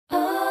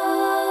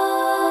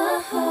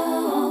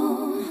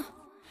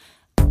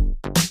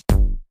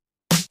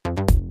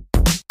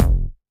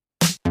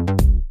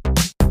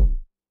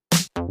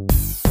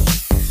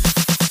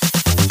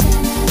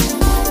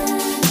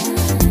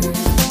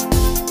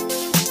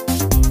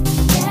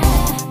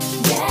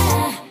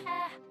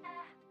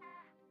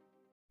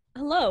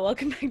Hello,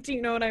 welcome back to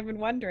You Know What I've Been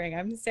Wondering.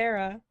 I'm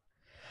Sarah.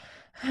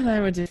 And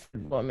I'm a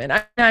different woman.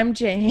 I'm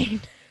Jane.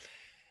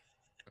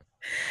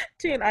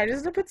 Jane, I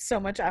just have put so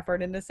much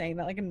effort into saying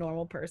that like a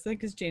normal person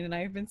because Jane and I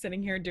have been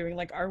sitting here doing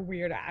like our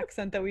weird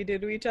accent that we do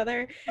to each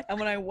other. And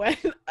when I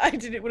went, I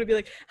didn't want to be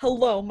like,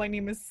 hello, my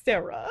name is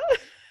Sarah.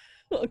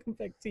 Welcome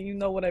back to You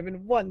Know What I've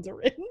Been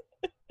Wondering.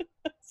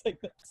 It's like,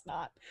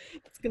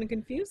 that's going to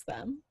confuse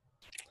them.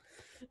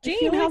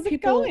 Jane, how's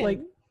it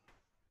going?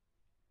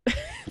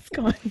 It's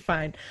going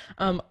fine.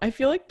 I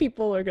feel like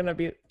people are gonna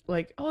be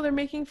like, oh, they're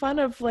making fun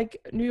of like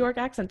New York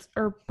accents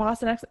or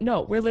Boston accent.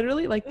 No, we're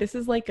literally like, this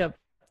is like a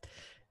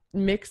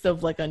mix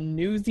of like a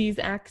Newsies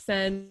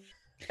accent.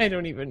 I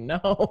don't even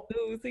know.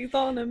 Lucy's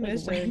on a Like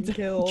mission, random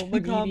kill the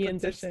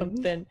comedians or competition.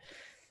 something.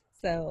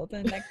 Sell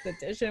the next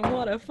edition.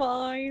 What a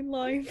fine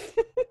life.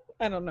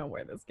 I don't know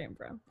where this came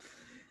from.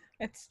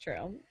 It's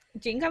true.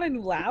 Jane got a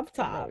new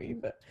laptop.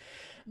 We've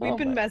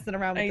been messing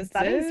around with the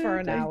settings for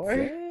an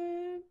hour.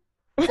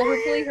 So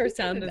hopefully her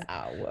sound is an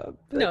hour.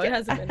 No, it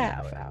hasn't been an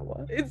half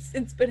hour.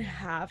 It's been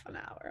half an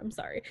hour. I'm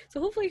sorry. So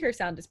hopefully her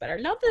sound is better.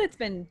 Not that it's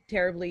been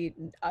terribly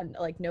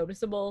like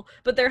noticeable,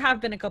 but there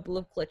have been a couple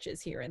of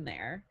glitches here and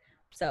there.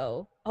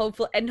 So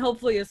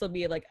hopefully this will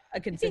be like a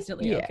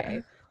consistently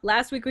okay.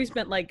 Last week we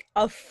spent like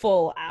a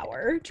full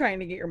hour trying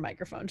to get your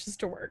microphone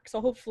just to work.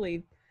 So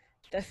hopefully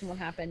this won't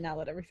happen now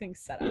that everything's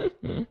set up.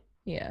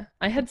 Yeah.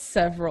 I had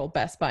several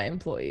Best Buy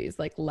employees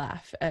like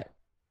laugh at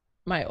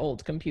my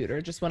old computer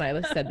just when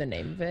I said the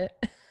name of it.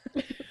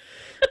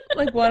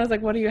 Like one was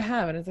like, what do you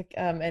have? And it's like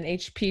an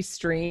HP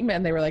Stream,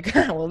 and they were like,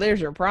 well,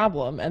 there's your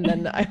problem. And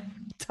then I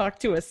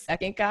talked to a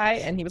second guy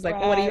and he was like,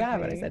 well, what do you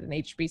have? And I said an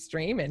HP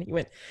Stream, and he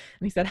went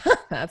and he said,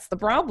 that's the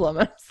problem.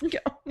 And I was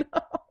like, oh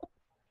no.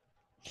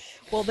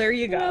 Well, there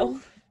you go.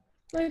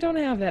 I don't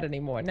have that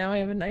anymore. Now I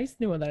have a nice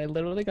new one that I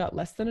literally got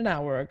less than an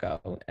hour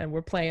ago, and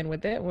we're playing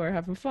with it. We're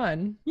having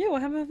fun. Yeah, we're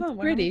having fun.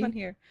 We're having fun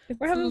here.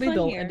 We're having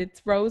fun here. And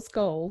it's rose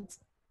gold.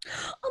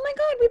 Oh my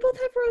god, we both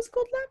have rose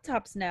gold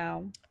laptops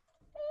now.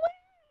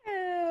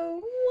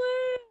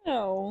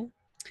 Wow.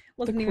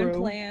 Wasn't even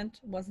planned.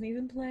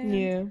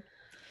 Yeah.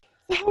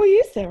 So how are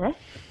you, Sarah?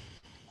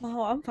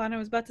 Oh, I'm fine. I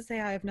was about to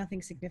say I have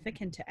nothing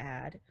significant to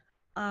add.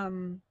 I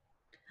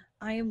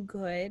am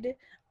good.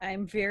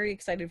 I'm very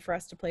excited for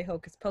us to play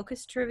Hocus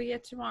Pocus trivia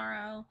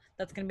tomorrow.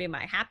 That's going to be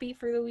my happy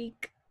for the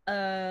week.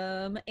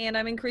 And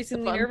I'm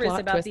increasingly nervous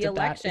about the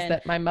election. Is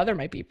that my mother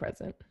might be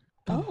present.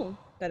 Oh,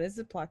 that is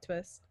a plot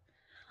twist.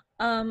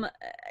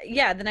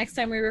 Yeah, the next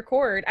time we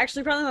record,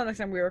 actually probably not the next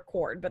time we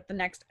record, but the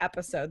next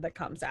episode that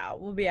comes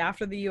out will be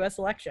after the US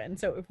election.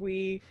 So if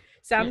we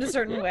sound a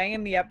certain way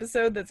in the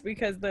episode, that's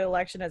because the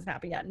election hasn't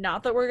happened yet.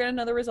 Not that we're going to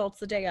know the results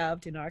the day of.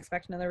 Do not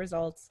expect another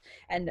results,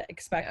 and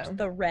expect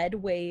the red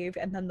wave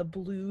and then the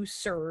blue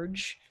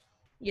surge,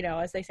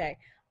 as they say.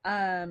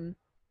 But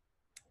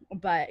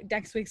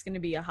next week's going to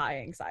be a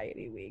high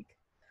anxiety week.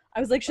 I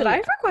was like, should I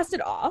have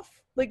requested off?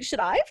 Like, should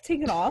I have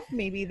taken off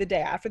maybe the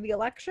day after the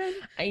election?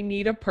 I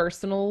need a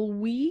personal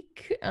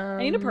week.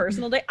 I need a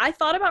personal day. I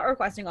thought about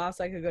requesting off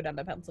so I could go down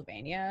to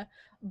Pennsylvania,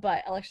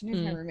 but election day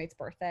is my roommate's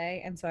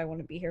birthday, and so I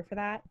wouldn't be here for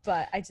that.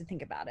 But I did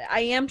think about it.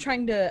 I am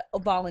trying to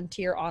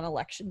volunteer on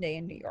election day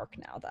in New York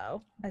now,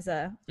 though, as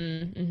a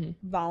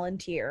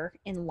volunteer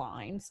in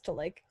lines to,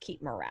 like,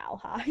 keep morale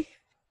high.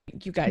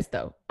 You guys,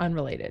 though,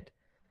 unrelated.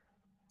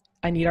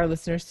 I need our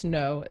listeners to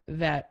know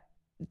that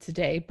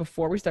today,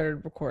 before we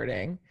started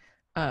recording,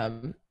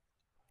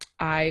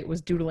 I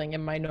was doodling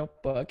in my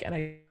notebook, and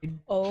I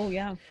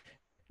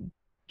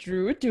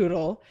drew a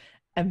doodle,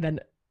 and then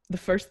the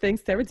first thing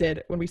Sarah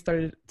did when we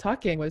started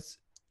talking was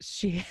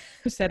she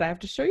said, I have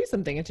to show you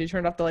something, and she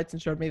turned off the lights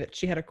and showed me that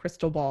she had a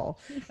crystal ball,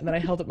 and then I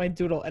held up my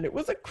doodle and it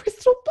was a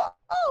crystal ball.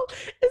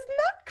 Isn't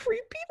that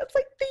creepy? That's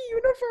like the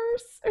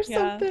universe or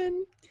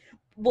something.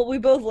 Well, we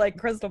both like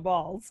crystal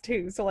balls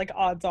too, so like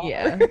odds are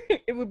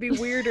it would be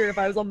weirder if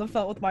I was on the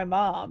phone with my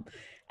mom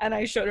and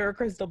I showed her a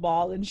crystal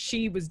ball and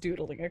she was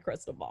doodling a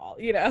crystal ball,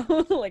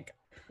 like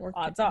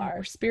odds are.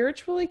 We're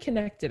spiritually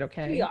connected,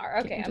 okay? We are.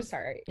 Okay, I'm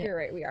sorry. You're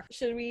right, we are.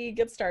 Should we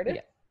get started?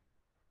 Yeah.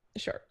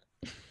 Sure.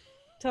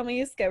 Tell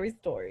me a scary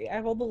story. I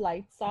have all the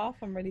lights off.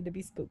 I'm ready to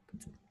be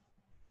spooked.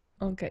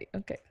 Okay.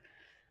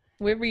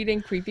 We're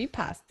reading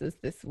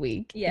creepypastas this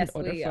week in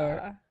order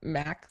for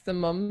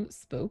maximum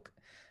spook.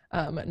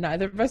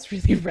 Neither of us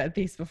really read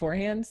these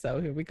beforehand, so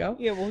here we go.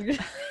 Yeah,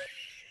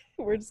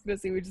 we're just gonna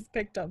see. We just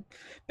picked them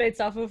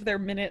based off of their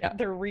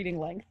reading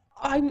length.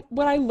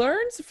 What I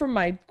learned from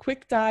my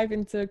quick dive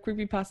into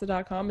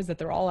creepypasta.com is that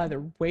they're all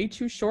either way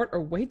too short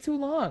or way too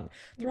long.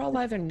 They're all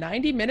either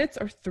 90 minutes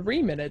or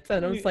 3 minutes,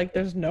 and it's like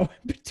there's no in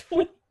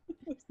between.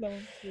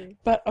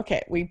 But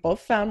okay, we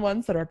both found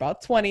ones that are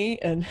about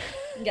 20, and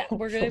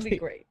we're gonna be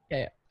great.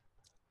 Yep.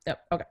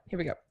 Okay, here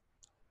we go.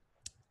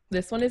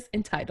 This one is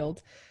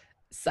entitled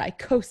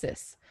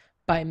Psychosis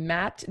by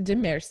Matt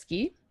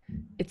Demersky.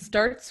 It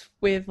starts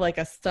with like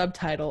a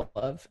subtitle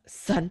of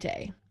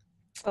Sunday.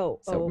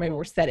 So maybe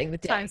we're setting the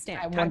day.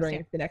 Timestamp. I'm wondering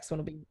if the next one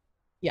will be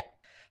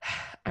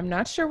I'm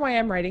not sure why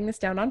I'm writing this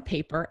down on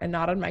paper and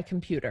not on my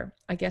computer.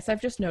 I guess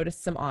I've just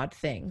noticed some odd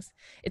things.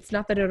 It's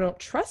not that I don't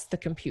trust the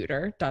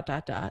computer, ...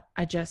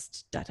 I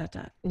just ...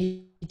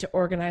 need to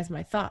organize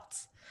my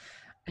thoughts.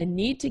 I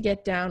need to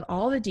get down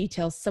all the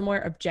details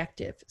somewhere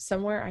objective,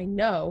 somewhere I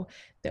know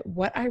that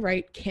what I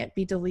write can't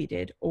be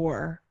deleted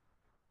or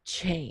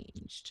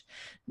changed.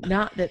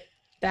 Not that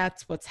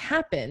that's what's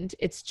happened.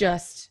 It's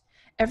just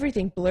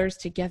everything blurs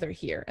together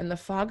here, and the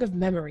fog of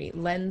memory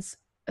lends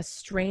a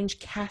strange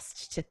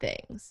cast to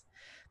things.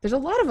 There's a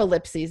lot of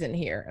ellipses in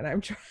here, and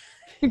I'm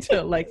trying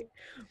to like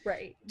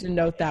right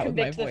denote that with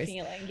my convict the voice.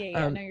 feeling.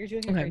 Yeah, no, you're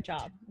doing a okay. great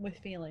job with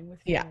feeling.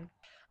 Yeah.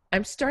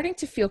 I'm starting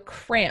to feel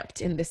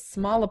cramped in this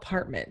small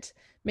apartment.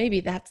 Maybe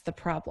that's the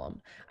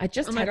problem. I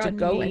just had to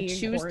go and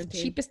choose the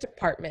cheapest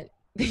apartment,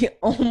 the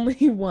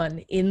only one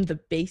in the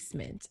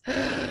basement.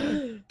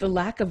 The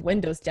lack of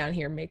windows down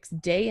here makes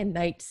day and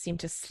night seem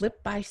to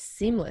slip by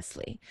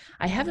seamlessly.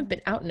 I haven't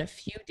been out in a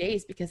few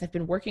days because I've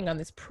been working on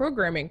this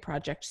programming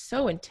project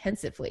so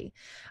intensively.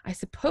 I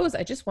suppose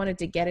I just wanted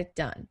to get it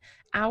done.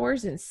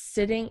 Hours of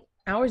sitting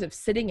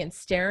and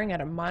staring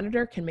at a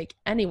monitor can make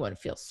anyone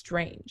feel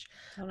strange.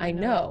 I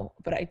know,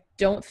 but I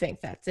don't think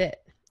that's it.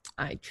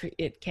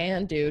 It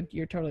can, dude.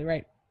 You're totally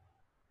right.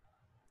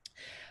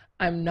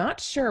 I'm not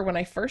sure when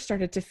I first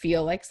started to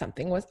feel like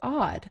something was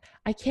odd.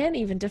 I can't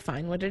even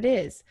define what it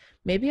is.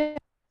 Maybe I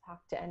haven't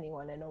talked to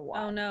anyone in a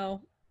while. Oh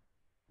no.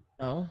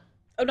 Oh.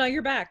 Oh no,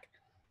 you're back.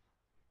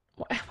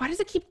 Why does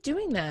it keep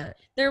doing that?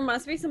 There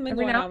must be something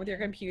going on with your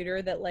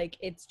computer that like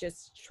it's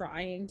just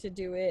trying to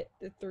do it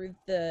through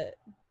the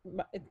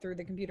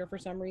computer for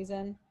some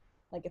reason.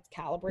 Like it's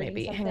calibrating.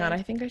 Maybe. Something. Hang on.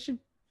 I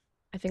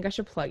think I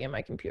should plug in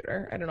my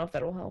computer. I don't know if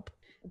that'll help.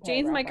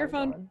 Jane's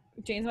microphone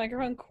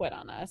quit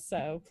on us,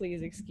 so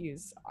please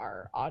excuse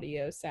our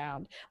audio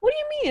sound. What do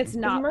you mean it's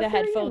not the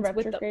headphones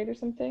with the or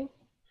something?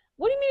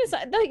 What do you mean it's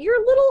not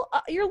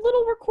your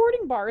little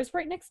recording bar is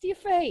right next to your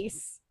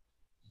face?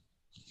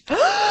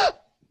 I'm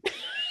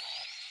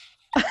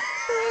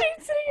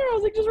sitting here, I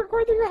was like, just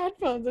record through your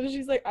headphones, and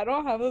she's like, I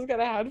don't have those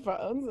kind of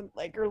headphones, and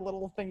like her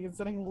little thing is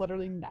sitting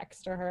literally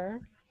next to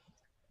her.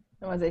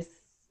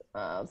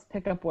 Let's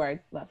pick up where I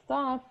left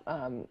off.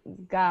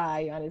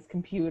 Guy on his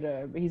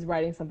computer, he's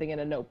writing something in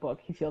a notebook.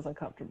 He feels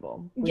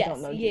uncomfortable. Yeah.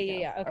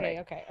 Okay.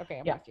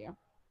 I'm with you.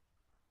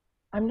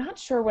 I'm not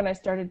sure when I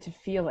started to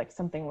feel like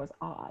something was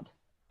odd.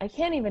 I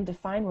can't even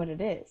define what it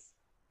is.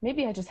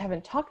 Maybe I just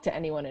haven't talked to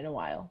anyone in a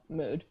while.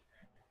 Mood.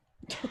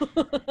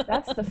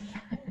 That's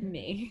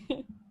me.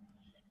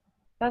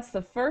 That's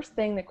the first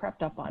thing that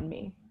crept up on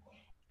me.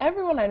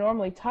 Everyone I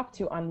normally talk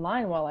to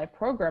online while I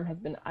program has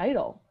been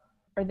idle,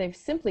 or they've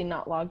simply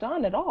not logged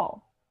on at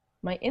all.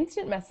 My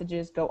instant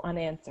messages go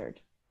unanswered.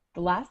 The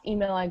last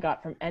email I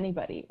got from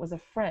anybody was a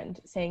friend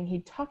saying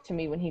he'd talk to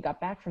me when he got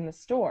back from the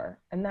store,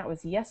 and that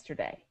was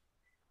yesterday.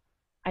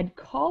 I'd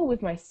call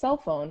with my cell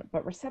phone,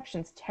 but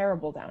reception's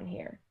terrible down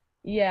here.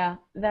 Yeah,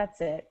 that's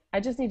it. I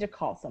just need to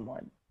call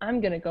someone. I'm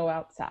gonna go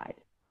outside.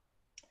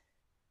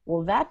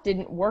 Well, that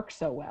didn't work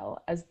so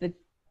well. As the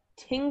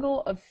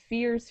tingle of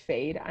fears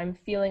fade, I'm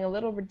feeling a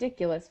little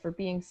ridiculous for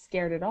being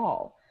scared at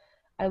all.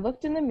 I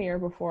looked in the mirror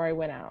before I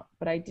went out,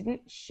 but I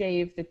didn't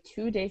shave the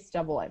 2-day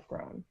stubble I've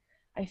grown.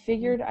 I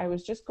figured I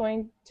was just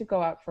going to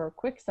go out for a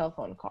quick cell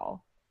phone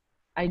call.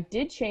 I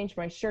did change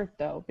my shirt,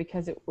 though,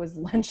 because it was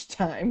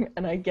lunchtime,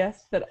 and I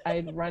guessed that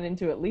I'd run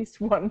into at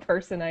least one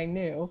person I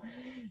knew.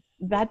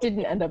 That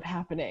didn't end up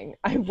happening.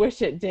 I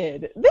wish it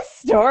did. This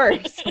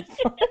story!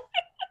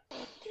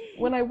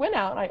 When I went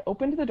out, I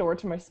opened the door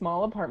to my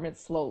small apartment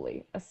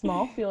slowly. A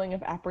small feeling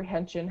of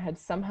apprehension had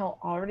somehow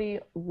already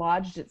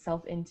lodged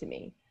itself into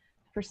me.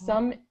 For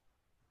some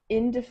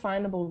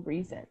indefinable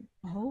reason.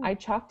 I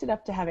chalked it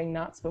up to having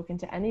not spoken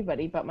to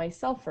anybody but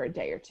myself for a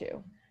day or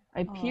two.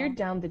 I peered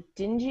down the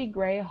dingy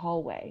gray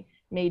hallway,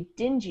 made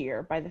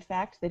dingier by the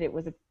fact that it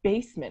was a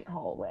basement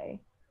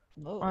hallway.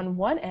 On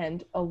one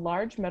end, a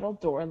large metal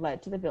door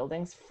led to the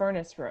building's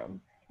furnace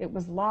room. It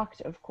was locked,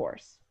 of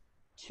course.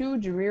 2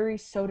 dreary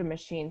soda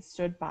machines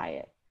stood by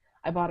it.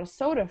 I bought a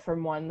soda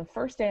from one the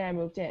first day I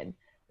moved in,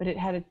 but it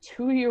had a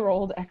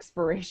 2-year-old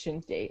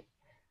expiration date.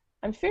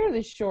 I'm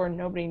fairly sure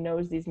nobody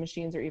knows these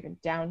machines are even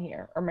down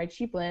here, or my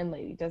cheap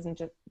landlady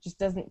just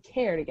doesn't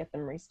care to get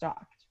them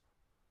restocked.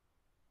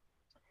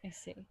 I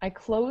see. I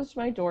closed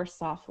my door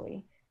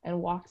softly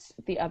and walked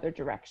the other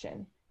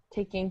direction,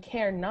 taking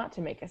care not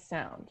to make a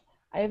sound.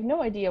 I have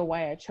no idea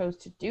why I chose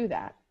to do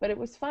that, but it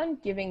was fun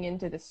giving in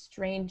to the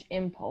strange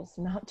impulse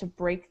not to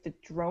break the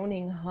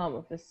droning hum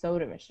of the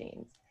soda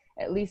machines,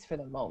 at least for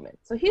the moment.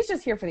 So he's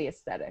just here for the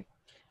aesthetic.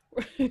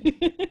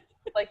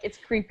 Like, it's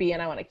creepy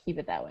and I want to keep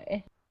it that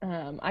way.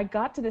 I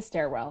got to the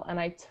stairwell and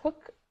I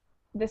took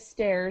the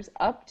stairs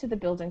up to the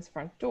building's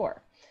front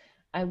door.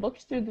 I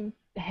looked through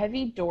the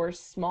heavy door's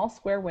small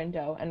square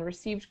window and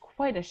received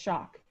quite a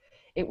shock.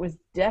 It was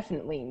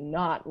definitely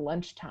not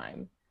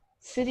lunchtime.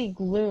 City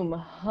gloom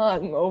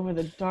hung over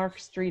the dark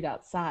street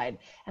outside,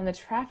 and the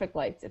traffic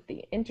lights at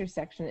the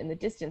intersection in the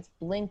distance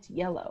blinked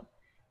yellow.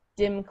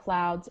 Dim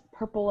clouds,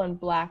 purple and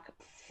black,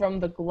 from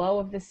the glow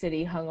of the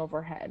city hung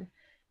overhead.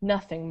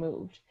 Nothing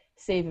moved,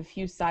 save a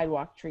few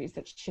sidewalk trees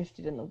that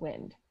shifted in the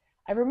wind.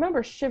 I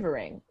remember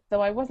shivering,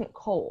 though I wasn't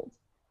cold.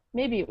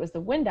 Maybe it was the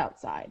wind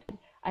outside.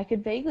 I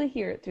could vaguely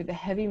hear it through the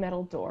heavy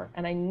metal door,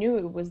 and I knew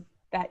it was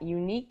that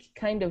unique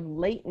kind of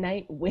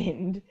late-night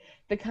wind,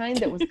 the kind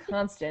that was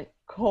constant,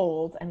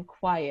 cold, and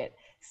quiet,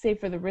 save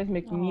for the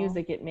rhythmic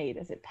music it made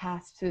as it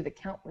passed through the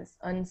countless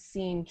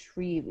unseen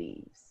tree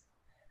leaves.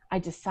 I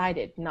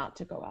decided not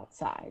to go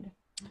outside.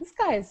 This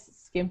guy is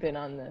skimping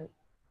on the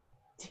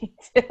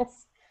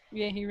details.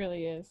 Yeah, he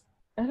really is.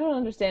 I don't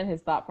understand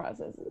his thought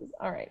processes.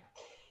 All right.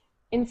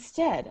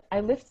 Instead, I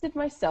lifted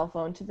my cell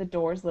phone to the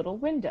door's little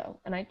window,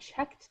 and I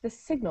checked the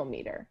signal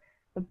meter.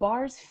 The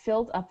bars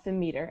filled up the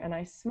meter, and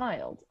I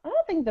smiled. I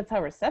don't think that's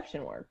how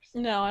reception works.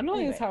 No, I don't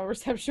think that's how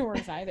reception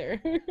works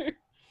either.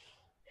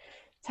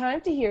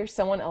 Time to hear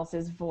someone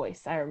else's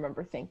voice, I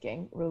remember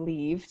thinking,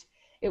 relieved.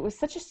 It was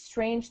such a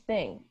strange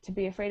thing to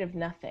be afraid of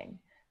nothing.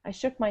 I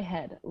shook my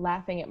head,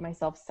 laughing at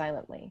myself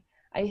silently.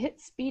 I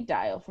hit speed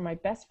dial for my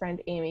best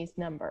friend Amy's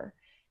number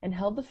and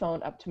held the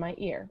phone up to my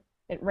ear.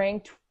 It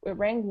rang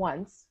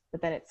once,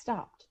 but then it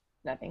stopped.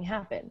 Nothing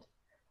happened.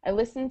 I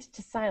listened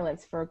to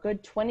silence for a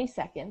good 20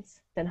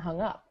 seconds, then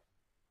hung up.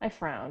 I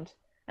frowned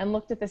and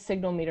looked at the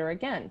signal meter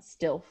again,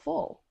 still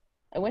full.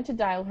 I went to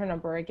dial her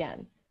number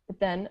again, but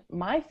then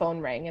my phone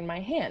rang in my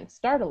hand,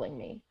 startling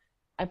me.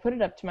 I put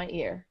it up to my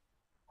ear.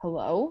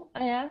 "Hello?"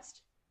 I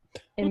asked,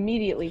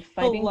 immediately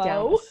fighting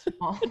down a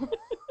small...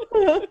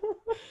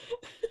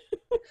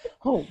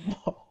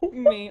 Hello?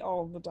 Me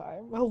all the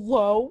time.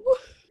 Hello?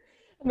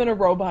 And then a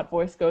robot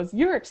voice goes,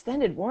 "Your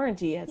extended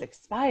warranty has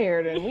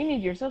expired and we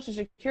need your social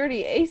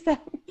security ASAP."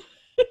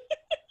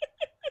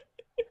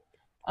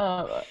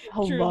 Hello?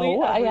 Truly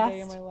I every asked.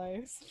 day of my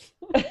life.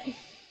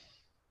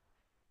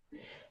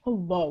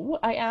 Hello?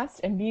 I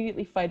asked,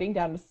 immediately fighting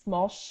down a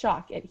small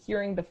shock at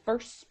hearing the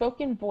first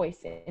spoken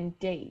voice in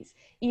days,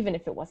 even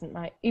if it was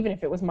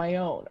my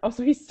own. Oh,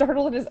 so he's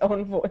startled at his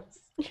own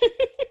voice.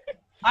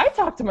 I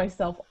talk to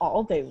myself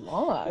all day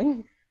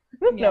long. I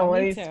don't know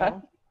what he's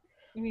talking.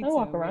 I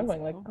walk around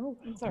going like, "Oh,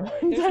 it's all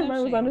right." One time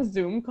I was on a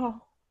Zoom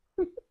call.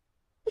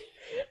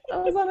 I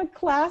was on a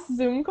class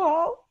Zoom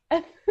call,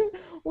 and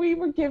we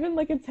were given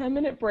like a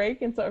 10-minute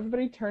break, and so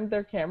everybody turned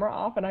their camera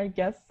off, and I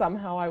guess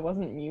somehow I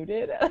wasn't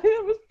muted. I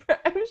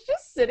was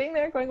just sitting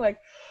there going like,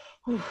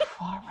 "All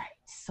right,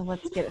 so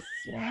let's get a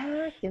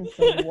snack and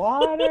some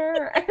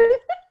water." And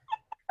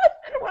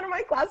one of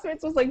my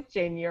classmates was like,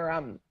 "Jane, you're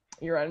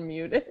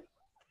unmuted."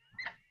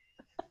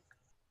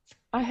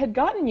 I had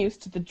gotten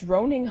used to the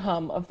droning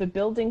hum of the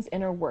building's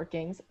inner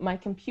workings, my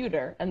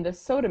computer, and the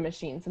soda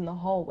machines in the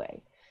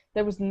hallway.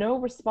 There was no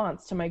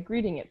response to my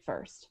greeting at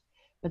first.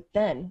 But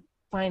then,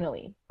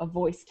 finally, a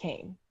voice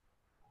came.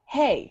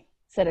 "Hey,"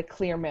 said a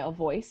clear male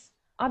voice,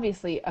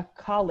 obviously a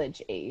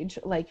college age,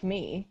 like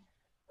me.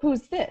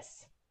 "Who's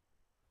this?"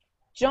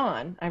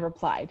 "John," I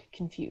replied,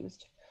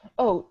 confused.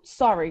 "Oh,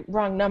 sorry,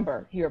 wrong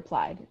number," he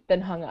replied, then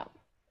hung up.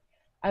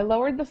 I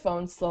lowered the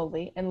phone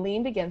slowly and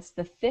leaned against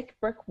the thick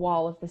brick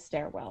wall of the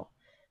stairwell.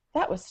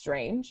 That was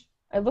strange.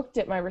 I looked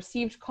at my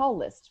received call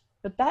list,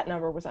 but that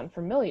number was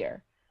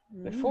unfamiliar.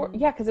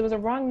 Because it was a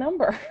wrong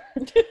number.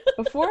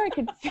 Before I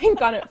could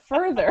think on it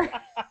further,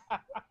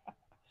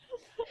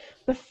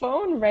 the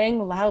phone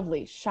rang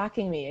loudly,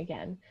 shocking me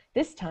again.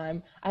 This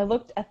time, I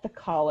looked at the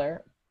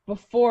caller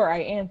before I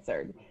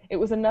answered. It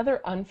was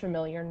another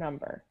unfamiliar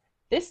number.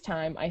 This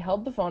time, I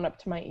held the phone up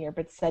to my ear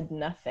but said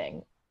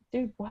nothing.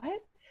 Dude,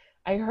 what?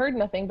 I heard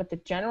nothing but the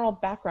general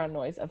background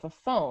noise of a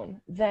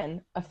phone.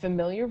 Then, a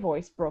familiar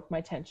voice broke my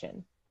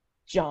tension.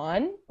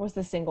 "John?" was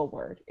the single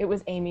word. It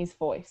was Amy's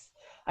voice.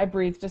 I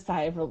breathed a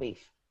sigh of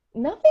relief.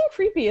 Nothing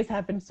creepy has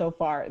happened so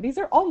far. These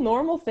are all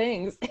normal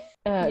things.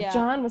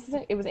 John was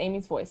it was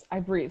Amy's voice. I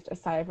breathed a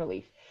sigh of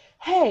relief.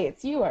 "Hey,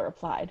 it's you," I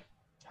replied.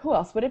 "Who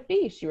else would it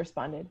be?" she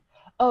responded.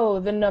 "Oh,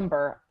 the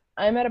number.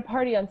 I'm at a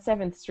party on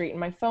 7th Street and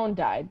my phone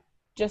died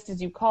just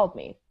as you called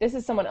me. This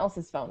is someone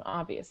else's phone,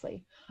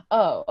 obviously."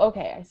 "Oh,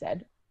 okay," I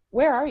said.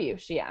 "Where are you?"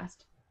 she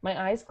asked.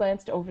 My eyes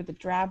glanced over the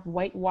drab,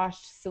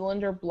 whitewashed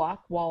cylinder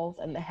block walls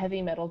and the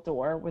heavy metal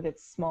door with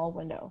its small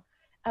window.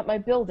 "At my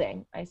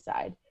building," I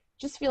sighed.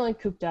 "Just feeling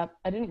cooped up.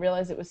 I didn't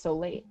realize it was so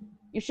late."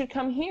 "You should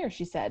come here,"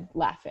 she said,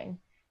 laughing.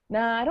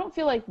 "Nah, I don't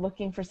feel like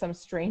looking for some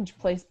strange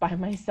place by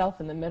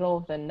myself in the middle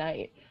of the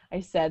night," I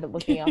said,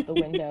 looking out the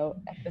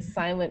window at the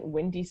silent,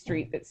 windy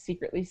street that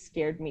secretly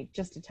scared me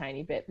just a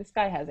tiny bit. This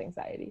guy has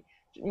anxiety.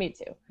 Me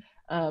too.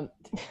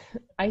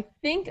 "I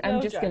think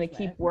I'm just going to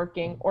keep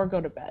working or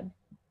go to bed."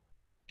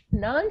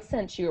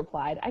 "Nonsense," she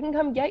replied. "I can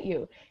come get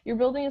you. Your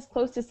building is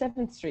close to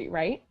 7th Street,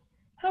 right?"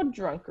 "How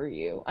drunk are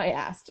you?" I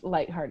asked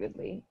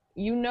lightheartedly.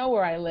 "You know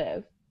where I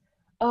live."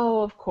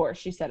 "Oh, of course,"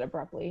 she said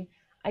abruptly.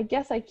 "I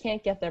guess I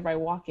can't get there by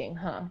walking,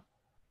 huh?"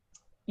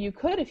 "You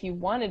could if you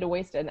wanted to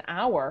waste an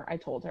hour," I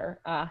told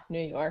her. New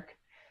York.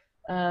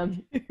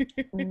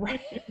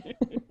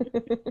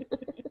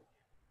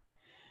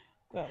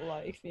 That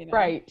life, you know.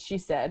 "Right," she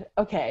said.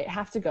 "Okay,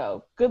 have to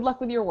go. Good luck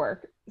with your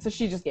work." So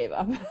she just gave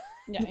up.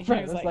 Yeah, he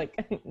Friend was was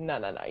like,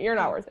 no, you're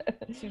not worth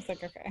it. She was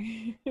like,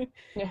 okay,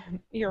 Yeah.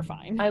 you're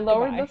fine. I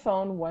lowered Goodbye. the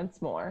phone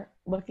once more,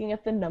 looking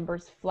at the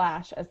numbers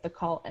flash as the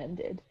call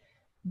ended.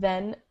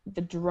 Then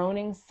the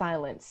droning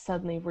silence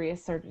suddenly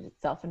reasserted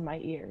itself in my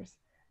ears.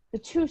 The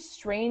two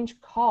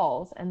strange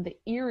calls and the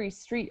eerie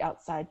street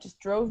outside just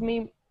drove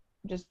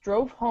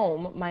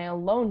home my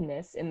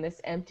aloneness in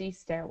this empty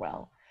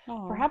stairwell.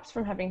 Oh. Perhaps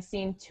from having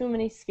seen too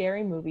many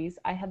scary movies,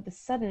 I had the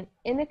sudden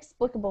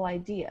inexplicable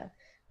idea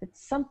that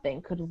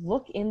something could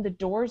look in the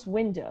door's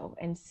window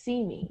and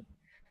see me.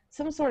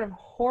 Some sort of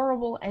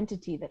horrible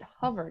entity that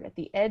hovered at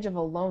the edge of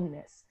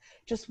aloneness,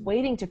 just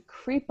waiting to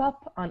creep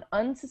up on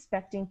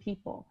unsuspecting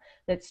people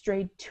that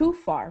strayed too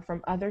far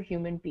from other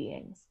human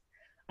beings.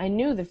 I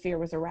knew the fear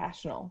was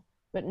irrational,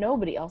 but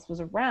nobody else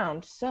was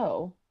around,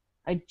 so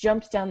I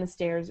jumped down the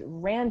stairs,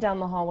 ran down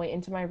the hallway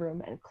into my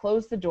room, and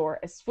closed the door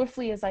as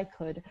swiftly as I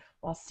could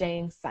while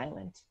staying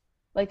silent.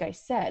 Like I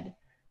said,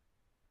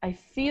 I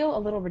feel a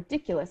little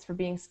ridiculous for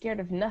being scared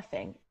of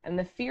nothing, and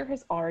the fear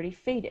has already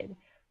faded.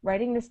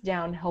 Writing this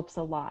down helps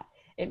a lot.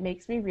 It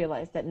makes me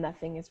realize that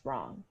nothing is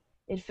wrong.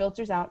 It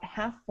filters out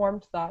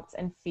half-formed thoughts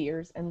and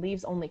fears and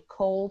leaves only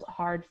cold,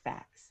 hard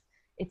facts.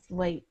 It's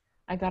late.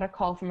 I got a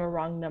call from a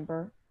wrong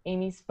number.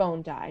 Amy's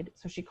phone died,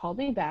 so she called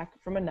me back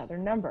from another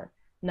number.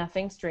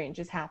 Nothing strange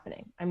is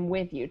happening. I'm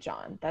with you,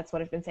 John. That's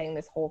what I've been saying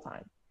this whole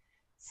time.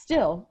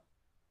 Still,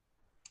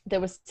 there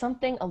was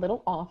something a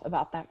little off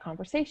about that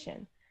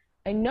conversation.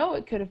 I know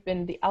it could have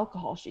been the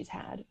alcohol she's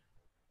had.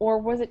 Or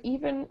was it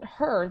even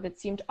her that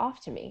seemed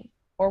off to me?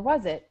 Or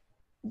was it?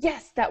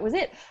 Yes, that was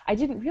it. I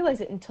didn't realize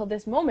it until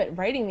this moment,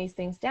 writing these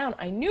things down.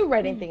 I knew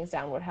writing things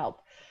down would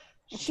help.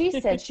 She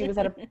said she was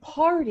at a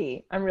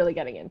party. I'm really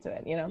getting into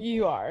it, you know?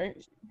 You are.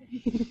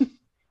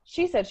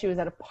 She said she was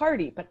at a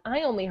party, but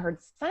I only heard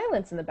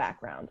silence in the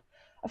background.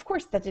 Of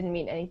course, that didn't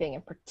mean anything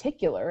in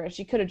particular, as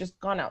she could have just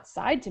gone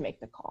outside to make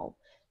the call.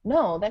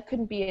 No, that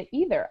couldn't be it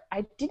either.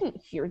 I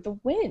didn't hear the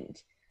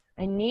wind.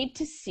 I need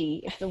to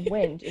see if the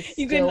wind is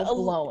You still can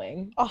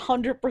blowing.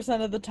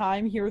 100% of the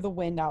time hear the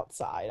wind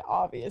outside,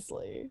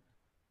 obviously.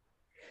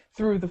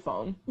 Through the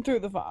phone. Through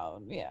the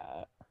phone,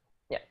 yeah.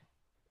 Yeah.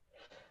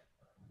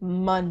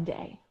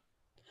 Monday.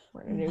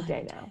 We're in a new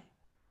day now.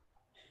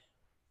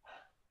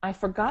 I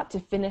forgot to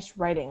finish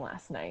writing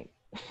last night.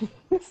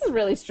 This is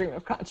really stream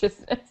of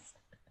consciousness.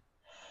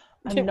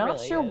 I'm not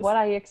really sure is. what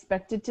I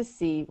expected to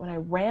see when I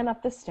ran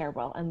up the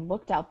stairwell and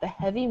looked out the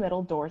heavy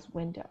metal door's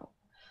window.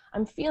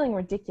 I'm feeling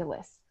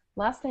ridiculous.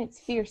 Last night's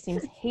fear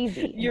seems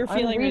hazy. You're and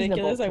feeling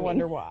unreasonable ridiculous. to I me.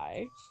 wonder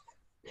why.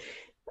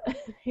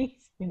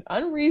 It's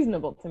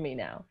unreasonable to me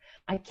now.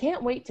 I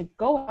can't wait to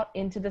go out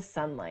into the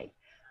sunlight.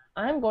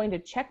 I'm going to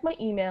check my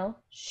email,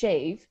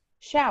 shave,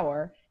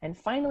 shower, and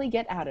finally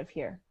get out of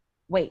here.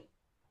 Wait,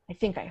 I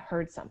think I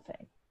heard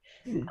something.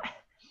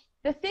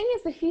 The thing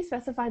is that he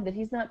specified that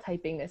he's not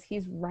typing this.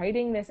 He's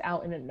writing this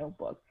out in a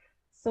notebook.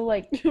 So,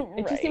 like,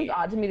 it just seems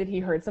odd to me that he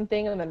heard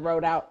something and then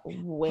wrote out,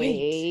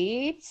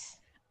 wait.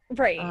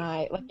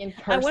 Right. Like in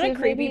cursive, I want a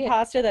maybe?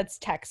 creepypasta that's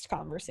text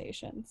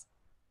conversations.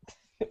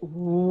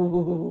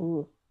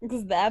 Ooh.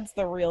 Because that's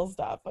the real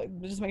stuff. Like,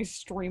 just my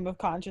stream of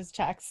conscious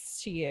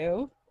texts to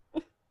you.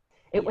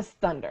 It was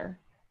thunder.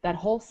 That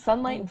whole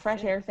sunlight and fresh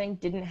shit. air thing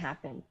didn't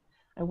happen.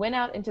 I went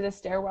out into the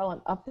stairwell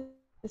and up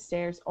the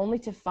stairs only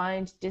to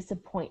find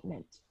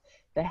disappointment.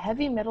 The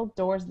heavy metal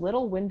door's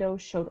little window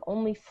showed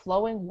only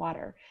flowing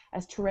water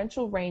as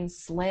torrential rain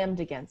slammed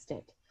against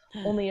it.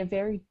 Only a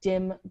very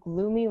dim,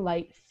 gloomy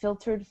light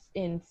filtered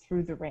in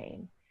through the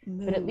rain.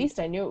 But at least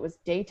I knew it was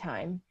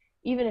daytime,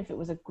 even if it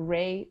was a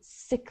gray,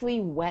 sickly,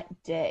 wet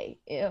day.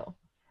 Ew.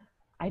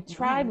 I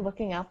tried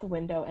looking out the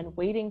window and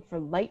waiting for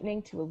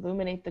lightning to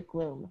illuminate the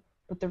gloom,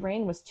 but the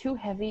rain was too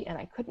heavy and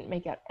I couldn't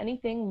make out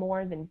anything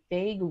more than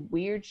vague,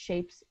 weird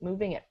shapes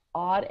moving at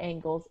odd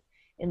angles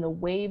in the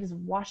waves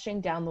washing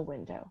down the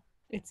window.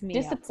 It's me.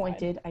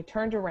 Disappointed, I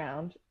turned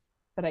around,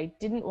 but I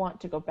didn't want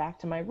to go back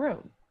to my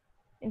room.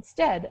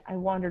 Instead, I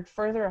wandered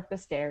further up the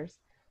stairs,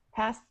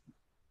 past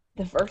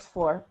the first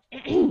floor,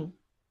 and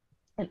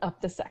up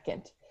the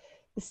second.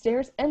 The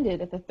stairs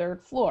ended at the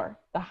third floor,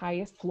 the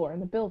highest floor in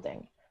the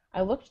building.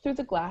 I looked through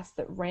the glass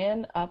that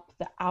ran up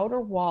the outer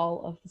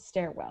wall of the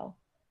stairwell,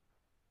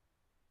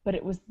 but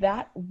it was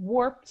that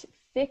warped,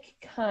 thick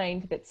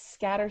kind that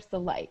scatters the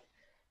light.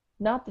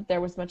 Not that there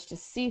was much to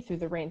see through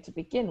the rain to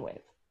begin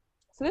with.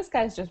 So this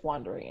guy's just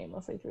wandering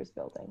aimlessly through his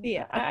building.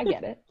 Yeah. I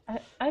get it.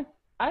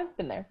 I've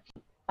been there.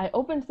 I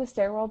opened the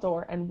stairwell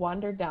door and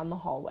wandered down the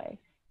hallway.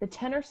 The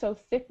 10 or so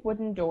thick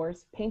wooden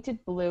doors,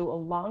 painted blue a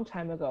long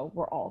time ago,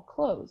 were all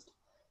closed.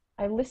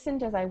 I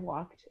listened as I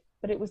walked,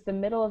 but it was the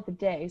middle of the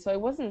day, so I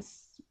wasn't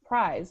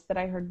surprised that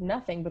I heard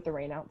nothing but the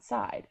rain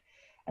outside.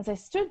 As I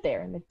stood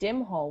there in the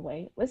dim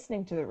hallway,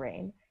 listening to the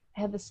rain,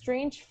 I had the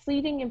strange,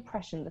 fleeting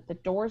impression that the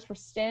doors were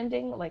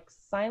standing like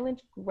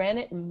silent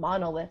granite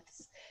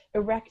monoliths,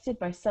 erected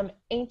by some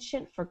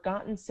ancient,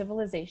 forgotten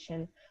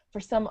civilization for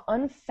some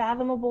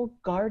unfathomable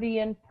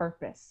guardian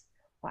purpose.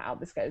 Wow,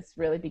 this guy's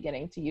really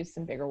beginning to use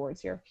some bigger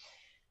words here.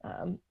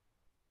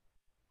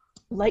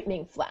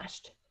 Lightning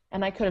flashed.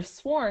 and I could have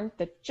sworn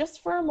that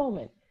just for a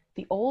moment,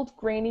 the old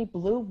grainy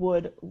blue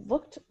wood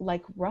looked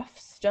like rough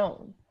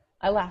stone.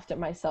 I laughed at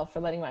myself for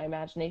letting my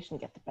imagination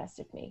get the best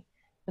of me.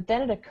 But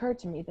then it occurred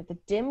to me that the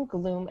dim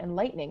gloom and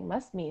lightning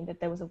must mean that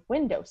there was a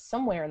window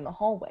somewhere in the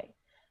hallway.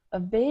 A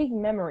vague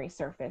memory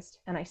surfaced,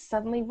 and I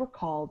suddenly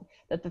recalled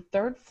that the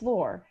third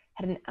floor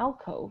had an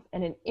alcove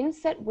and an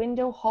inset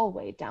window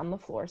hallway down the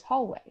floor's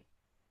hallway.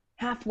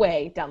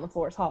 Halfway down the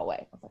floor's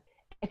hallway. I was like,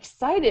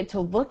 excited to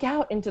look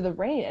out into the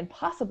rain and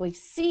possibly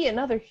see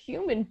another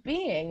human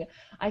being,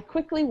 I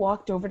quickly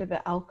walked over to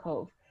the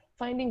alcove,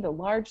 finding the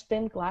large,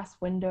 thin glass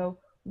window.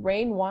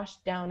 Rain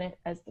washed down it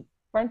as with the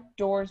front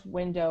door's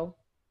window,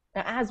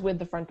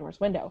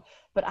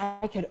 but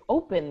I could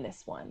open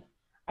this one.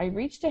 I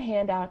reached a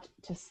hand out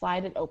to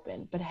slide it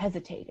open, but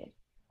hesitated.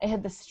 I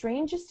had the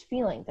strangest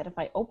feeling that if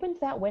I opened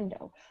that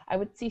window, I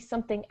would see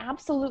something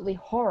absolutely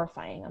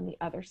horrifying on the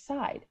other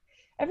side.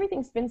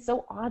 Everything's been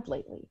so odd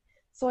lately.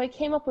 So I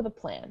came up with a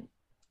plan,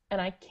 and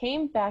I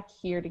came back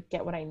here to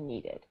get what I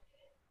needed.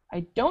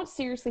 I don't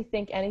seriously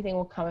think anything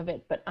will come of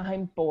it, but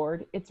I'm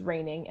bored, it's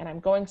raining, and I'm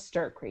going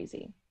stir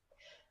crazy.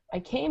 I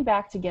came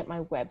back to get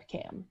my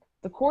webcam.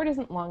 The cord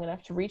isn't long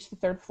enough to reach the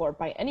third floor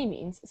by any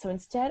means, so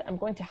instead I'm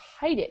going to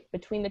hide it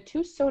between the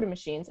two soda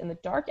machines in the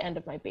dark end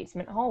of my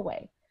basement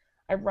hallway.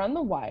 I run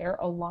the wire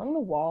along the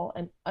wall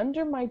and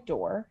under my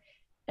door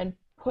and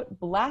put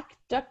black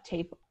duct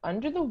tape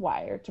under the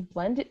wire to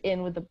blend it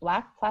in with the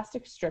black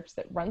plastic strips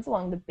that runs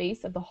along the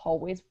base of the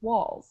hallway's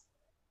walls.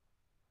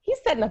 He's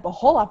setting up a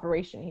whole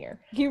operation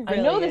here. He really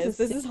I know is.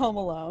 This is Home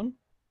Alone.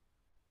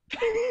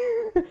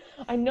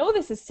 I know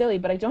this is silly,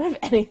 but I don't have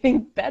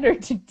anything better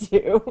to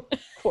do.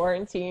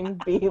 Quarantine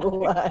be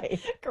like.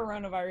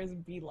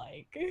 Coronavirus be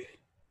like.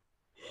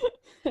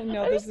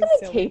 No, I'm this just is gonna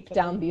silly, tape but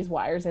down these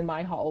wires in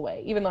my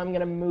hallway, even though I'm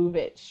gonna move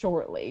it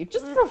shortly,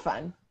 just for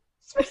fun,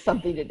 just for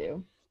something to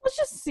do. let's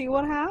just see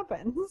what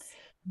happens.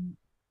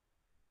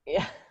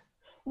 Yeah.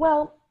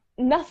 Well,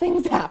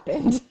 nothing's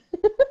happened.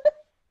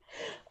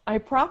 I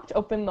propped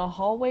open the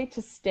hallway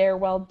to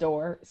stairwell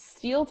door,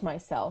 steeled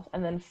myself,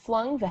 and then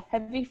flung the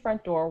heavy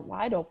front door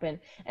wide open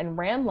and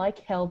ran like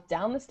hell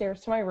down the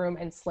stairs to my room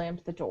and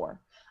slammed the door.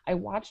 I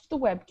watched the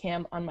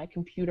webcam on my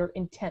computer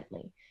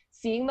intently,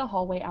 seeing the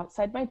hallway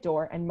outside my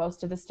door and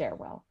most of the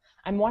stairwell.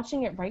 I'm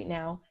watching it right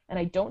now, and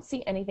I don't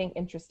see anything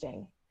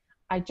interesting.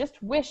 I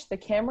just wish the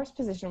camera's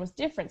position was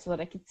different so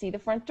that I could see the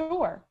front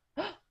door.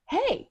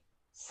 Hey,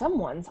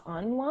 someone's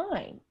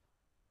online.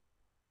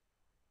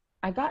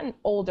 I got an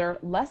older,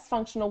 less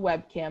functional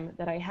webcam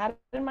that I had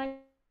in my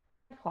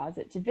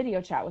closet to video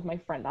chat with my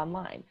friend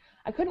online.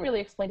 I couldn't really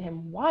explain to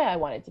him why I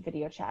wanted to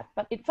video chat,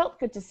 but it felt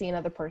good to see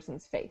another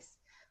person's face.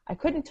 I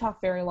couldn't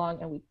talk very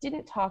long, and we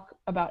didn't talk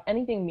about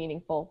anything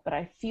meaningful, but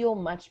I feel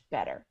much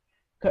better.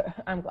 Good.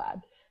 I'm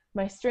glad.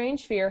 My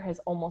strange fear has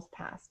almost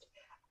passed.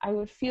 I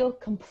would feel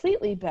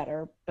completely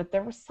better, but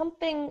there was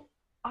something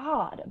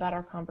odd about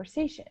our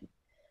conversation.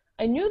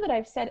 I knew that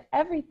I've said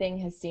everything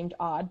has seemed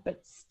odd,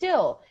 but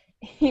still,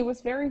 he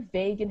was very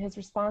vague in his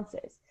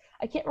responses.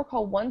 I can't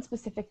recall one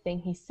specific thing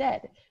he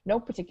said, no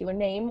particular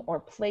name or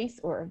place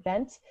or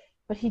event,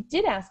 but he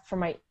did ask for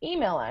my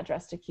email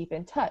address to keep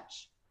in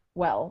touch.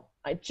 Well,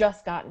 I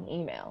just got an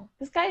email.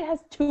 This guy has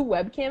 2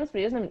 webcams, but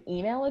he doesn't have an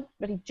email,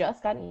 but he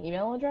just got an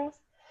email address?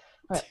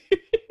 But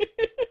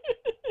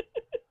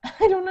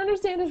I don't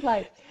understand his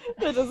life.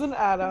 That doesn't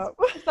add up.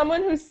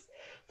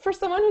 For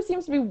someone who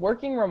seems to be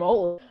working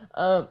remotely.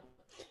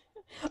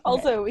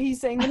 Also, he's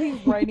saying that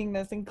he's writing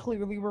this and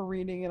clearly we're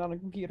reading it on a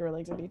computer.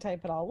 Like, did he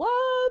type it all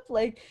up?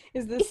 Like,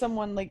 is this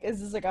someone, like, is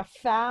this like a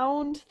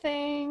found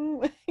thing?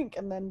 Like,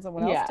 and then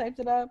someone else typed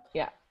it up?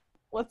 Yeah.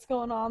 What's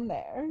going on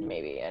there?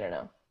 Maybe, I don't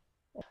know.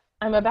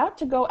 I'm about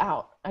to go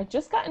out. I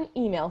just got an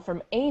email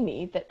from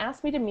Amy that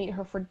asked me to meet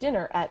her for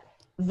dinner at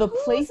the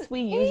place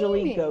we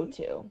usually go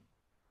to.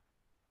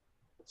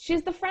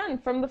 She's the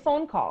friend from the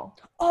phone call.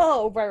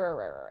 Oh,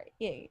 right.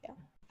 Yeah.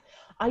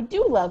 I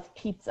do love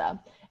pizza,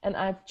 and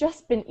I've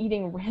just been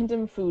eating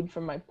random food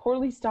from my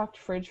poorly stocked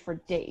fridge for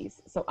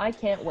days, so I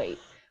can't wait.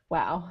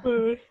 Wow,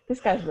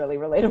 this guy's really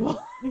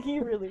relatable. He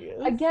really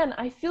is. Again,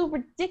 I feel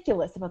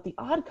ridiculous about the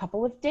odd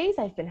couple of days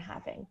I've been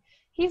having.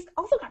 He's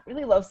also got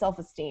really low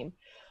self-esteem.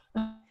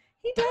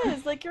 He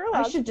does. Like, you're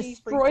allowed I should to be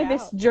destroy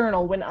this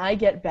journal when I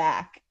get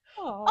back.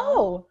 Aww.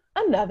 Oh,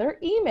 another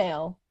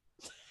email.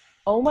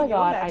 Oh my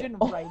God. Imagine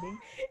writing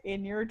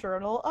in your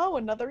journal, oh,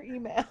 another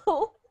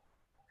email.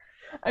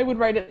 I would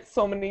write it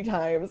so many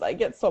times. I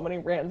get so many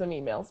random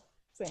emails.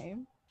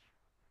 Same.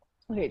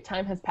 Okay,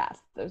 time has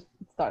passed. There's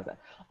stars there.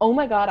 Oh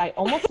my God, I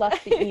almost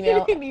left the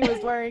email. And he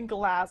was wearing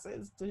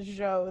glasses to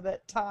show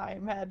that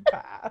time had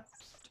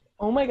passed.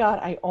 Oh my God,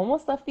 I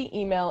almost left the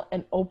email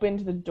and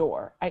opened the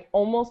door. I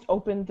almost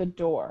opened the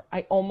door,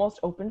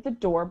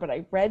 but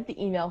I read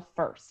the email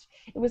first.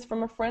 It was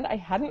from a friend I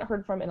hadn't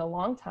heard from in a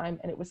long time,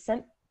 and it was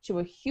sent to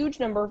a huge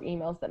number of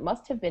emails that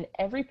must have been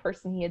every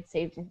person he had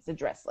saved in his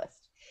address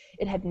list.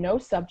 It had no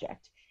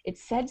subject. It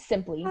said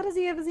simply, how does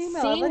he have his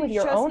email? Seeing with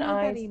your own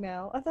eyes. That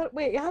email.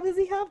 Wait, how does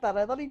he have that?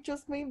 I thought he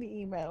just made the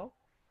email.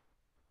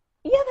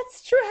 Yeah,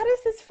 that's true. How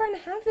does this friend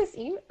have this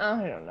email?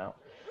 I don't know.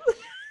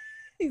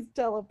 He's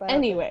telepathic.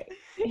 Anyway,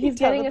 He he's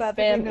getting a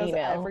telepathically spam knows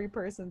email. every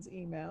person's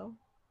email.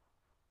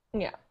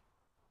 Yeah.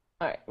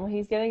 All right. Well,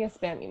 he's getting a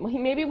spam email.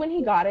 Maybe when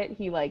he got it,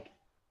 he like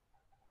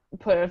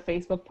put a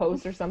Facebook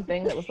post or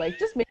something that was like,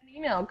 just make an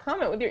email,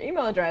 comment with your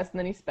email address, and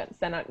then he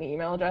sent out an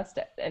email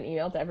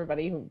to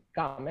everybody who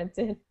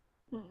commented.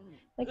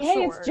 Like, hey,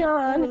 Sure. it's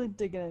John. I'm really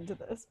digging into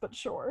this, but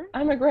sure.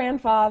 I'm a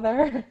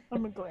grandfather.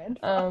 I'm a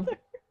grandfather.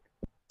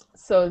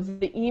 So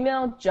the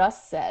email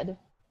just said,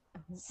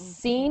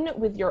 seen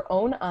with your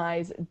own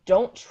eyes,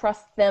 don't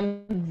trust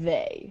them,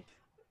 they.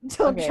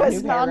 Don't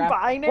trust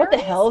non-binary. What the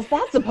hell is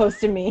that supposed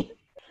to mean?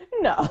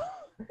 No.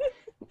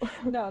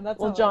 No, that's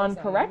well, John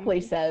correctly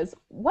says,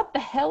 what the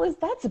hell is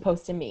that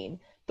supposed to mean?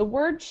 The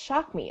words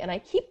shock me, and I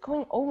keep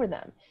going over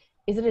them.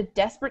 Is it a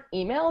desperate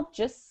email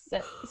just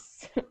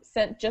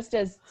sent just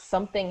as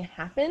something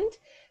happened?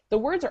 The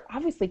words are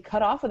obviously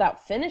cut off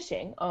without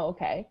finishing. Oh,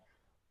 okay.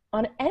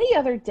 On any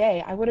other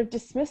day, I would have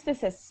dismissed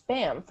this as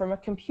spam from a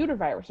computer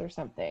virus or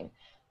something.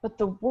 But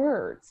the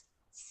words,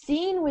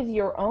 seen with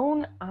your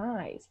own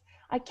eyes,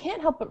 I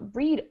can't help but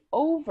read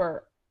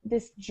over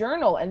this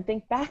journal and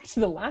think back to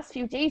the last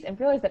few days and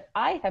realize that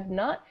I have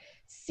not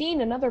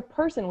seen another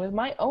person with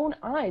my own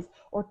eyes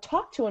or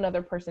talked to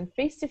another person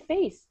face to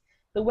face.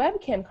 The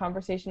webcam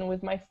conversation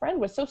with my friend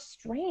was so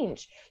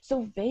strange,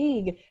 so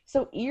vague,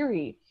 so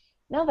eerie.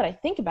 Now that I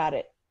think about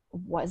it,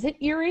 was it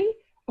eerie?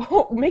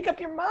 Oh, make up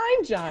your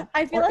mind, John.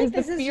 I feel like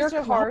this is just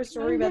a horror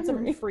story about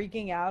someone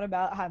freaking out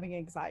about having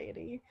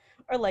anxiety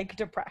or like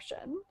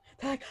depression.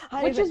 Like,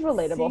 which is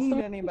relatable. So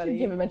anybody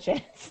give him a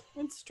chance.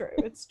 It's true.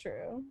 It's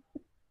true.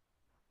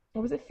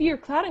 Or was it fear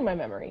clouding my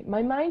memory?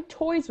 My mind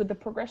toys with the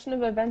progression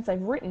of events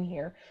I've written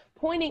here,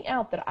 pointing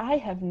out that I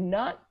have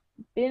not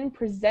been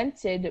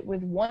presented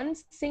with one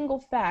single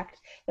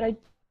fact that I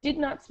did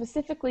not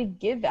specifically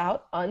give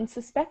out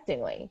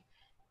unsuspectingly.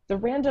 The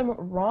random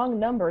wrong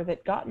number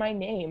that got my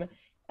name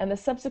and the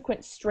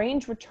subsequent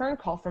strange return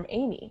call from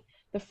Amy.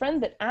 The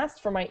friend that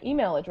asked for my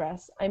email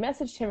address, I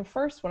messaged him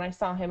first when I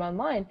saw him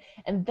online,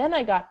 and then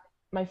I got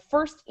my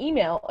first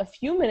email a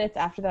few minutes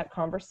after that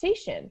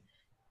conversation.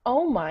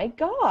 Oh my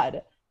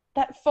God.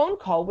 That phone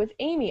call with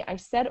Amy, I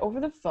said over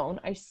the phone,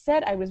 I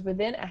said I was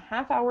within a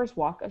half-hour's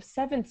walk of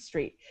 7th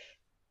Street.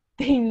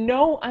 They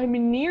know I'm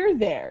near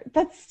there.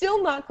 That's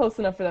still not close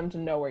enough for them to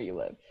know where you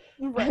live.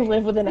 Right. I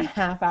live within a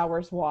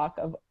half-hour's walk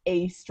of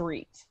a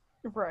street.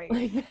 Right.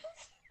 Like,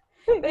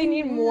 they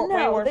need more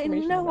information.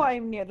 They know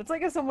I'm near. That's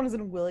like if someone is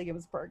in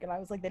Williamsburg and I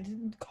was like, they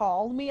didn't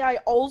call me. I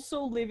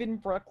also live in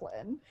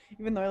Brooklyn,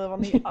 even though I live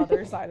on the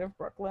other side of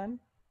Brooklyn.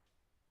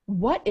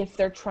 What if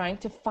they're trying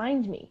to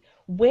find me?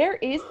 Where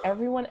is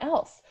everyone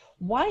else?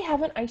 Why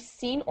haven't I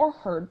seen or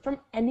heard from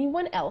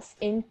anyone else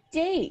in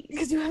days?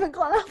 Because you haven't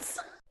gone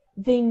outside.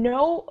 They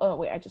know. Oh,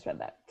 wait, I just read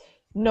that.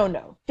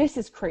 No, this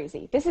is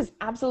crazy. This is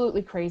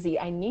absolutely crazy.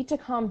 I need to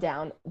calm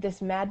down.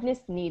 This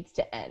madness needs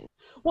to end.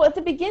 Well, at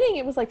the beginning,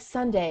 it was like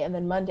Sunday and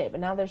then Monday, but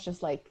now there's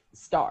just like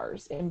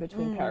stars in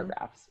between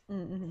paragraphs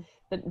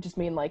that just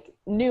mean like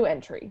new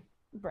entry.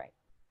 Right.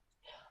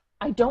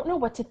 I don't know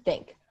what to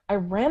think. I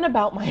ran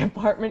about my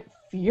apartment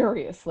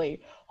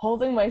furiously,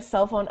 holding my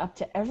cell phone up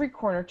to every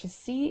corner to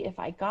see if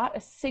I got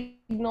a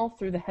signal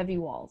through the heavy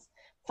walls.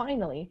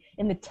 Finally,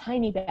 in the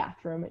tiny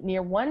bathroom,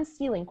 near one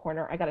ceiling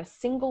corner, I got a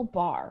single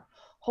bar.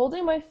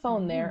 Holding my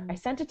phone there, I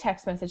sent a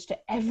text message to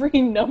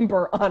every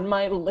number on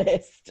my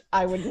list.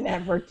 I would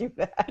never do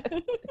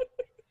that.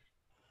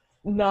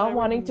 Not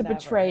wanting to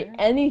betray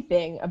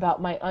anything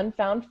about my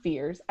unfound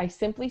fears, I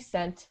simply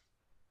sent,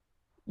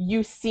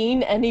 "You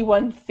seen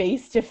anyone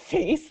face to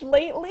face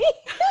lately?"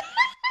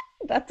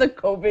 That's a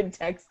COVID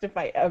text if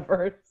I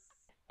ever.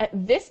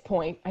 At this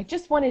point, I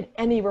just wanted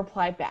any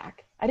reply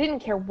back. I didn't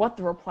care what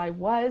the reply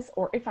was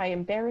or if I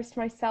embarrassed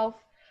myself.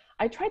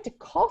 I tried to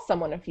call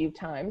someone a few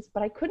times,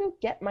 but I couldn't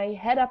get my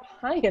head up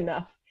high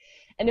enough.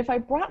 And if I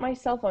brought my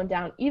cell phone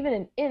down even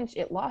an inch,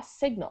 it lost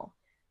signal.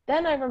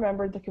 Then I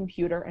remembered the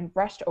computer and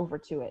rushed over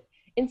to it,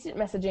 instant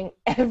messaging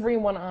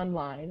everyone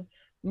online.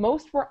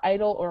 Most were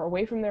idle or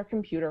away from their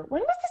computer.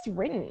 When was this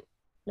written?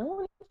 No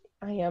one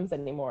IMs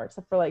anymore,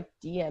 except for like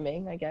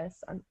DMing, I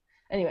guess.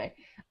 Anyway,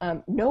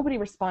 nobody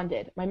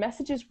responded. My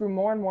messages grew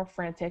more and more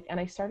frantic, and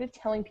I started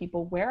telling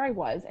people where I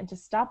was and to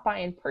stop by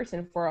in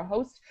person for a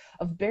host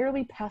of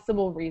barely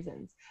passable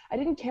reasons. I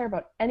didn't care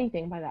about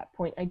anything by that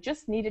point. I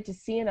just needed to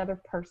see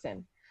another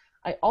person.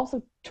 I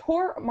also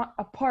tore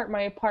apart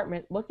my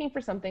apartment looking for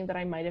something that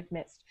I might have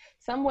missed,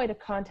 some way to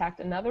contact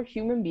another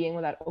human being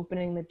without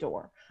opening the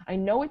door. I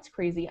know it's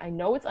crazy. I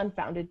know it's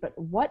unfounded, but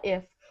what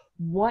if?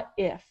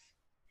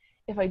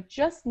 If I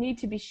just need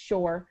to be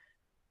sure,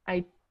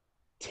 I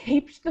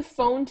taped the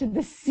phone to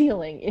the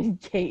ceiling in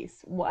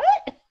case. What?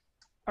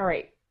 All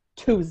right,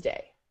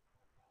 Tuesday.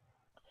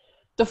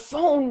 The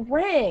phone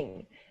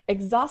rang.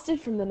 Exhausted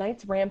from the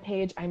night's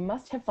rampage, I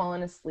must have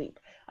fallen asleep.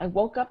 I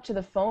woke up to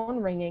the phone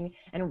ringing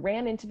and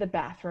ran into the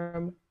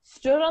bathroom,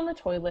 stood on the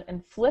toilet,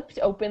 and flipped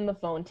open the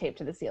phone taped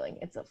to the ceiling.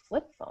 It's a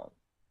flip phone.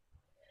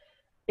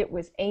 It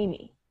was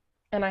Amy.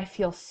 and I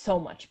feel so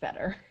much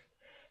better.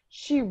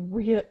 She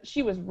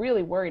was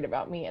really worried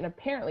about me and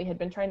apparently had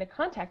been trying to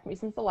contact me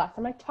since the last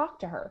time I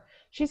talked to her.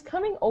 She's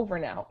coming over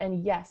now,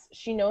 and yes,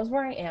 she knows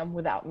where I am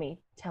without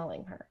me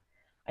telling her.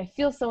 I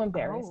feel so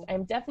embarrassed. I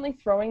am definitely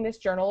throwing this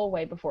journal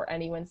away before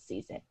anyone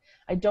sees it.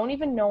 I don't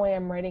even know why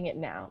I'm writing it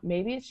now.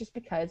 Maybe it's just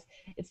because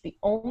it's the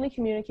only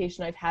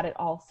communication I've had at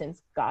all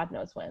since God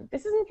knows when.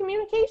 This isn't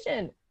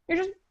communication. You're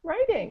just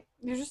writing.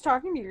 You're just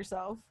talking to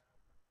yourself.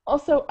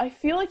 Also, I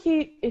feel like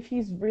if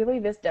he's really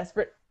this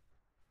desperate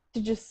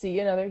to just see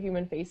another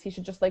human face, he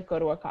should just like go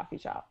to a coffee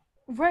shop.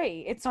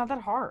 Right. It's not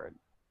that hard.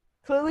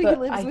 Clearly But he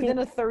lives within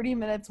a 30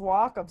 minutes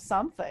walk of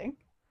something.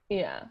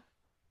 Yeah.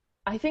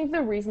 I think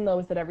the reason though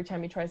is that every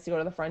time he tries to go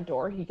to the front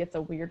door, he gets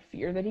a weird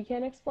fear that he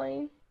can't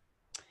explain.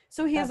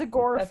 So he has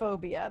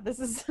agoraphobia. This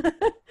is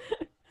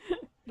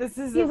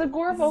he has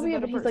agoraphobia,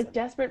 but he's like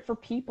desperate for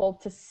people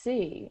to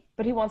see,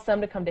 but he wants them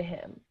to come to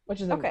him,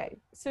 which is okay.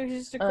 So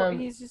he's just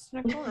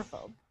an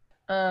agoraphobe.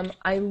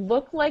 I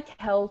look like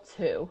hell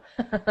too.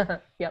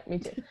 Yep, me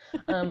too.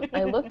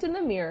 I looked in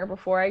the mirror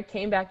before I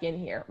came back in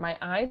here. My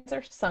eyes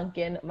are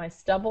sunken, my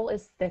stubble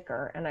is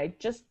thicker, and I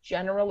just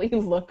generally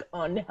look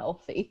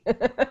unhealthy.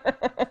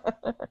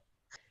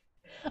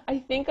 I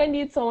think I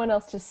need someone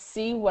else to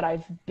see what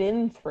I've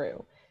been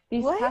through.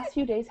 These past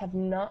few days have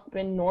not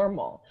been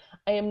normal.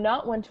 I am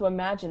not one to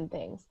imagine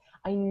things.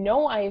 I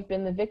know I have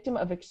been the victim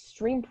of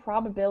extreme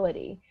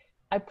probability.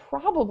 I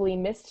probably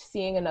missed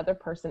seeing another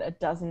person a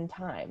dozen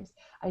times.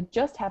 I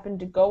just happened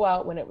to go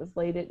out when it was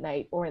late at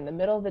night or in the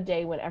middle of the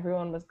day when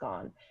everyone was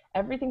gone.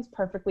 Everything's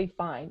perfectly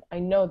fine. I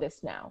know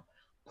this now.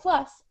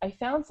 Plus, I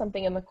found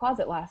something in the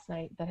closet last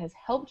night that has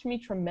helped me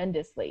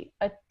tremendously.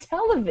 A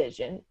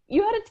television.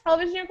 You had a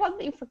television in your closet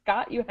that you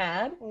forgot you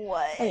had?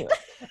 What? Anyway,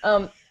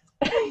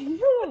 I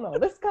don't know.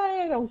 This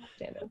guy, I don't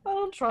stand him. I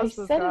don't trust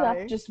this guy. I set it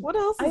up just. What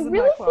else is I in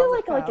really that closet, feel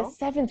like pal?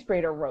 a 7th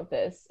grader wrote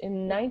this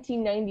in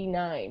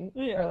 1999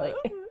 or like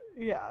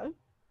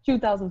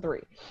 2003.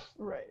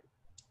 Right.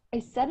 I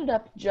set it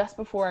up just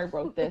before I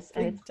wrote this,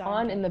 and it's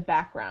on in the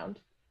background.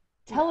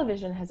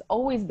 Television has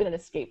always been an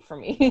escape for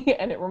me,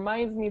 and it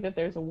reminds me that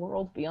there's a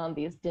world beyond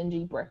these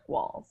dingy brick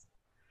walls.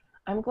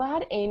 I'm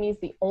glad Amy's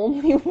the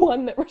only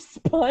one that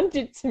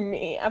responded to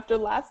me after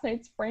last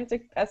night's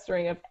frantic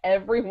pestering of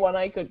everyone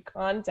I could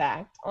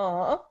contact.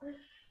 Aw.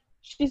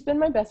 She's been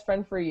my best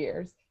friend for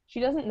years. She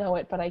doesn't know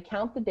it, but I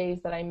count the days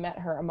that I met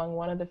her among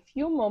one of the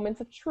few moments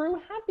of true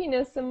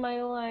happiness in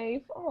my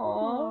life.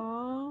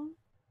 Aww.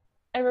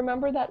 I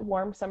remember that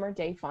warm summer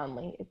day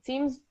fondly. It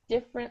seems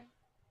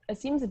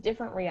a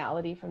different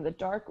reality from the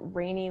dark,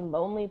 rainy,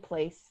 lonely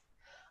place.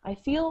 I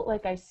feel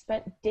like I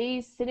spent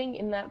days sitting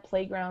in that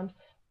playground,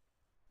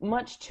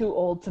 much too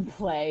old to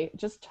play,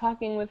 just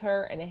talking with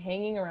her and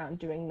hanging around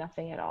doing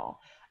nothing at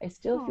all. I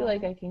still feel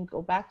like I can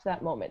go back to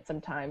that moment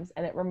sometimes,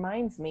 and it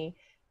reminds me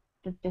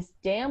that this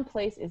damn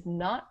place is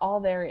not all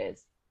there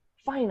is.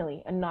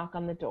 Finally, a knock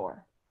on the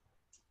door.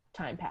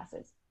 Time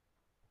passes.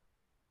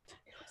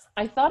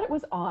 I thought it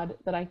was odd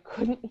that I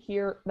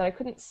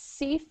couldn't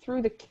see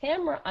through the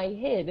camera I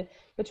hid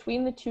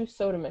between the two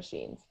soda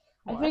machines.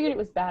 What? I figured it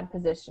was bad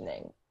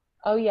positioning.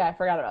 Oh yeah, I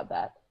forgot about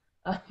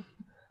that.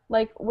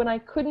 Like when I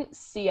couldn't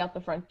see out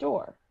the front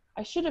door.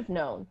 I should have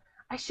known.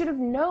 After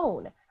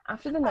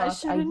the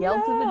knock, I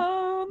yelled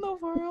to the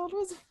world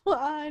was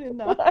fine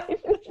enough.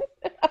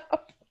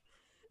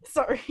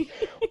 Sorry.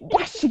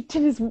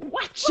 Washington is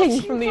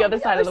watching from the other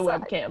side of the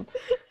webcam.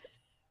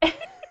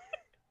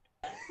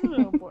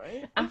 Oh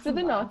boy. After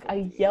the knock,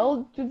 I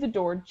yelled through the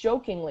door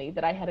jokingly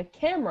that I had a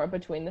camera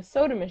between the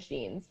soda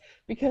machines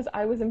because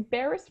I was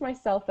embarrassed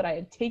myself that I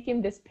had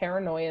taken this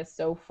paranoia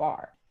so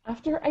far.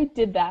 After I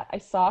did that, I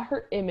saw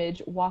her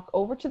image walk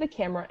over to the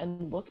camera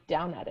and look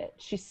down at it.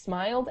 She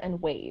smiled and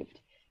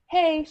waved.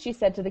 Hey, she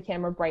said to the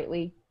camera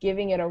brightly,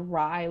 giving it a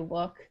wry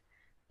look.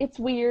 It's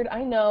weird,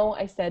 I know,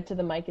 I said to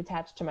the mic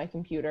attached to my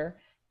computer.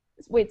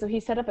 Wait, so he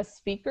set up a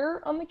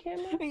speaker on the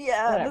camera?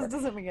 Yeah, whatever. This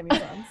doesn't make any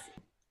sense.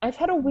 I've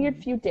had a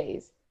weird few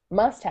days.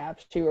 Must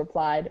have, she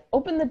replied.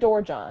 Open the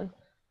door, John.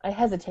 I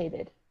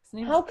hesitated.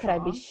 How could I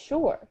be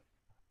sure?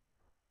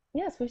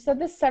 Yes, we've said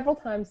this several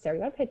times, Sarah.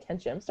 You gotta pay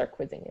attention. I'm gonna start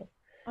quizzing you.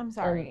 I'm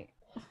sorry.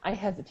 I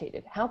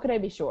hesitated. How could I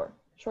be sure?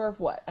 Sure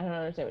of what? I don't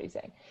understand what he's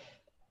saying.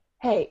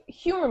 Hey,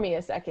 humor me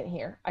a second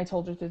here, I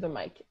told her through the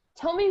mic.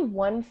 Tell me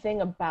one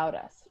thing about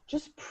us.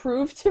 Just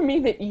prove to me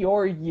that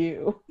you're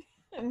you.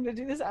 I'm gonna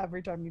do this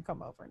every time you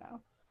come over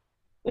now.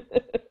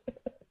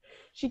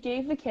 She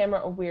gave the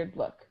camera a weird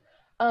look.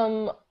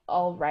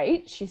 All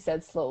right, she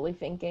said, slowly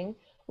thinking.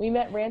 We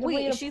met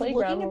randomly in a playground. She's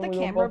looking at the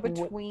camera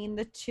between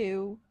the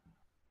two.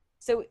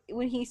 So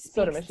when he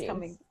speaks, it's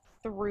coming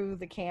through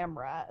the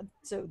camera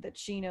so that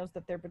she knows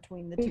that they're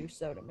between the two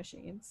soda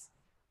machines.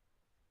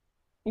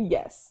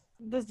 Yes.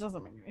 This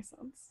doesn't make any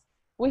sense.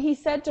 Well, he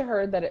said to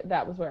her that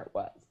that was where it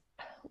was.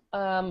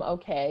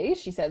 Okay,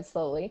 she said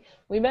slowly.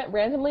 We met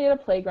randomly at a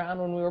playground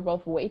when we were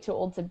both way too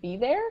old to be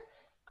there.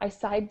 I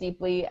sighed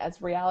deeply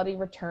as reality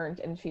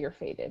returned and fear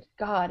faded.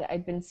 God,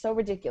 I'd been so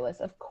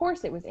ridiculous. Of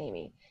course it was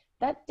Amy.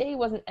 That day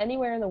wasn't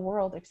anywhere in the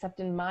world except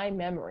in my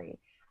memory.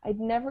 I'd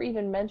never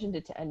even mentioned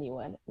it to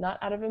anyone, not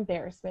out of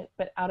embarrassment,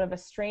 but out of a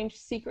strange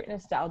secret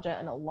nostalgia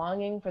and a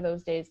longing for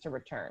those days to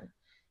return.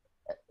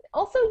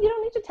 Also, you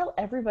don't need to tell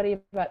everybody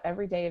about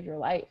every day of your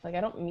life. Like,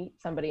 I don't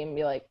meet somebody and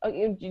be like, oh,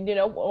 you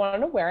know, want to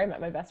know where I met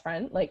my best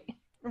friend? Like,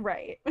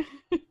 Right.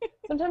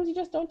 sometimes you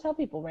just don't tell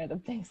people random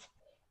things.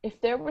 If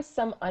there was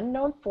some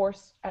unknown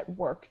force at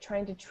work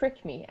trying to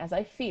trick me, as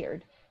I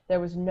feared,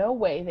 there was no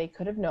way they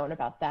could have known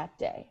about that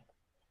day.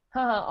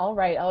 Haha, all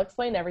right, I'll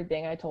explain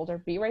everything, I told her.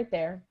 Be right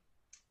there.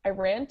 I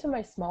ran to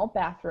my small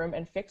bathroom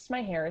and fixed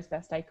my hair as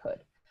best I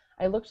could.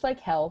 I looked like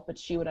hell, but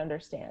she would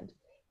understand.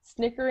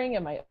 Snickering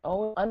at my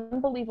own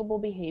unbelievable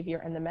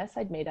behavior and the mess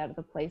I'd made out of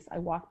the place, I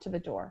walked to the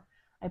door.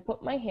 I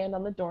put my hand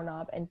on the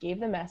doorknob and gave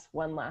the mess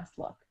one last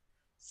look.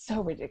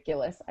 So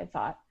ridiculous, I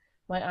thought.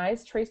 My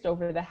eyes traced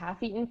over the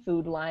half-eaten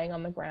food lying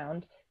on the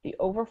ground, the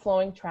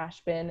overflowing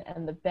trash bin,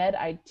 and the bed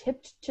I'd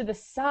tipped to the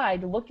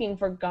side looking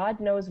for God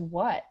knows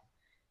what.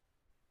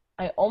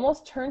 I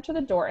almost turned to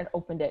the door and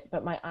opened it,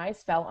 but my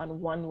eyes fell on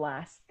one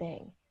last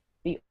thing.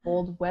 The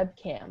old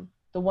webcam,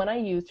 the one I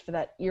used for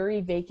that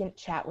eerie vacant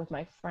chat with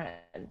my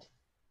friend.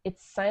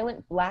 Its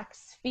silent black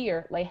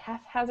sphere lay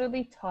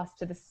haphazardly tossed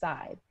to the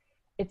side.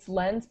 Its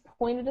lens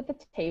pointed at the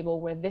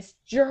table where this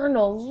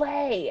journal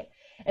lay.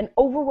 An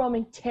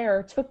overwhelming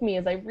terror took me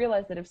as I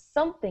realized that if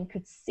something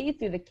could see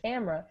through the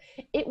camera,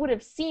 it would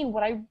have seen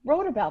what I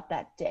wrote about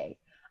that day.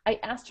 I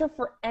asked her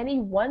for any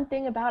one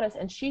thing about us,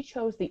 and she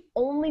chose the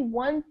only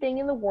one thing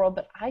in the world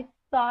that I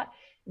thought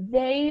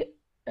they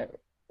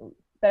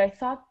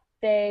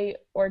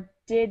or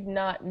did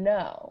not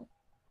know.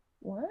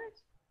 What?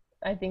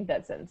 I think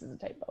that sentence is a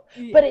typo.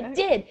 Yeah. But it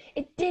did.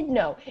 It did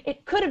know.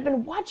 It could have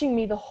been watching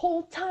me the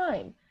whole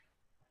time.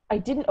 I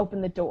didn't open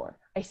the door.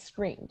 I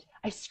screamed.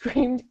 I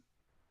screamed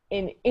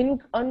in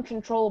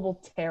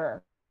uncontrollable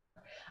terror.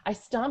 I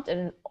stomped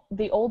at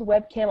the old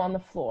webcam on the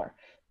floor.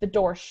 The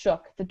door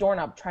shook. The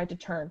doorknob tried to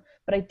turn,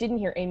 but I didn't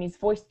hear Amy's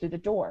voice through the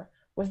door.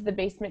 Was the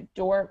basement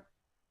door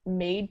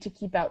made to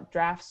keep out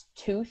drafts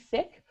too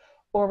thick?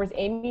 Or was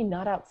Amy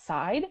not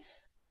outside?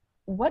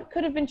 What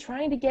could have been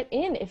trying to get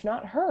in if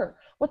not her?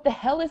 What the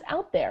hell is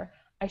out there?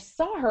 I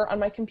saw her on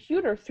my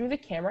computer through the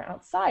camera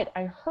outside.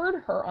 I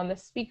heard her on the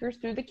speakers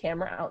through the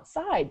camera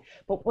outside.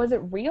 But was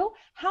it real?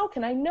 How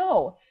can I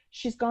know?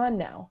 She's gone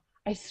now.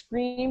 I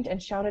screamed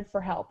and shouted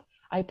for help.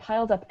 I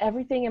piled up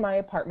everything in my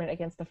apartment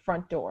against the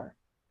front door.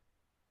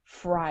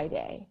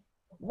 Friday.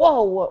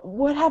 Whoa,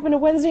 what happened to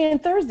Wednesday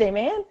and Thursday,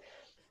 man?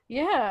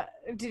 Yeah.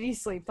 Did he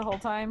sleep the whole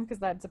time? Because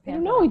that's a I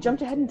pandemic. don't know, he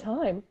jumped ahead in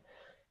time.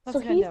 That's So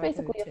a he's pandemic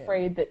basically too.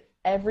 afraid that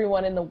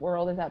everyone in the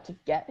world is out to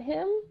get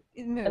him,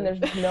 Mood. and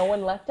there's no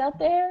one left out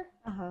there.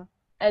 Uh-huh.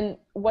 And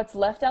what's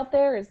left out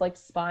there is like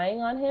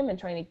spying on him and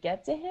trying to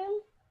get to him.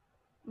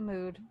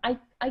 Mood. I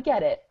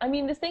get it. I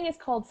mean, this thing is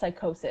called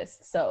psychosis,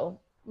 so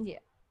Yeah.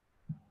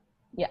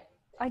 yeah.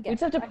 I We guess.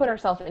 just have to put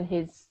ourselves in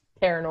his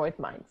paranoid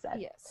mindset.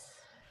 Yes.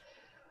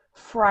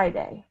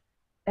 Friday.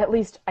 At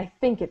least I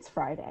think it's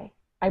Friday.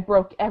 I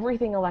broke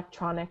everything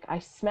electronic. I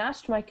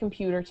smashed my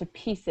computer to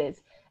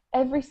pieces.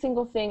 Every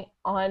single thing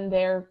on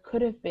there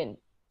could have been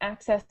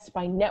accessed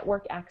by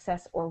network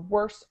access or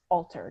worse,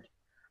 altered.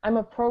 I'm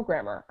a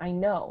programmer, I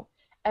know.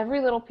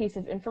 Every little piece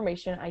of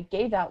information I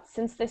gave out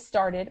since this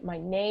started, my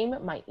name,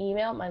 my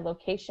email, my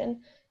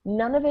location,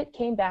 none of it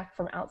came back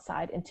from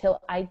outside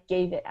until I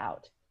gave it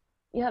out.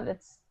 Yeah,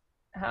 that's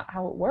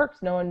how it works.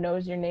 No one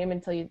knows your name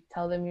until you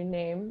tell them your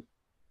name.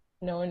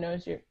 No one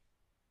knows your...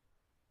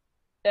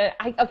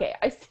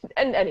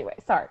 anyway,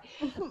 sorry.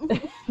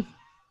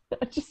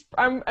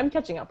 I'm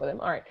catching up with him.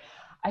 All right.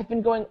 I've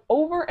been going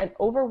over and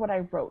over what I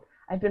wrote.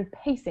 I've been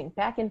pacing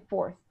back and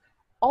forth,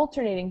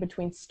 alternating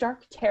between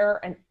stark terror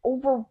and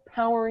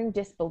overpowering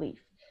disbelief.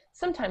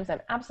 Sometimes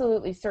I'm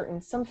absolutely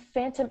certain some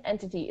phantom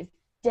entity is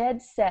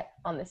dead set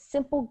on the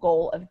simple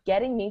goal of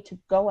getting me to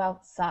go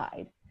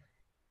outside.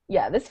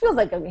 Yeah, this feels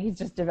like he's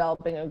just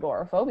developing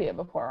agoraphobia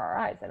before our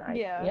eyes. And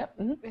I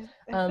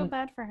feel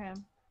bad for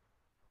him.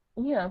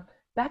 Yeah,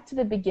 back to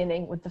the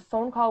beginning with the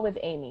phone call with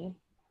Amy.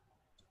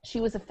 She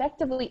was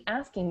effectively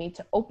asking me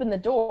to open the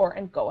door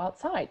and go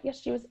outside. Yes,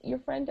 she was your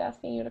friend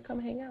asking you to come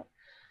hang out.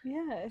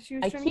 Yeah, she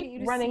was trying to get you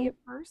to see a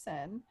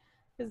person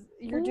because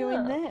you're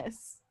doing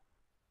this.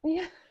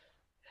 Yeah.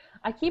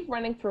 I keep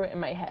running through it in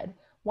my head.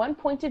 One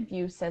point of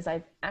view says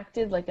I've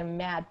acted like a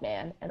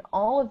madman, and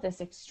all of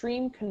this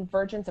extreme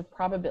convergence of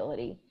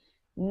probability,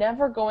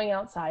 never going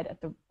outside at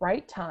the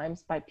right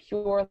times by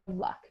pure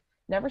luck,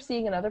 never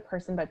seeing another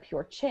person by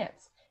pure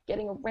chance,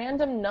 getting a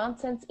random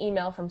nonsense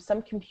email from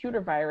some computer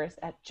virus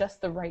at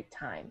just the right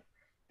time.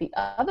 The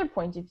other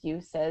point of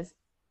view says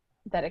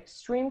that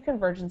extreme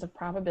convergence of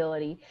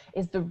probability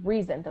is the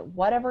reason that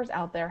whatever's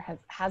out there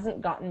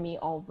hasn't gotten me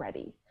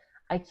already.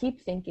 I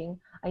keep thinking,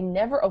 I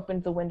never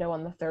opened the window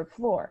on the third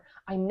floor.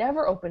 I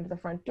never opened the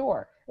front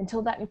door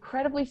until that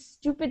incredibly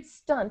stupid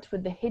stunt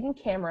with the hidden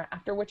camera,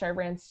 after which I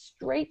ran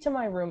straight to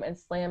my room and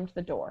slammed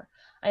the door.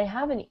 I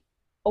haven't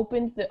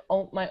opened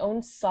my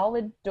own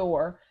solid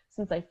door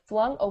since I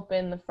flung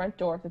open the front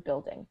door of the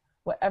building.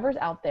 Whatever's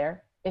out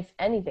there, if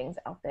anything's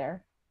out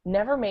there,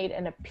 never made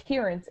an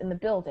appearance in the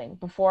building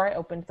before I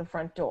opened the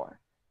front door.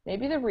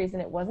 Maybe the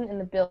reason it wasn't in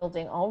the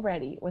building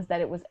already was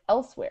that it was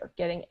elsewhere,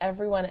 getting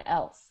everyone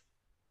else.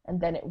 And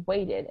then it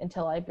waited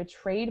until I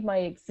betrayed my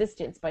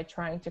existence by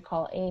trying to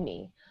call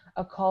Amy,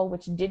 a call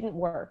which didn't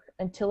work,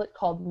 until it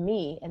called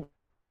me and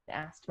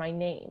asked my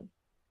name.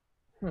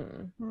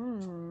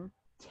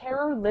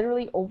 Terror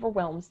literally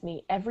overwhelms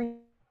me every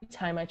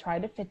time I try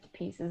to fit the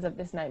pieces of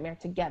this nightmare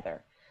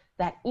together.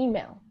 That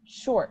email,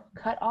 short,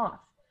 cut off.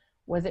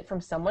 Was it from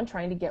someone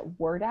trying to get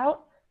word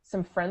out?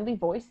 Some friendly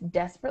voice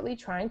desperately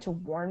trying to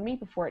warn me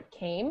before it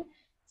came?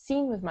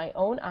 Seen with my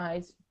own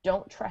eyes,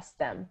 don't trust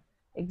them.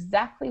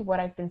 Exactly what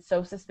I've been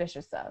so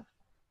suspicious of.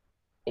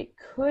 It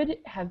could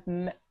have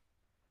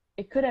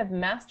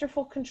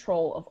masterful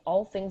control of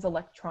all things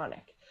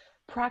electronic,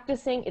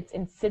 practicing its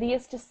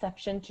insidious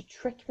deception to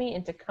trick me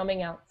into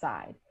coming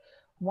outside.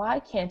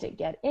 Why can't it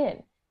get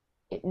in?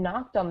 It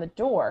knocked on the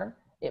door.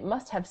 It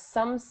must have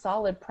some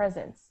solid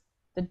presence.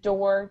 The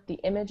door, the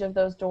image of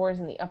those doors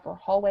in the upper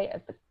hallway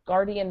as the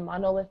guardian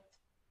monolith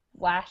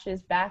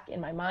flashes back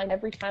in my mind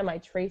every time I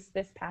trace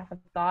this path of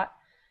thought.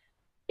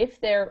 If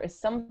there is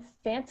some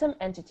phantom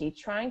entity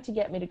trying to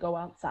get me to go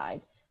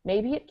outside,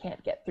 maybe it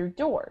can't get through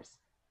doors.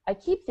 I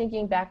keep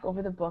thinking back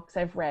over the books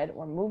I've read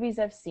or movies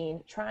I've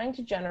seen, trying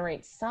to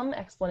generate some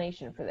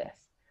explanation for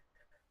this.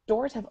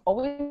 Doors have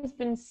always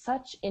been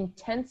such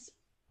intense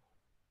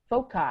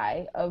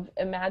foci of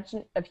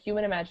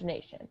human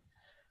imagination,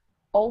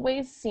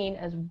 always seen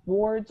as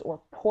wards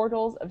or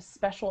portals of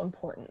special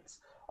importance,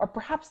 or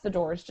perhaps the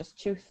door is just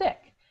too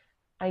thick.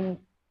 I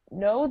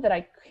know that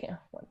I can't,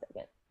 one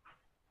second.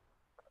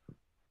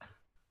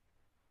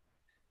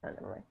 Oh,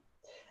 never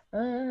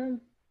mind.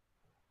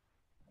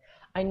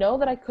 I know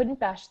that I couldn't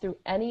bash through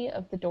any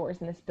of the doors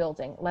in this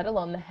building, let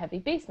alone the heavy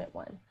basement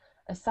one.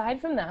 Aside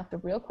from that, the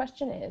real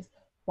question is,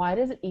 why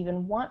does it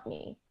even want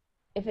me?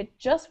 If it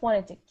just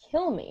wanted to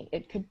kill me,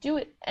 it could do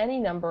it any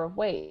number of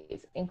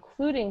ways,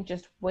 including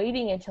just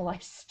waiting until I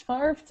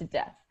starve to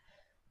death.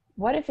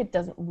 What if it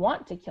doesn't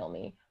want to kill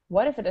me?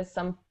 What if it has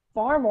some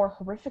far more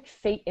horrific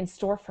fate in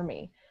store for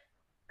me?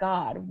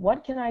 God,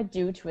 what can I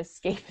do to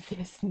escape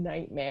this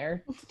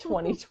nightmare?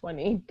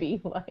 2020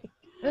 be like.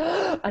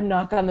 A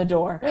knock on the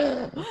door.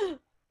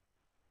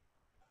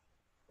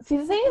 See,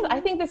 the thing is, I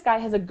think this guy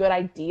has a good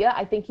idea.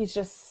 I think he's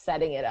just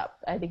setting it up.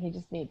 I think he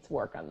just needs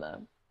work on the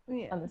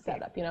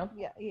setup, you know?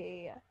 Yeah.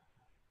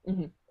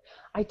 Mm-hmm.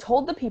 I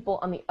told the people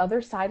on the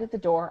other side of the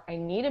door, I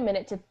need a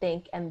minute to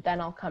think and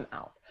then I'll come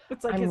out.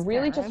 It's like I'm his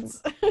really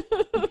parents. just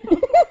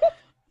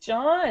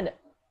John.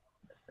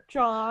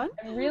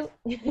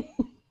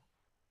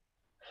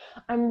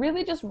 I'm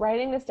really just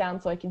writing this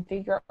down so I can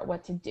figure out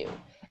what to do.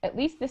 At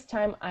least this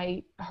time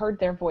I heard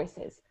their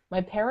voices.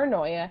 My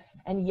paranoia,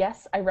 and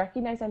yes, I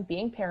recognize I'm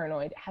being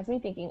paranoid, has me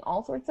thinking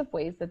all sorts of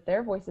ways that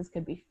their voices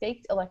could be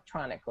faked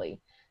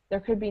electronically. There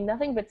could be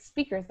nothing but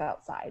speakers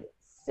outside,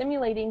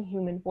 simulating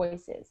human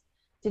voices.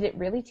 Did it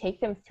really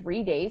take them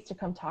 3 days to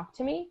come talk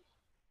to me?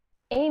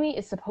 Amy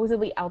is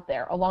supposedly out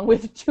there, along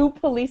with 2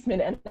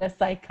 policemen and a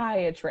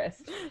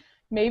psychiatrist.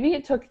 Maybe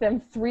it took them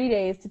 3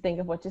 days to think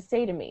of what to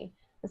say to me.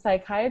 The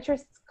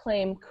psychiatrist's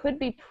claim could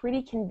be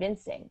pretty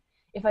convincing.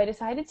 If I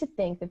decided to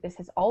think that this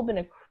has all been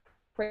a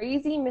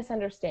crazy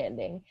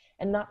misunderstanding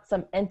and not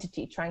some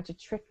entity trying to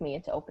trick me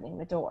into opening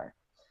the door.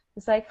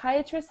 The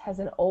psychiatrist has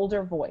an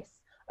older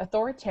voice,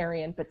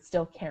 authoritarian but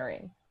still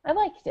caring. I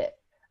liked it.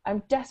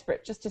 I'm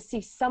desperate just to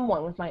see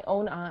someone with my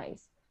own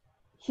eyes.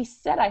 He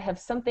said I have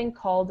something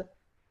called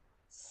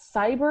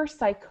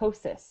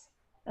cyberpsychosis,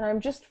 and I'm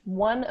just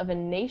one of a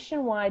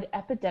nationwide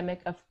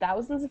epidemic of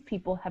thousands of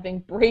people having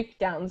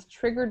breakdowns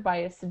triggered by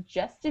a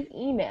suggestive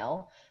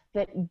email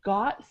that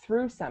got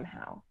through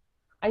somehow.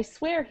 I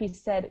swear he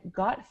said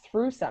got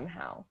through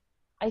somehow.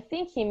 I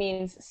think he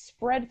means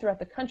spread throughout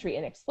the country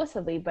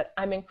inexplicitly, but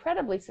I'm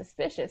incredibly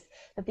suspicious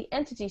that the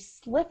entity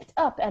slipped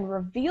up and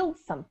revealed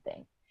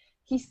something.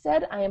 He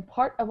said I am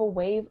part of a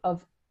wave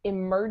of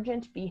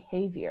emergent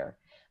behavior,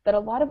 that a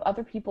lot of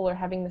other people are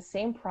having the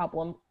same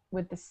problem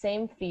with the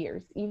same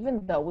fears,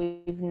 even though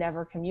we've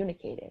never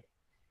communicated.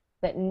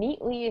 That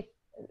neatly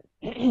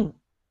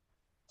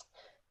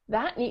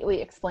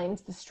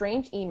explains the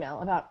strange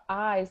email about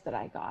eyes that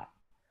I got.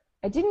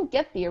 I didn't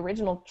get the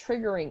original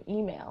triggering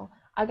email.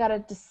 I got a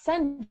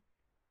descendant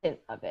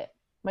of it.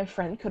 My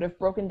friend could have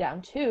broken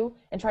down too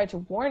and tried to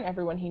warn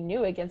everyone he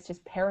knew against his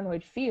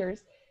paranoid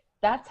fears.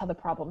 That's how the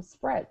problem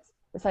spreads,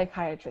 the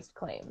psychiatrist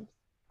claims.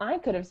 I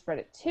could have spread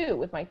it too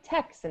with my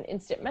texts and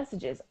instant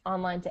messages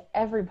online to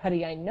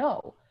everybody I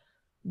know.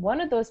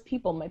 One of those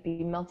people might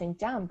be melting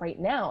down right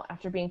now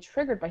after being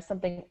triggered by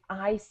something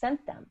I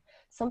sent them,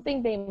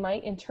 something they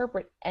might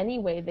interpret any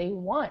way they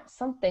want,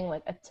 something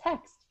like a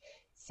text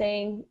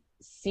saying,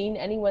 "Seen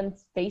anyone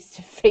face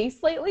to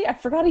face lately?" I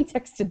forgot he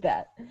texted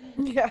that.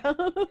 Yeah.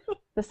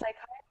 The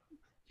psychiatrist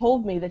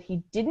told me that he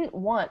didn't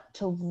want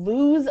to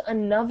lose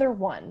another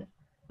one,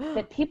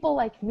 that people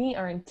like me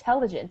are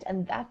intelligent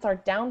and that's our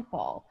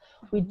downfall.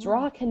 We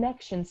draw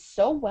connections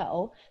so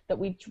well that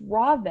we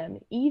draw them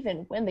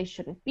even when they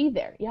shouldn't be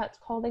there. Yeah, it's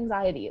called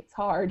anxiety. It's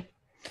hard.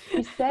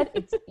 He said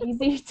it's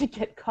easy to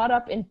get caught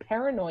up in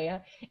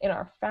paranoia in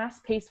our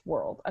fast-paced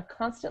world, a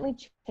constantly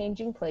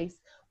changing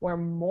place where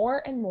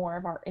more and more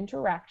of our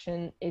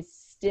interaction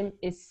is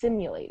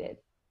simulated.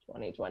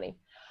 2020.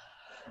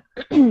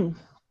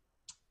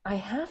 I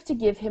have to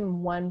give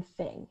him one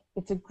thing.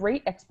 It's a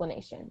great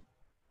explanation.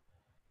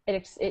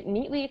 It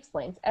neatly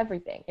explains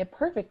everything. It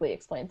perfectly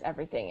explains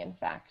everything, in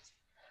fact.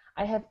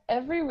 I have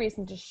every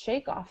reason to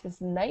shake off this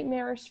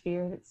nightmarish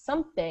fear that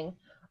something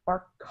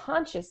or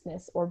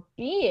consciousness or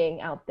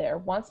being out there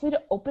wants me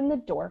to open the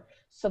door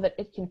so that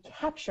it can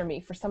capture me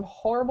for some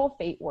horrible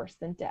fate worse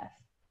than death.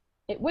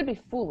 It would be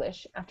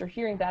foolish, after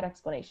hearing that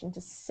explanation,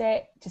 to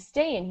stay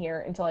in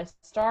here until I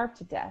starve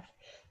to death,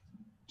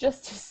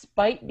 just to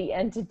spite the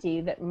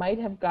entity that might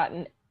have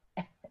gone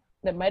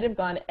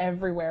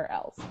everywhere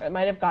else. It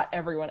might have got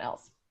everyone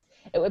else.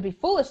 It would be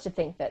foolish to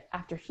think that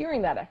after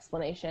hearing that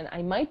explanation,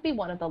 I might be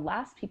one of the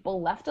last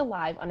people left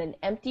alive on an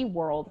empty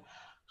world,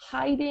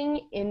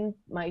 hiding in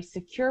my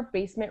secure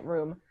basement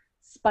room,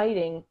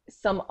 spiting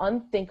some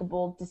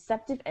unthinkable,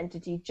 deceptive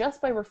entity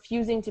just by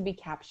refusing to be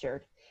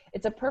captured.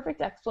 It's a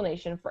perfect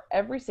explanation for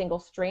every single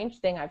strange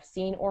thing I've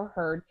seen or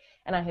heard,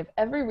 and I have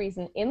every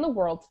reason in the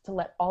world to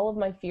let all of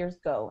my fears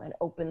go and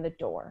open the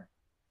door.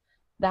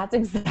 That's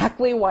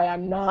exactly why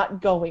I'm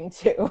not going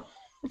to.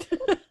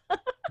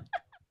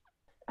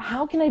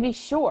 How can I be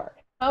sure?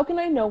 How can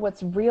I know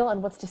what's real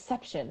and what's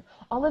deception?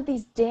 All of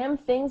these damn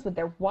things with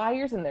their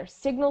wires and their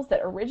signals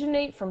that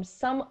originate from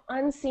some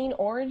unseen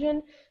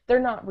origin, they're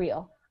not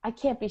real. I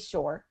can't be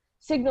sure.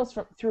 Signals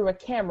through a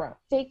camera,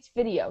 faked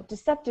video,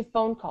 deceptive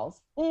phone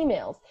calls,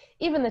 emails,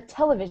 even the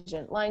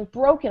television lying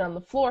broken on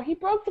the floor. He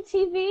broke the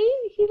TV.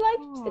 He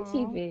liked the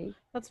TV.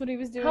 That's what he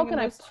was doing in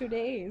those 2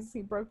 days.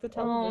 He broke the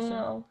television.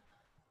 Oh,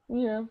 no.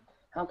 Yeah.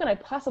 How can I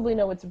possibly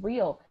know it's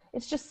real?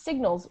 It's just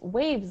signals,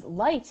 waves,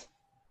 light.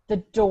 The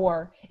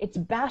door. It's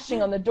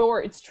bashing on the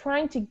door. It's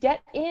trying to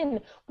get in.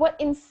 What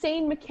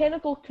insane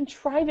mechanical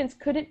contrivance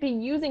could it be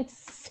using to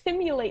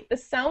simulate the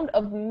sound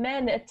of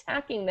men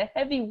attacking the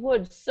heavy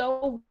wood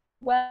so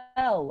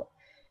well?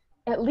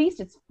 At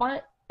least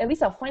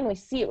I'll finally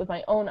see it with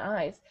my own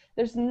eyes.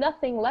 There's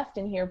nothing left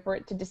in here for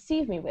it to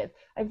deceive me with.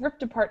 I've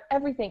ripped apart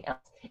everything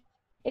else.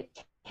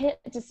 It can't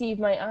deceive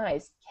my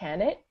eyes,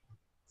 can it?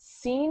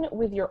 Seen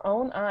with your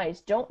own eyes,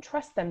 don't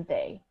trust them,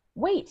 they.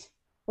 Wait,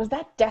 was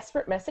that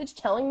desperate message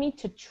telling me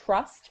to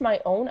trust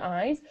my own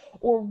eyes,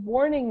 or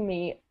warning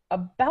me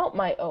about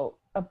my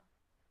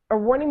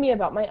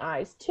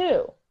eyes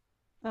too?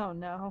 Oh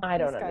no. I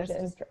don't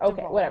understand.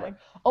 Okay, whatever.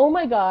 Oh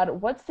my God,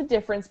 what's the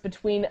difference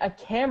between a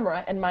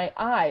camera and my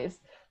eyes?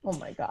 Oh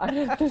my God,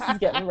 this is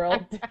getting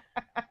real.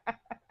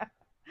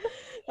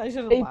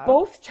 They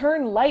both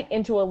turn light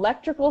into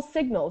electrical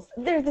signals.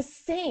 They're the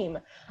same.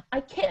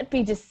 I can't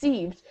be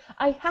deceived.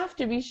 I have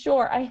to be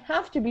sure. I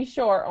have to be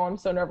sure. Oh, I'm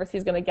so nervous.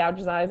 He's going to gouge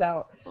his eyes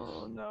out.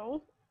 Oh,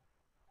 no.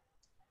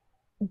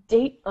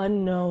 Date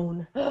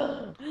unknown.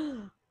 Let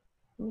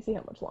me see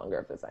how much longer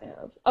of this I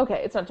have.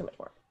 Okay, it's not too much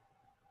more.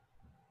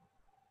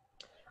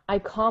 I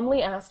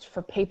calmly asked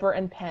for paper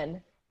and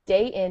pen,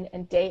 day in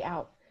and day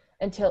out,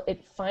 until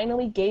it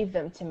finally gave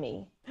them to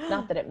me.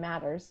 Not that it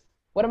matters.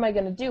 What am I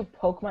going to do?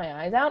 Poke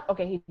my eyes out?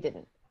 Okay, he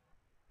didn't.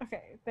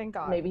 Okay, thank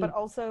God. Maybe but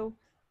also,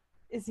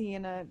 is he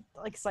in a,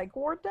 psych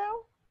ward now?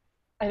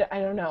 I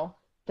don't know.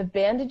 The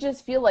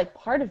bandages feel like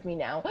part of me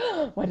now.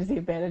 Why does he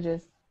have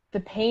bandages? The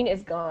pain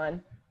is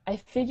gone. I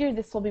figure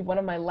this will be one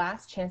of my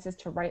last chances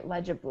to write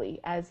legibly,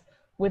 as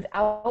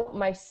without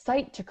my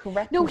sight to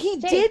correct No,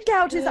 mistake. he did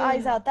gouge his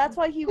eyes out. That's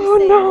why he was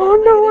saying, no,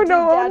 because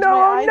he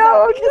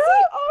already did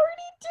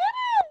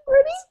it.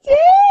 Already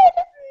did.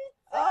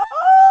 Oh.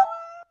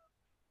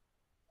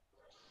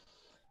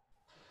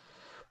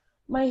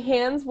 My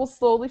hands will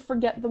slowly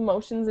forget the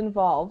motions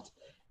involved.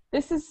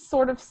 This is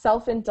sort of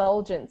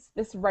self-indulgence,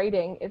 this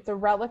writing. It's a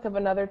relic of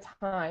another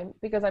time,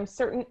 because I'm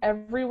certain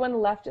everyone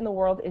left in the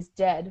world is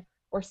dead,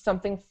 or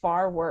something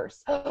far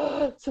worse.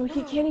 So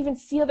he can't even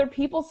see other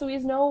people, so he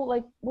has no,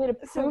 way to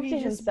prove to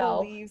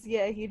himself.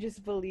 He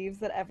just believes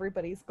that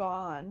everybody's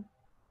gone.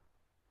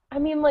 I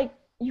mean,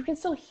 you can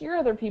still hear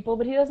other people,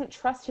 but he doesn't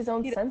trust his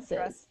own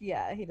senses.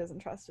 He doesn't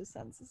trust his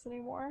senses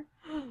anymore.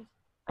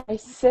 I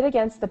sit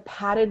against the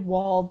padded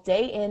wall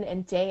day in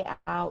and day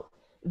out.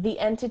 The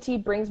entity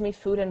brings me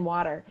food and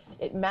water.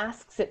 It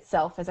masks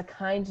itself as a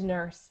kind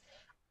nurse,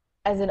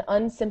 as an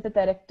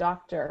unsympathetic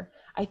doctor.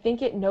 I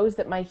think it knows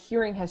that my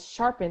hearing has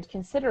sharpened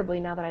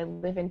considerably now that I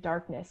live in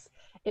darkness.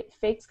 It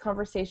fakes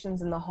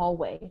conversations in the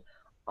hallway,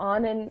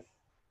 on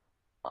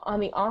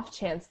the off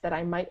chance that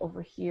I might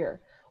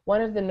overhear.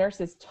 One of the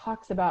nurses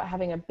talks about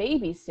having a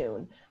baby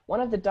soon.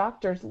 One of the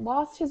doctors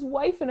lost his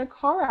wife in a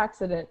car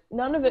accident.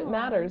 None of it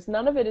matters.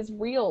 None of it is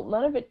real.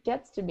 None of it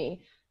gets to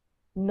me.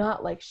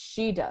 Not like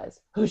she does.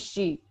 Who's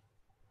she?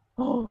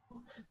 Oh,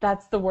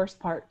 that's the worst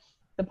part.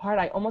 The part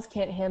I almost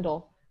can't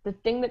handle. The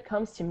thing that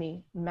comes to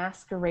me,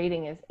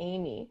 masquerading as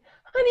Amy.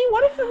 Honey,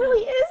 what if it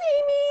really is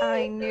I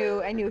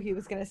Amy? knew he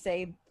was gonna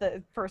say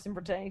the person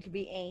pretending to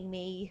be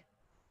Amy.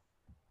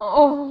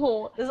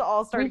 Oh, This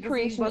all started because he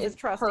recreation wasn't is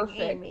trusting perfect.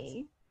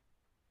 Amy.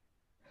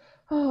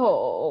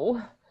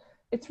 Oh,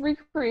 its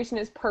recreation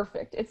is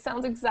perfect. It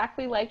sounds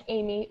exactly like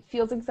Amy,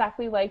 feels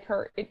exactly like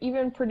her. It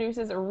even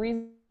produces a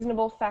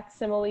reasonable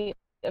facsimile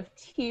of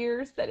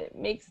tears that it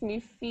makes me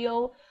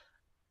feel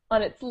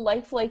on its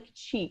lifelike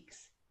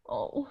cheeks.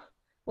 Oh,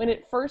 when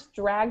it first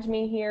dragged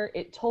me here,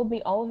 it told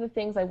me all of the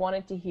things I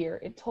wanted to hear.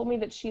 It told me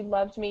that she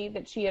loved me,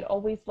 that she had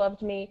always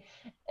loved me,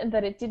 and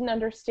that it didn't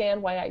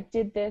understand why I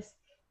did this,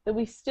 that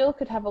we still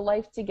could have a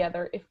life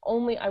together if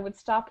only I would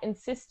stop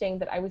insisting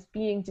that I was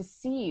being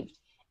deceived.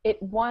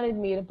 It wanted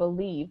me to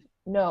believe.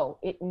 No,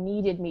 it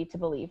needed me to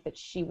believe that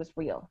she was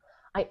real.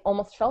 I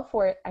almost fell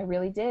for it. I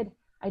really did.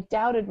 I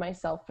doubted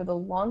myself for the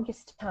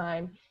longest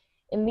time.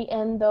 In the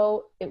end,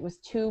 though, it was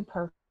too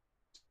perfect,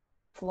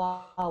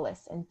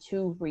 flawless, and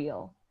too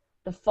real.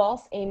 The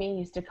false Amy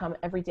used to come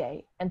every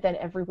day, and then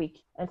every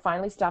week, and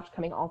finally stopped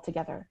coming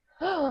altogether.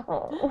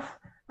 Oh,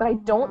 but I Oh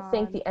my don't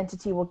think God. the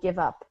entity will give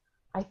up.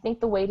 I think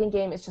the waiting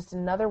game is just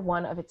another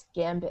one of its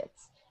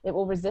gambits. It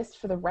will resist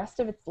for the rest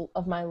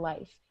of my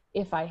life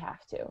if I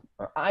have to,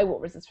 or I will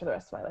resist for the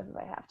rest of my life if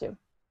I have to.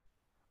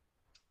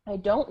 I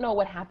don't know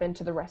what happened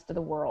to the rest of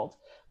the world,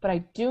 but I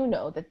do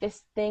know that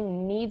this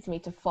thing needs me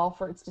to fall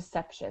for its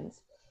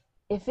deceptions.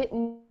 If it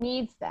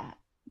needs that,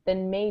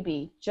 then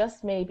maybe,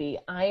 just maybe,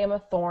 I am a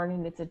thorn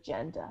in its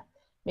agenda.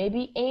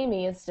 Maybe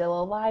Amy is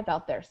still alive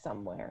out there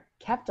somewhere,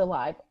 kept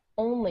alive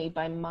only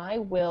by my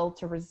will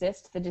to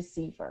resist the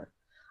deceiver.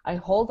 I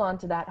hold on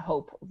to that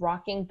hope,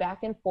 rocking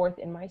back and forth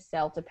in my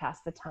cell to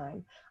pass the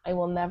time. I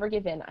will never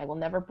give in. I will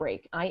never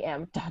break. I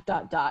am ...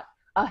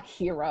 a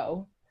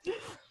hero.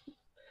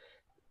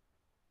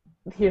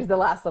 Here's the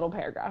last little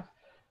paragraph.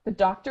 The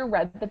doctor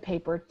read the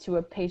paper to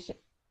a patient.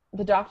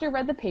 The doctor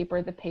read the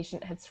paper the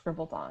patient had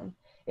scribbled on.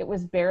 It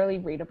was barely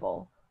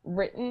readable,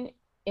 written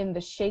in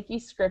the shaky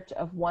script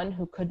of one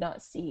who could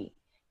not see.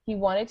 He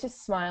wanted to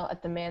smile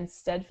at the man's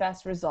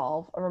steadfast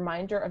resolve, a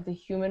reminder of the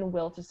human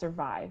will to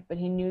survive, but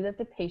he knew that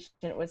the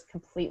patient was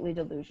completely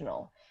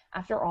delusional.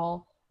 After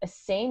all, a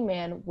sane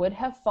man would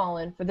have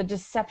fallen for the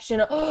deception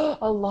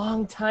a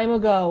long time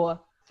ago.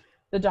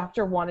 The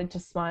doctor wanted to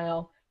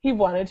smile. He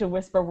wanted to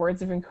whisper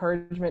words of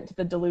encouragement to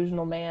the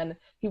delusional man.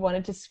 He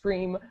wanted to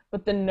scream,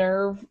 but the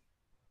nerve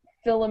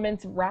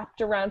filaments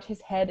wrapped around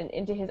his head and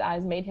into his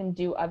eyes made him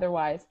do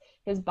otherwise.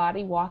 His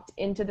body walked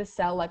into the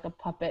cell like a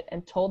puppet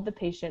and told the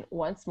patient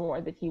once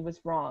more that he was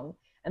wrong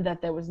and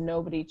that there was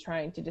nobody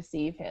trying to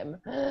deceive him.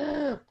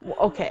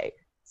 Okay,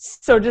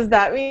 so does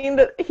that mean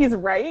that he's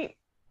right?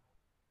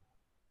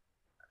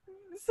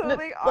 So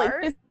they Like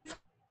are. this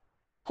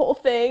whole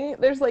thing,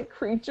 there's like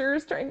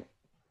creatures trying.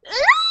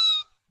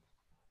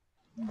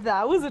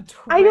 That was a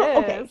twist. I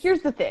don't. Okay,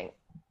 here's the thing.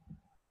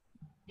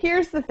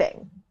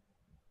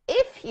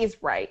 If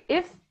he's right,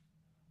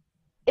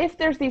 if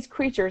there's these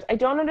creatures, I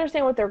don't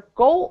understand what their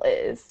goal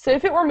is. So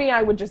if it were me,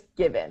 I would just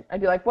give in.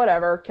 I'd be like,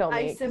 whatever, kill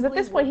me. Because at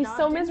this point, he's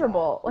so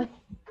miserable. Like,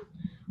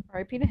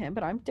 R.I.P. to him,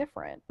 but I'm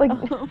different. like,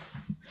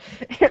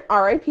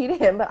 R.I.P. to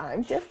him, but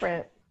I'm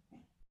different.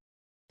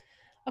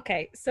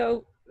 Okay,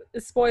 so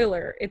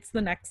spoiler, it's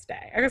the next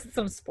day. I guess it's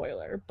some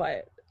spoiler,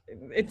 but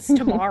it's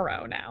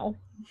tomorrow now.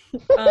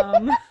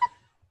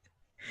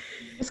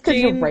 Just because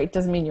you're right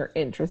doesn't mean you're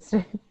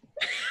interested.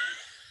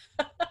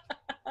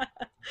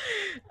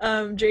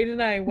 Jade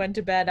and I went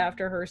to bed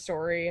after her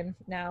story, and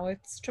now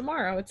it's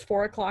tomorrow. It's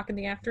 4:00 in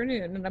the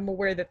afternoon, and I'm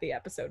aware that the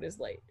episode is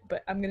late,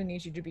 but I'm gonna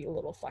need you to be a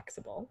little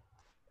flexible.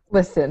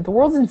 Listen, the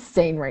world's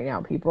insane right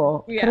now,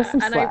 people. Yeah, Cut us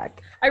some and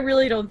slack. I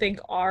really don't think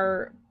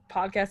our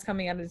podcast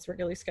coming out at its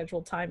regularly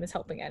scheduled time is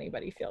helping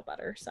anybody feel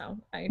better. So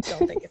I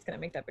don't think it's going to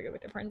make that big of a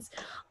difference.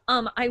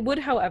 I would,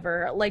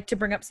 however, like to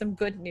bring up some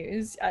good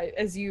news.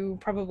 As you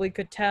probably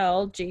could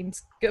tell,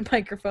 Jane's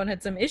microphone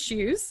had some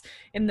issues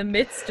in the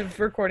midst of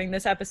recording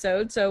this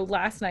episode. So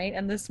last night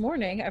and this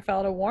morning, I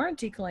filed a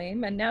warranty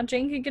claim, and now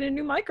Jane can get a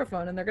new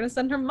microphone, and they're going to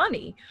send her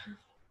money.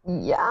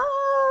 Yes.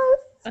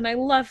 And I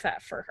love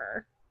that for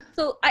her.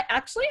 So I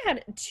actually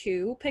had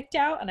 2 picked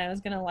out, and I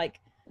was going to like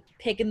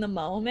pick in the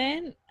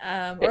moment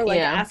or like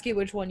ask you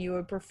which one you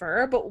would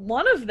prefer, but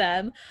one of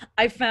them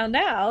I found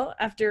out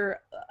after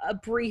a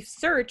brief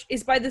search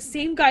is by the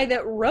same guy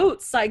that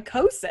wrote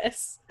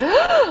Psychosis.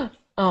 Oh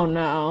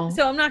no.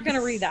 So I'm not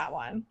gonna read that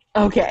one.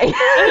 Okay.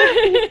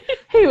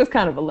 He was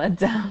kind of a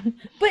letdown.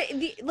 But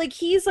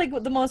he's like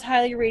the most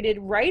highly rated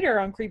writer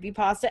on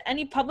Creepypasta, and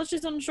he published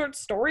his own short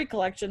story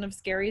collection of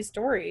scary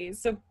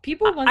stories, so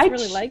people must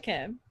really like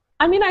him.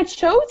 I mean, I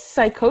chose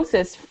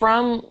Psychosis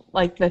from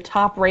like the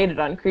top rated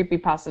on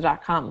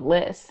creepypasta.com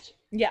list.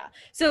 Yeah.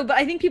 So, but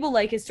I think people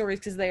like his stories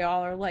because they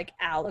all are like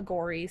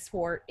allegories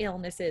for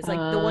illnesses. Like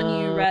the one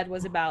you read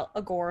was about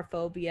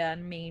agoraphobia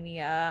and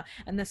mania,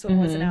 and this one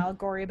was an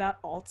allegory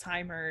about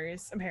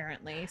Alzheimer's,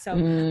 apparently. So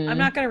I'm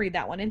not going to read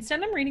that one.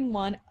 Instead, I'm reading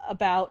one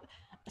about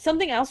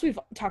something else we've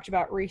talked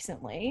about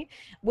recently,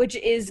 which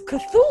is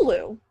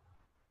Cthulhu.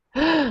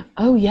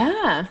 Oh,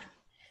 yeah.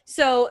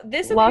 So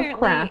this apparently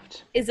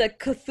Lovecraft. is a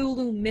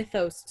Cthulhu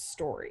mythos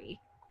story.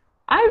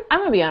 I'm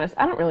gonna be honest.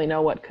 I don't really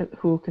know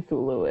who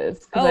Cthulhu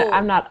is because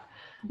I'm Oh,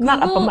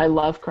 not up on my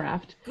Google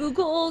Lovecraft.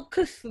 Google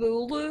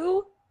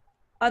Cthulhu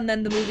and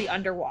then the movie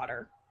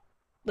Underwater.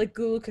 Like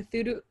Google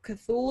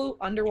Cthulhu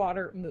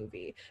underwater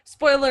movie.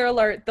 Spoiler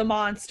alert, the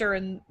monster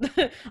in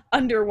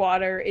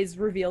Underwater is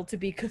revealed to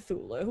be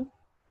Cthulhu.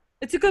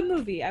 It's a good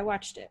movie. I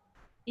watched it.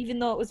 Even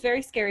though it was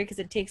very scary because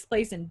it takes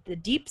place in the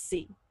deep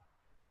sea.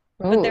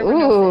 But there were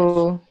no fish.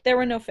 Ooh, There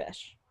were no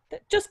fish.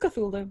 Just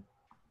Cthulhu.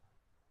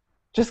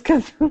 just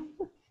because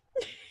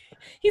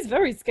He's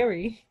very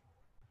scary.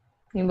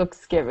 he looks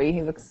scary.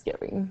 He looks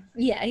scary.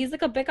 Yeah, he's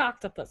like a big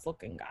octopus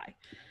looking guy.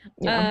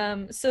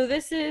 Yeah. So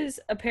this is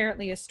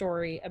apparently a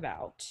story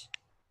about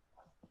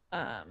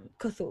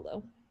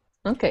Cthulhu.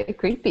 Okay,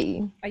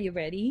 creepy. Are you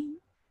ready?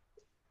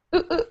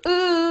 Ooh, ooh,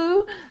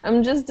 ooh.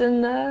 I'm just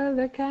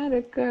another kind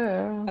of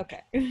girl.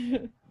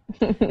 Okay.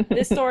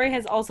 This story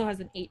also has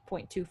an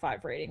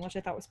 8.25 rating, which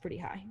I thought was pretty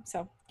high.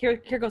 So here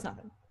goes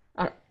nothing.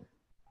 All right.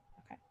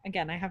 Okay.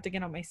 Again, I have to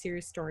get on my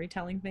serious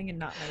storytelling thing and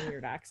not my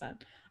weird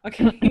accent.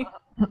 Okay.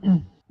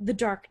 The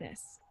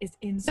darkness is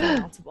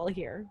insurmountable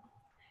here.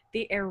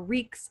 The air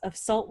reeks of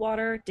salt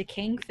water,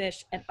 decaying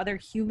fish, and other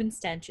human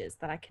stenches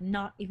that I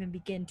cannot even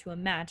begin to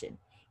imagine,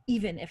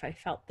 even if I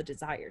felt the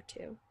desire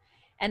to.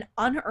 An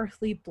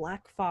unearthly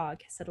black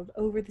fog has settled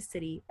over the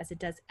city as it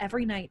does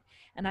every night,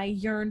 and I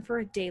yearn for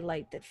a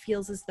daylight that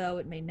feels as though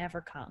it may never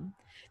come.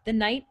 The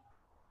night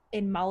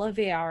in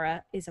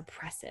Malaviara is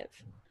oppressive,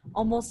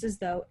 almost as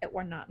though it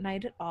were not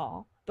night at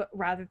all, but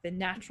rather the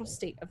natural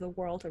state of the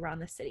world around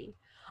the city.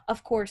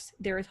 Of course,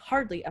 there is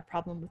hardly a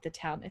problem with the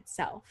town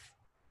itself.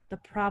 The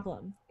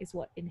problem is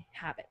what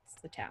inhabits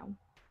the town.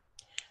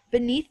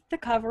 Beneath the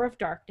cover of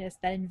darkness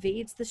that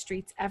invades the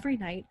streets every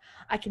night,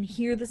 I can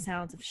hear the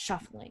sounds of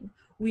shuffling,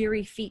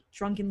 weary feet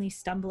drunkenly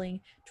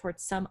stumbling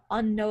towards some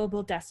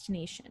unknowable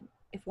destination,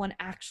 if one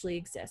actually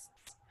exists.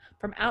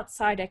 From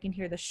outside, I can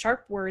hear the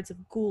sharp words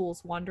of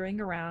ghouls wandering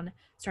around,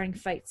 starting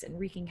fights and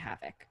wreaking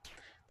havoc.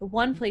 The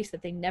one place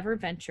that they never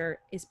venture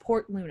is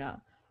Port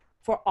Luna,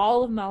 for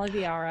all of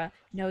Malaviara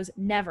knows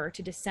never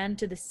to descend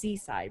to the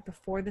seaside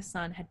before the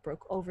sun had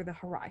broke over the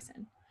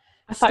horizon.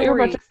 I thought you were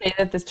about to say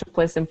that this took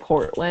place in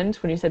Portland.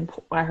 When you said,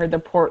 I heard the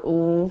port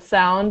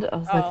sound. I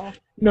was like,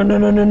 no. No,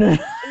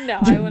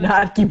 Do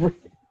not keep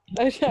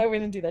reading. I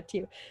wouldn't do that to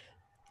you.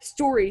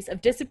 Stories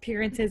of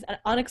disappearances and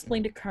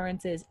unexplained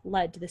occurrences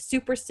led to the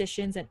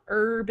superstitions and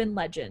urban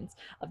legends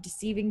of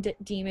deceiving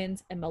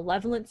demons and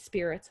malevolent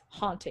spirits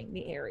haunting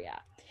the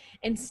area.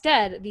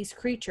 Instead, these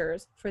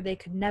creatures, for they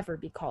could never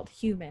be called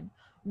human,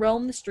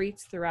 roam the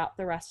streets throughout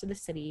the rest of the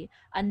city,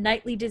 a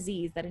nightly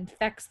disease that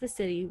infects the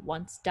city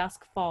once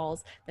dusk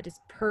falls, that is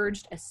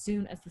purged as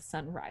soon as the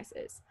sun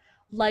rises.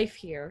 Life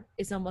here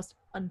is almost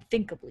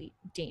unthinkably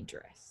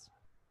dangerous.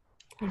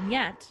 And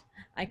yet,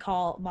 I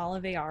call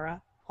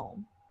Malaviara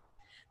home.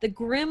 The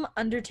grim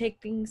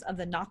undertakings of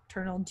the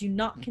nocturnal do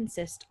not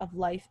consist of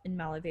life in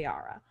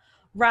Malaviara,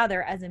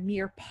 rather as a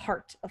mere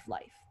part of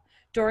life.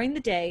 During the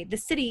day, the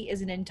city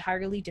is an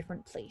entirely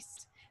different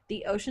place.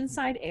 The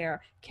oceanside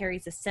air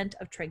carries a scent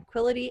of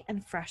tranquility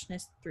and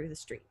freshness through the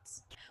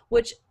streets,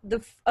 which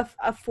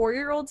a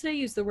 4-year-old today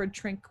used the word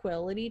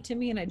tranquility to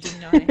me, and I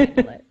didn't know how to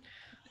handle it.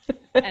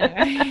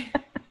 Anyway.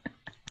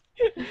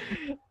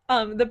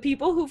 The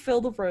people who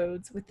fill the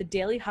roads with the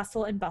daily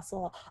hustle and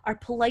bustle are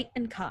polite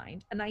and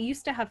kind, and I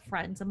used to have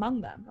friends among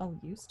them. Oh,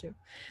 used to.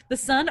 The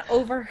sun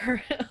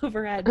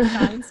overhead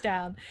shines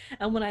down,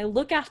 and when I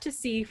look out to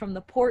sea from the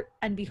port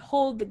and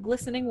behold the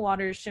glistening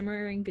waters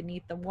shimmering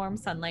beneath the warm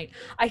sunlight,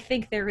 I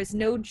think there is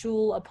no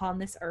jewel upon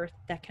this earth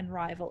that can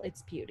rival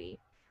its beauty.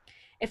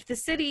 If the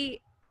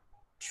city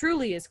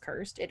truly is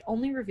cursed, it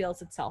only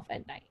reveals itself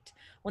at night.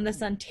 When the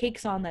sun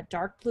takes on that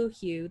dark blue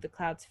hue, the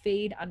clouds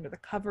fade under the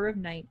cover of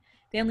night,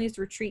 families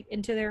retreat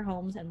into their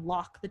homes and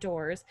lock the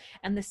doors,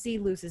 and the sea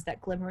loses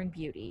that glimmering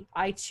beauty.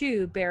 I,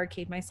 too,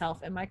 barricade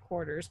myself in my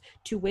quarters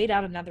to wait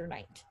out another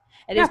night.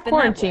 It has been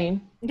quarantine.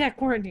 That way. Yeah,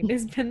 quarantine. It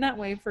has been that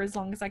way for as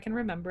long as I can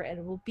remember, and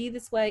it will be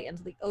this way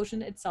until the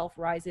ocean itself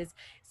rises,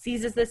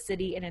 seizes the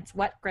city in its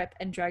wet grip,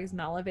 and drags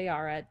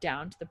Malaviara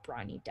down to the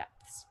briny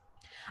depths.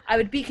 I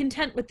would be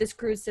content with this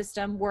cruise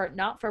system were it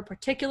not for a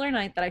particular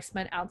night that I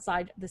spent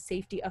outside the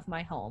safety of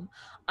my home.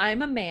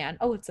 I'm a man.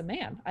 Oh, it's a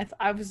man.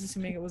 I was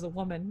assuming it was a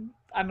woman.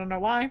 I don't know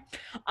why.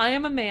 I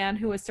am a man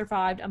who has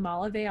survived a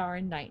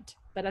Malaviaran night,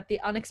 but at the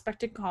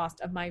unexpected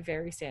cost of my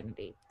very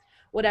sanity.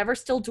 Whatever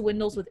still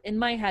dwindles within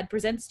my head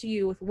presents to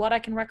you with what I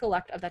can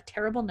recollect of that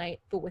terrible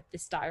night, but with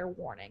this dire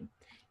warning.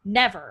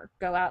 Never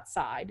go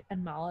outside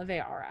in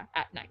Malaviara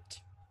at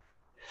night.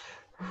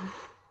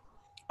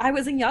 I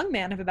was a young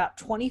man of about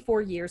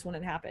 24 years when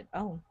it happened.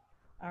 Oh,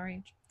 our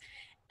age.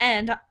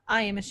 And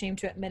I am ashamed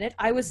to admit it,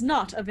 I was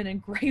not of an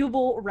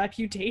agreeable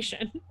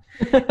reputation.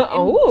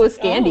 Oh,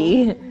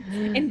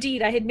 Scandi.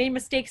 Indeed, I had made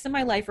mistakes in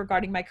my life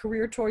regarding my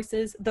career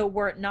choices, though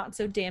were it not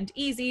so damned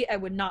easy, I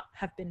would not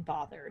have been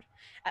bothered.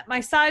 At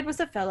my side was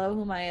a fellow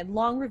whom I had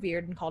long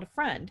revered and called a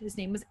friend. His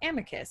name was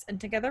Amicus,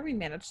 and together we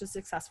managed to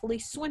successfully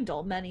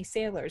swindle many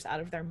sailors out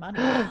of their money.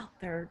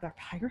 They're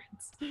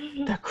pirates.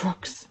 The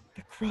crooks.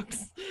 The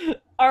crooks.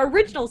 Our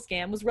original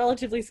scam was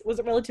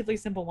a relatively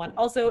simple one.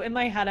 Also, in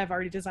my head, I've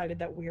already decided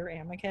that we're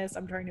Amicus.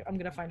 I'm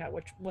gonna find out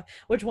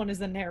which one is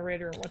the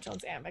narrator and which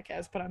one's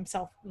Amicus, but I'm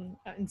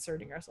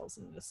inserting ourselves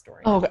into the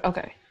story. Oh,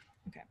 okay.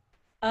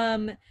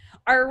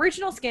 Our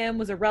original scam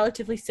was a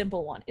relatively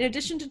simple one. In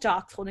addition to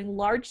docks holding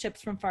large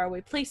ships from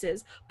faraway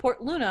places,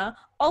 Port Luna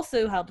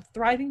also held a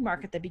thriving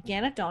market that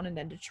began at dawn and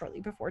ended shortly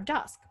before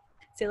dusk.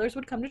 Sailors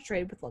would come to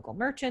trade with local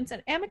merchants,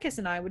 and Amicus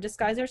and I would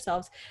disguise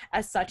ourselves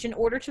as such in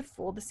order to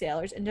fool the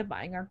sailors into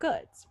buying our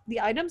goods. The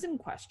items in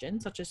question,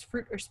 such as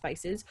fruit or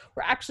spices,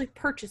 were actually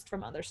purchased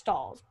from other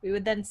stalls. We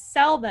would then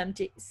sell them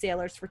to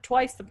sailors for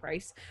twice the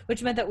price,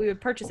 which meant that we would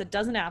purchase a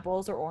dozen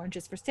apples or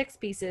oranges for 6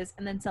 pieces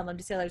and then sell them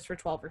to sailors for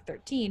 12 or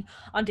 13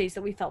 on days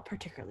that we felt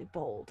particularly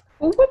bold.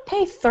 Who would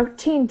pay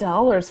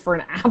 $13 for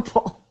an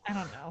apple? I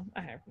don't know.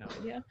 I have no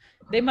idea.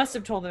 They must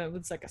have told them it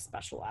was like a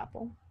special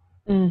apple.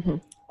 Mm-hmm.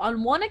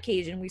 On one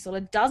occasion, we sold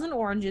a dozen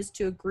oranges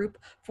to a group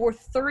for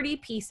 30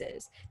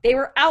 pieces. They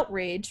were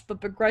outraged, but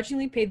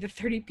begrudgingly paid the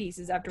 30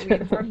 pieces after we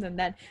informed them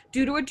that,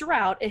 due to a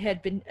drought, it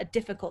had been a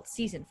difficult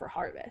season for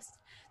harvest.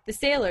 The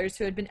sailors,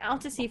 who had been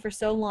out to sea for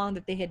so long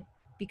that they had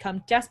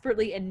become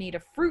desperately in need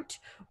of fruit,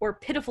 were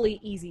pitifully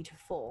easy to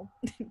fool.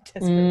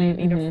 Desperately in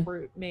need of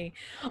fruit, me.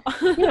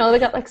 They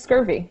got like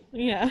scurvy.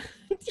 Yeah.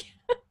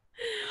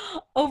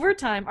 Over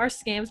time, our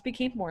scams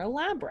became more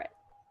elaborate.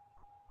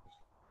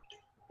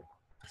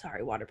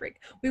 Sorry, water break.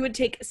 We would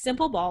take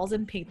simple balls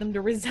and paint them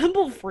to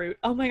resemble fruit.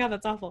 Oh my god,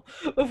 that's awful.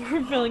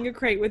 Before filling a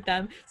crate with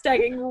them,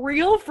 stacking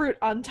real fruit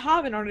on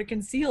top in order to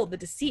conceal the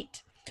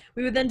deceit.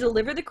 We would then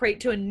deliver the crate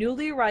to a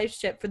newly arrived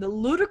ship for the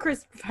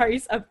ludicrous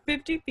price of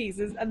 50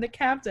 pieces, and the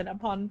captain,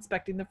 upon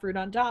inspecting the fruit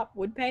on top,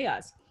 would pay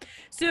us.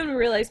 Soon we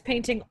realized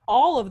painting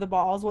all of the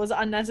balls was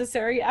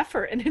unnecessary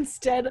effort, and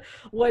instead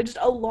wedged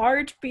a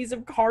large piece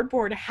of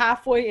cardboard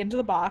halfway into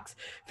the box,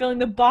 filling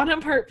the bottom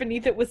part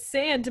beneath it with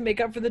sand to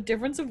make up for the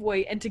difference of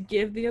weight and to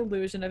give the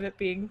illusion of it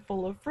being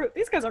full of fruit.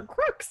 These guys are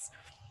crooks!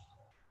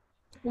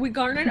 We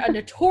garnered a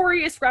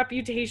notorious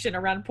reputation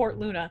around Port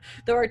Luna,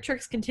 though our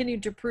tricks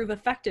continued to prove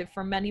effective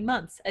for many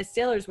months, as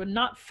sailors would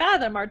not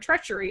fathom our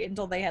treachery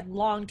until they had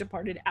long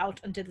departed out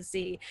into the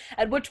sea,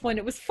 at which point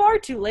it was far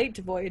too late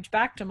to voyage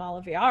back to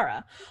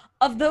Malaviara.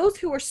 Of those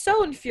who were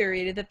so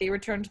infuriated that they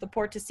returned to the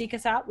port to seek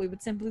us out, we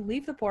would simply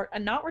leave the port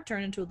and not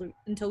return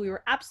until we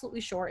were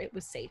absolutely sure it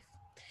was safe.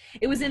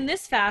 It was in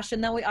this fashion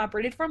that we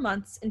operated for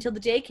months until the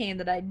day came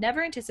that I had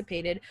never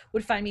anticipated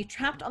would find me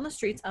trapped on the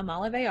streets of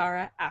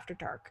Malaviara after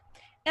dark.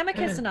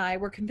 Amicus and I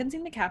were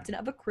convincing the captain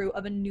of a crew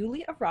of a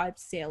newly arrived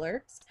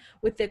sailors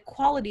with the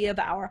quality of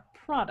our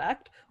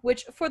product,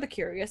 which, for the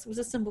curious, was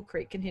a simple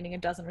crate containing a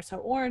dozen or so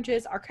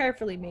oranges, our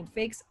carefully made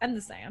fakes, and the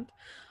sand,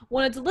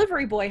 when a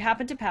delivery boy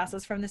happened to pass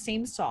us from the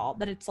same stall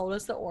that had sold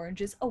us the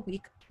oranges a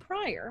week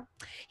prior.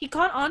 He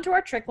caught on to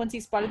our trick once he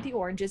spotted the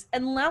oranges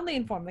and loudly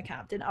informed the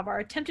captain of our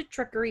attempted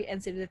trickery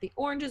and stated that the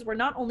oranges were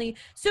not only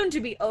soon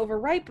to be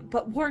overripe,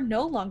 but were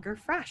no longer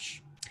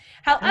fresh.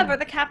 However,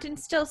 the captain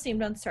still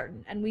seemed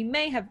uncertain, and we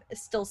may have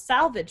still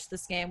salvaged the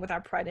scam with our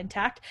pride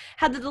intact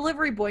had the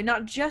delivery boy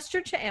not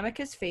gestured to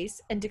Amicus'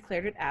 face and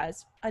declared it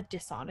as a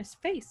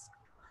dishonest face.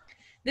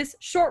 This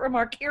short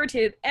remark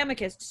irritated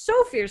Amicus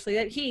so fiercely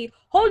that he,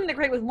 holding the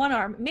crate with one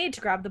arm, made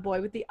to grab the boy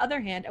with the other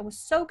hand and was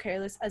so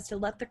careless as to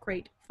let the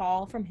crate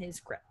fall from his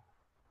grip.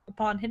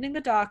 Upon hitting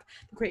the dock,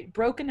 the crate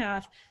broke in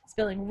half,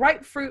 spilling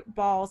ripe fruit,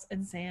 balls,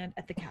 and sand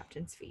at the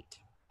captain's feet.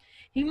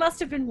 He must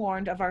have been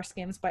warned of our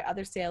scams by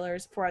other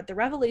sailors, for at the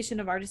revelation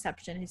of our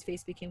deception, his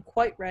face became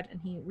quite red, and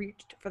he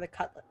reached for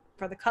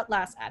the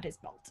cutlass at his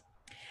belt.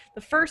 The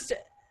first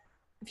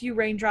few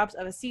raindrops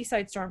of a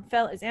seaside storm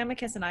fell as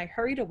Amicus and I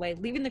hurried away,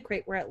 leaving the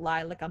crate where it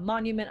lay like a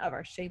monument of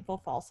our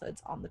shameful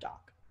falsehoods on the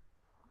dock.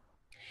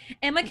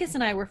 Amicus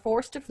and I were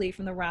forced to flee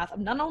from the wrath of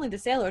not only the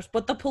sailors,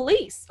 but the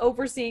police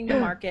overseeing the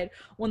market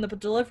when the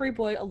delivery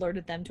boy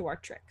alerted them to our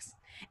tricks.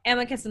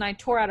 Amicus and I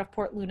tore out of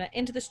Port Luna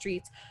into the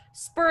streets,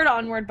 spurred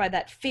onward by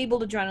that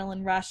fabled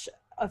adrenaline rush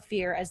of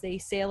fear as the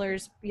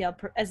sailors yelled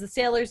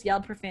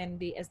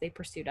profanity as they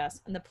pursued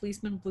us, and the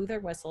policemen blew their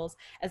whistles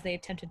as they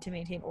attempted to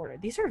maintain order.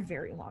 These are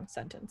very long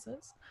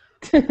sentences.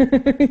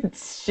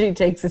 She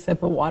takes a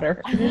sip of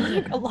water.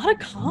 A lot of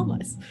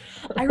commas.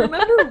 I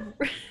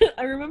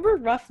remember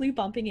roughly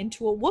bumping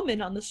into a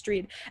woman on the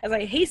street as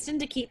I hastened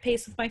to keep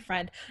pace with my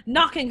friend,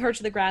 knocking her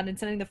to the ground and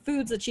sending the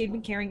foods that she had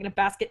been carrying in a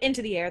basket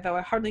into the air, though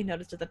I hardly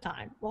noticed at the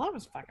time. Well, that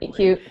was fucking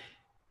cute.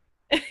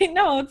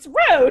 No, it's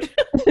rude.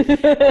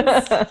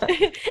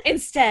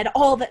 Instead,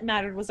 all that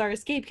mattered was our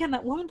escape. Again,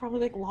 that woman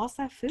probably lost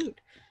that food.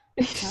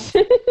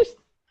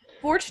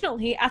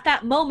 Fortunately, at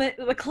that moment,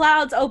 the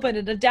clouds opened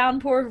and a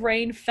downpour of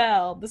rain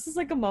fell. This is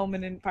like a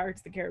moment in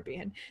Pirates of the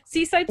Caribbean.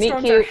 Seaside Meet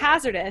storms are cute.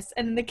 hazardous,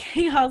 and in the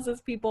chaos as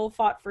people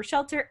fought for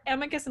shelter,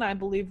 Amicus and I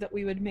believed that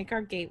we would make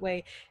our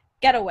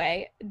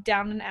getaway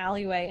down an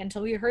alleyway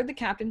until we heard the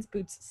captain's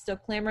boots still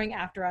clamoring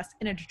after us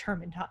in a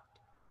determined hunt.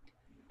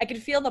 I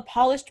could feel the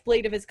polished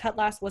blade of his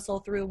cutlass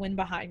whistle through the wind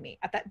behind me.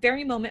 At that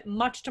very moment,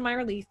 much to my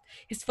relief,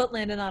 his foot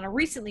landed on a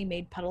recently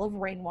made puddle of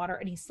rainwater,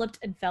 and he slipped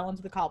and fell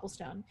into the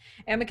cobblestone.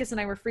 Amicus and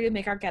I were free to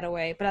make our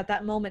getaway, but at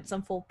that moment,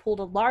 some fool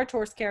pulled a large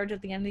horse carriage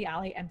at the end of the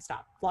alley and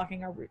stopped,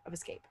 blocking our route of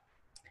escape.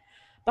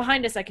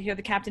 Behind us, I could hear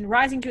the captain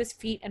rising to his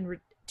feet and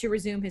to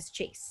resume his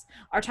chase.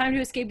 Our time to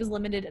escape was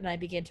limited, and I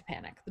began to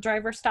panic. The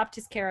driver stopped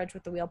his carriage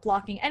with the wheel,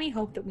 blocking any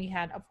hope that we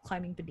had of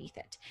climbing beneath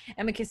it.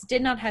 Amicus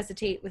did not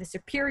hesitate. With a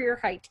superior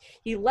height,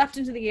 he leapt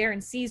into the air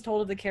and seized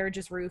hold of the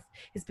carriage's roof.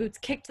 His boots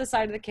kicked the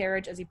side of the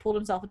carriage as he pulled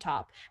himself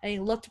atop, and he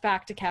looked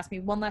back to cast me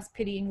one last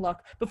pitying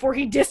look before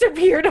he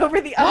disappeared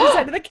over the other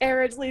side of the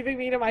carriage, leaving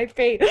me to my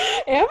fate.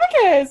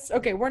 Amicus!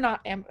 Okay, we're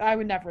not... I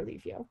would never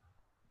leave you.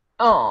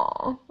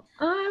 Oh,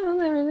 I will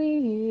never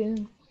leave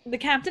you. The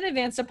captain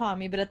advanced upon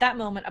me, but at that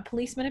moment, a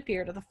policeman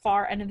appeared at the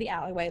far end of the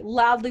alleyway,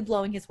 loudly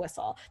blowing his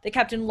whistle. The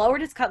captain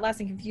lowered his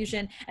cutlass in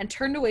confusion and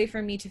turned away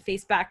from me to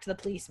face back to the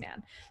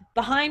policeman.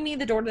 Behind me,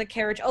 the door to the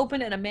carriage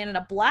opened, and a man in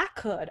a black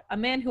hood, a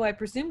man who I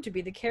presumed to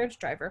be the carriage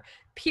driver,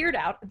 peered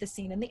out at the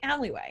scene in the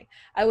alleyway.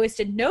 I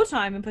wasted no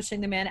time in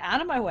pushing the man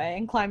out of my way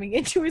and climbing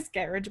into his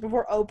carriage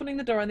before opening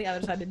the door on the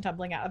other side and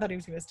tumbling out. I thought he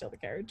was going to steal the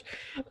carriage.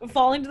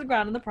 Falling to the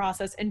ground in the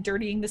process and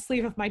dirtying the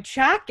sleeve of my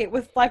jacket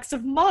with flecks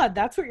of mud.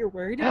 That's what you're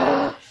worried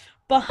about?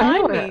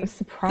 Behind me,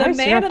 the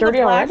man in the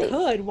black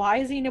hood, why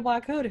is he in a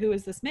black hood? Who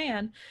is this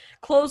man?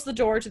 Closed the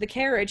door to the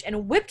carriage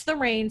and whipped the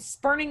reins,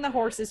 spurning the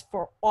horses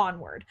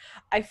onward.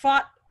 I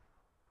fought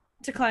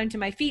to climb to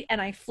my feet,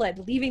 and I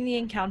fled, leaving the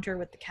encounter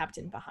with the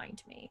captain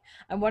behind me.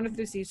 I wandered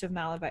through the streets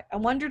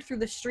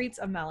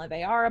of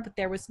Malaveara, but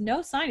there was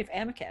no sign of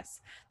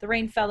Amicus. The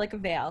rain fell like a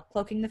veil,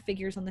 cloaking the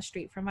figures on the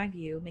street from my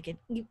view,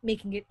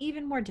 making it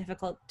even more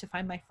difficult to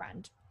find my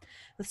friend.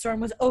 The storm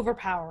was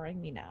overpowering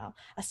me now.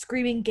 A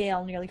screaming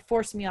gale nearly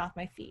forced me off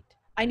my feet.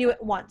 I knew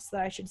at once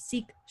that I should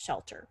seek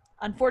shelter.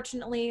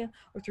 Unfortunately,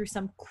 or through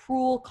some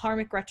cruel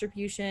karmic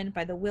retribution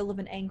by the will of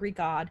an angry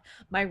god,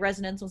 my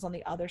residence was on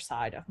the other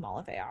side of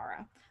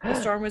Malaveara. The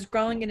storm was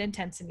growing in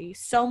intensity,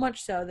 so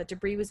much so that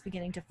debris was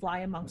beginning to fly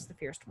amongst the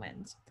fierce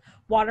winds.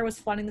 Water was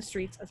flooding the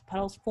streets as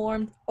puddles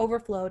formed,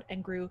 overflowed,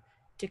 and grew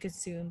to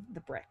consume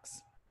the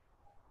bricks.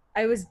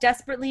 I was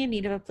desperately in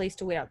need of a place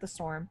to wait out the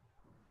storm,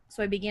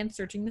 so I began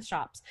searching the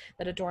shops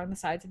that adorned the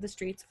sides of the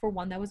streets for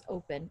one that was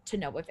open, to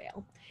no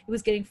avail. It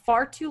was getting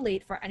far too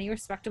late for any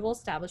respectable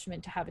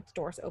establishment to have its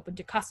doors open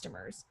to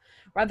customers.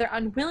 Rather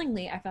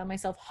unwillingly, I found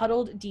myself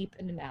huddled deep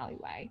in an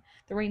alleyway.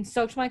 The rain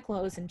soaked my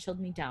clothes and chilled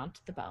me down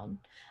to the bone.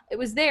 It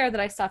was there that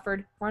I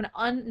suffered for an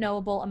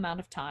unknowable amount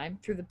of time.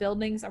 Through the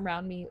buildings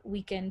around me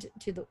weakened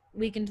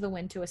the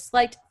wind to a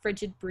slight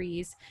frigid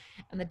breeze,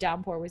 and the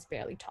downpour was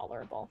barely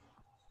tolerable.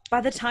 By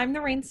the time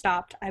the rain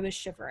stopped, I was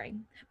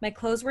shivering. My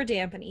clothes were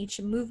damp, and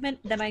each movement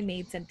that I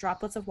made sent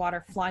droplets of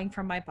water flying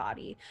from my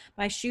body.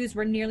 My shoes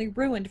were nearly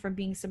ruined from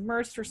being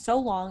submerged for so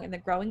long in the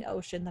growing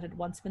ocean that had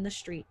once been the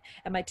street,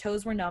 and my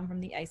toes were numb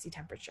from the icy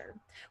temperature.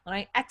 When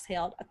I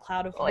exhaled, a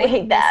cloud of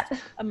white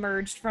mist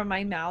emerged from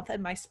my mouth,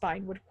 and my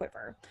spine would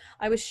quiver.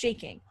 I was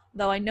shaking,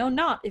 though I know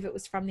not if it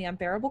was from the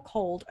unbearable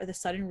cold or the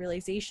sudden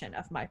realization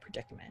of my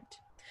predicament.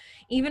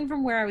 Even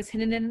from where I was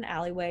hidden in an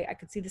alleyway, I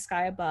could see the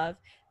sky above,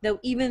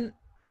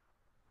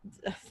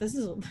 this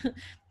is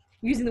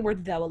using the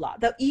word though a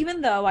lot.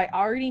 Even though I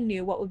already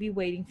knew what would be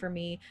waiting for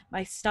me,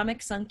 my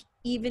stomach sunk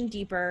even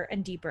deeper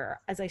and deeper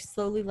as I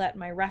slowly let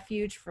my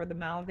refuge for the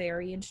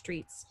Malavarian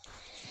streets,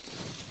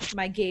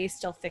 my gaze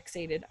still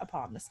fixated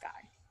upon the sky.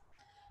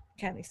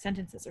 Okay, these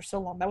sentences are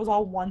so long. That was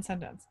all one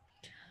sentence.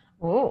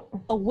 Oh.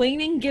 A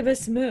waning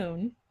gibbous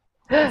moon,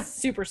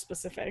 super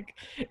specific,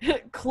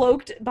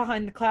 cloaked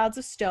behind the clouds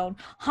of stone,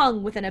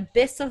 hung with an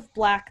abyss of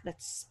black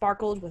that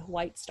sparkled with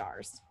white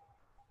stars.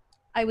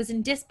 I was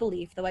in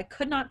disbelief, though I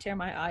could not tear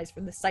my eyes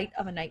from the sight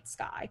of a night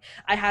sky.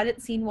 I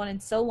hadn't seen one in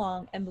so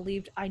long, and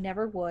believed I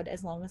never would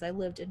as long as I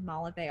lived in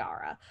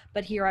Malaveara.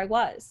 But here I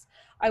was.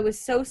 I was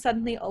so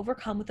suddenly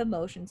overcome with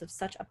emotions of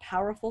such a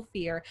powerful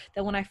fear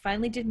that when I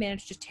finally did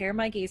manage to tear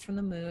my gaze from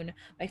the moon,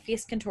 my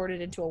face contorted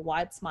into a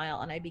wide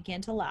smile, and I began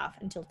to laugh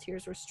until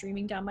tears were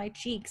streaming down my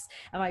cheeks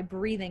and my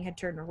breathing had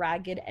turned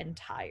ragged and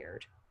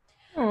tired.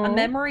 A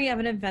memory of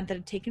an event that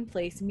had taken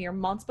place mere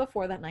months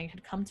before that night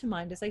had come to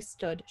mind as I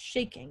stood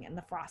shaking in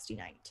the frosty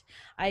night.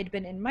 I had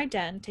been in my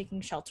den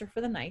taking shelter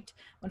for the night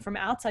when from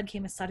outside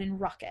came a sudden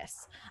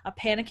ruckus. A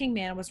panicking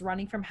man was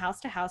running from house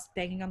to house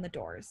banging on the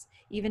doors.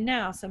 Even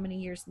now, so many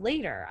years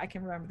later, I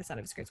can remember the sound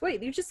of his screams.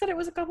 Wait, you just said it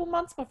was a couple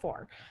months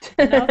before.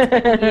 Now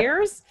it's been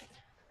years?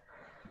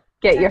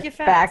 Get your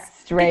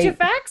facts straight. Get your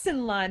facts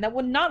in line. That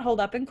would not hold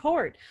up in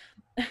court.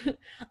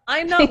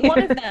 I'm not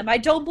one of them. I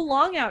don't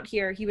belong out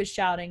here, he was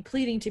shouting,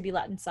 pleading to be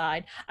let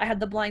inside. I had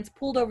the blinds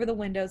pulled over the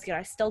windows, yet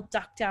I still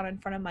ducked down in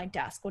front of my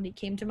desk when he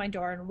came to my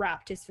door and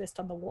rapped his fist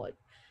on the wood.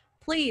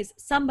 Please,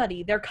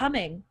 somebody, they're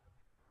coming.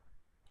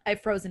 I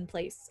froze in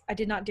place. I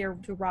did not dare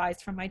to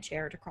rise from my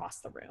chair to cross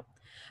the room.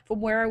 From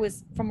where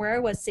I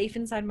was safe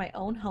inside my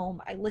own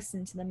home, I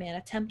listened to the man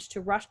attempt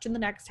to rush to the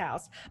next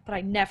house, but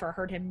I never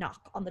heard him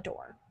knock on the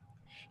door.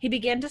 He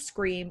began to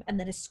scream, and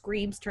then his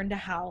screams turned to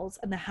howls,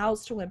 and the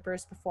howls to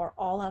whimpers before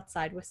all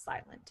outside was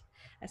silent.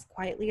 As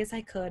quietly as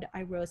I could,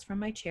 I rose from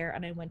my chair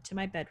and I went to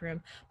my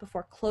bedroom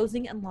before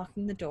closing and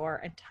locking the door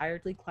and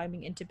tiredly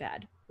climbing into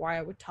bed, where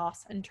I would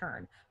toss and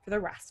turn for the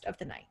rest of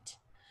the night.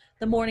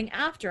 The morning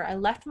after, I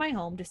left my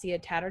home to see a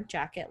tattered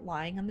jacket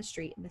lying on the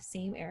street in the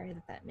same area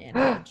that man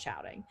had been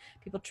shouting.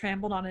 People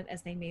trampled on it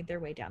as they made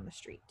their way down the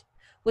street.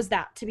 Was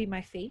that to be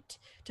my fate?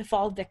 To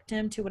fall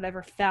victim to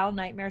whatever foul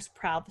nightmares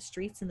prowled the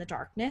streets in the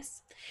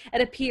darkness? It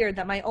appeared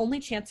that my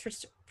only chance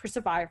for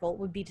survival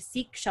would be to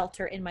seek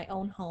shelter in my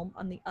own home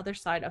on the other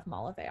side of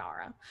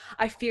Malaveara.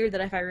 I feared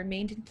that if I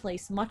remained in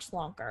place much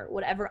longer,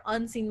 whatever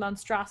unseen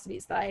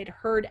monstrosities that I had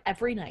heard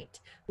every night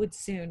would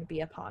soon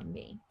be upon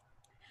me.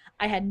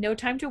 I had no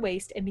time to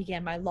waste and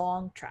began my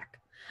long trek.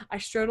 I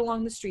strode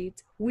along the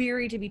streets,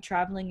 weary to be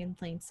traveling in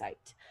plain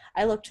sight.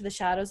 I looked to the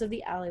shadows of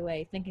the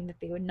alleyway, thinking that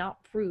they would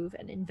not prove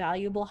an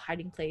invaluable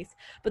hiding place,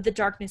 but the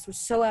darkness was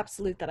so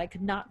absolute that I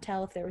could not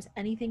tell if there was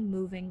anything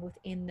moving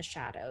within the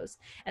shadows,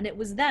 and it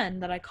was then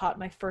that I caught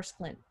my first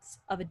glimpse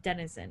of a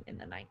denizen in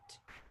the night.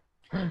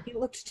 He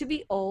looked to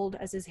be old,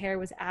 as his hair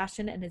was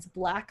ashen and his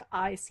black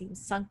eyes seemed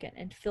sunken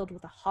and filled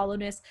with a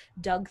hollowness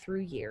dug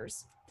through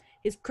years.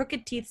 His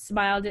crooked teeth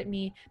smiled at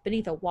me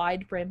beneath a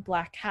wide-brimmed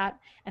black hat,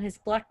 and his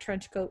black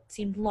trench coat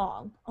seemed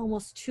long,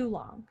 almost too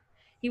long.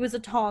 He was a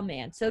tall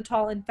man, so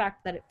tall, in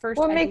fact, that at first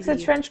What makes a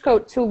trench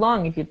coat too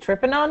long? If you're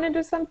tripping on it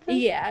or something?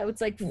 Yeah, it was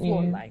like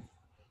floor length.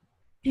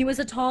 He was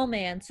a tall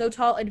man, so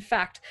tall, in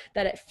fact,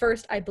 that at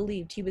first I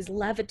believed he was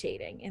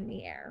levitating in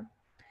the air.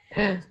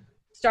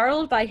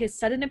 Startled by his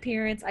sudden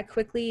appearance, I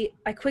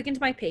quickened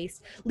my pace,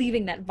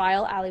 leaving that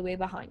vile alleyway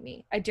behind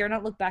me. I dare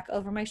not look back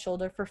over my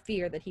shoulder for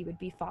fear that he would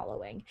be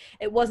following.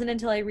 It wasn't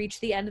until I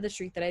reached the end of the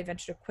street that I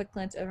ventured a quick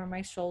glance over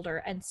my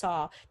shoulder and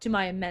saw, to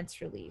my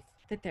immense relief,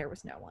 that there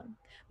was no one.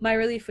 My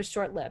relief was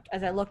short-lived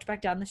as I looked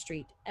back down the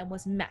street and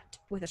was met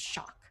with a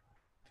shock.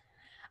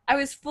 I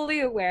was fully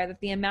aware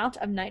that the amount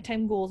of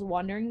nighttime ghouls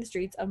wandering the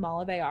streets of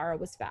Malaveara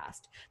was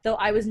vast, though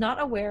I was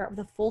not aware of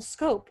the full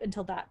scope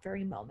until that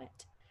very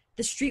moment.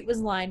 The street was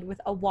lined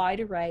with a wide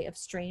array of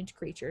strange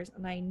creatures,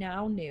 and I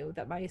now knew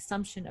that my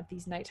assumption of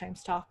these nighttime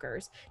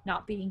stalkers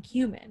not being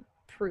human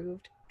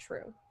proved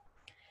true.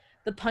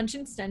 The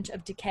pungent stench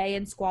of decay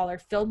and squalor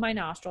filled my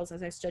nostrils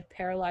as I stood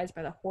paralyzed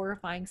by the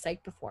horrifying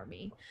sight before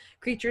me.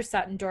 Creatures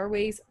sat in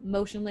doorways,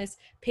 motionless,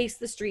 paced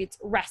the streets,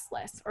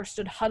 restless, or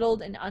stood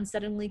huddled in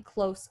unsettlingly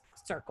close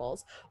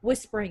circles,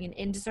 whispering in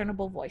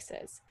indiscernible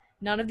voices.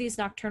 None of these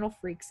nocturnal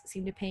freaks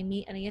seemed to pay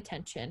me any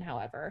attention,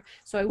 however,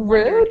 so I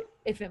wondered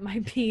if it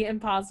might be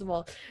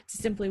impossible to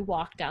simply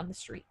walk down the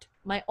street.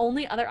 My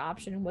only other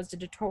option was to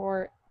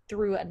detour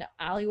through an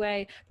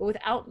alleyway, but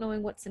without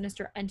knowing what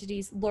sinister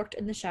entities lurked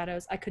in the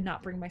shadows, I could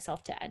not bring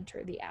myself to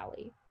enter the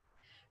alley.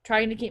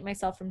 Trying to keep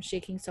myself from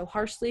shaking so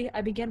harshly,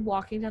 I began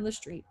walking down the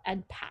street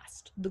and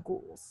past the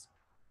ghouls.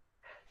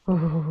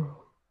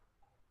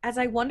 As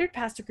I wandered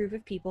past a group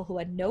of people who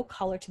had no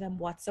color to them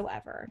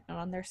whatsoever, not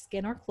on their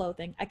skin or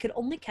clothing, I could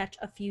only catch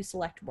a few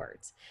select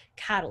words: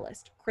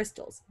 catalyst,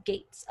 crystals,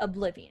 gates,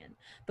 oblivion,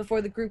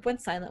 before the group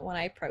went silent when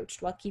I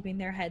approached, while keeping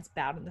their heads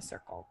bowed in the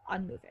circle,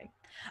 unmoving.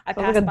 I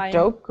passed by a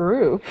dope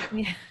group.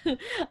 Yeah,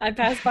 I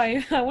passed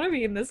by. I want to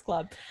be in this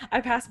club.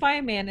 I passed by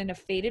a man in a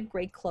faded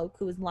gray cloak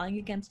who was lying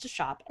against a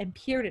shop, and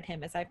peered at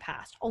him as I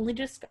passed, only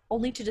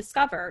to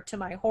discover, to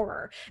my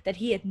horror, that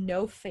he had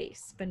no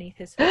face beneath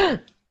his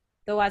hood.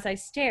 Though as I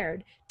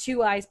stared,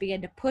 two eyes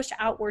began to push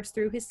outwards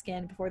through his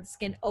skin before the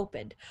skin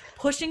opened,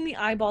 pushing the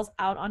eyeballs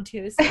out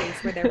onto his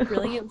face where their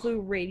brilliant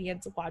blue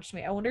radiance watched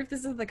me. I wonder if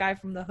this is the guy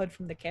from the hood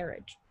from the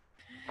carriage.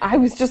 I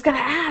was just gonna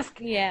ask.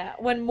 Yeah,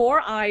 when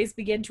more eyes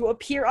began to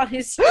appear on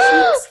his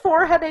cheeks,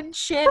 forehead, and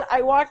chin,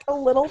 I walked a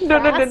little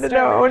faster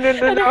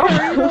and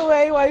hurried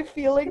away while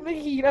feeling the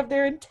heat of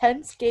their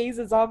intense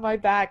gazes on my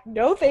back.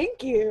 No,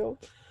 thank you.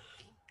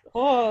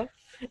 Oh.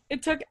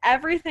 It took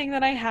everything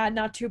that I had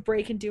not to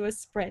break into a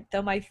sprint,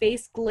 though my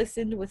face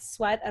glistened with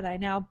sweat and I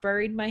now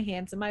buried my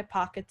hands in my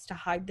pockets to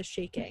hide the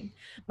shaking.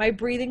 My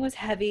breathing was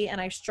heavy and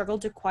I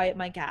struggled to quiet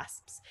my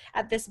gasps.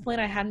 At this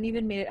point, I hadn't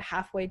even made it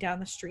halfway down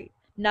the street.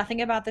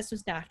 Nothing about this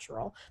was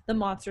natural. The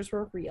monsters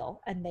were real,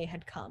 and they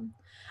had come.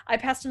 I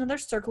passed another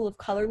circle of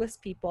colorless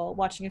people,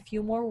 catching a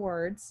few more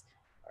words,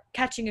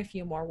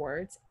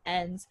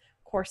 ends,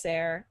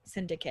 Corsair,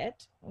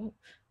 Syndicate. Oh.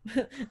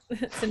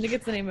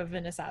 Syndicate's the name of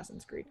an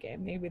Assassin's Creed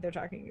game. Maybe they're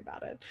talking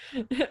about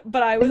it.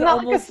 But I was Isn't that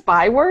almost like a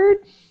spy word?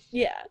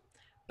 Yeah.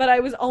 But I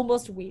was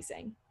almost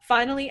wheezing.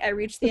 Finally, I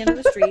reached the end of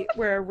the street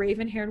where a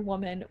raven-haired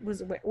woman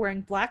was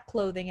wearing black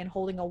clothing and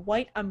holding a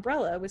white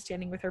umbrella was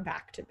standing with her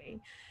back to me.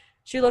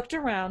 She looked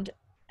around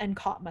and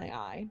caught my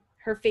eye.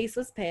 Her face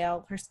was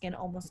pale, her skin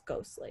almost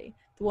ghostly.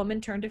 The woman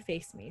turned to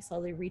face me,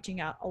 slowly reaching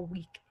out a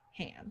weak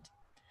hand.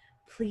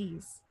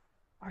 "Please,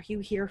 are you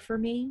here for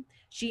me?"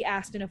 she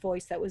asked in a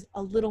voice that was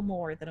a little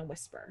more than a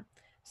whisper.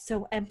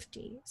 So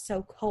empty,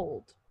 so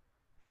cold.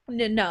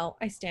 No,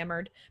 I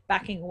stammered,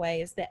 backing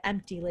away as the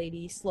empty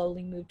lady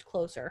slowly moved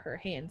closer, her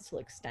hand still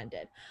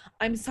extended.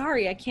 "I'm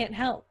sorry, I can't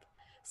help."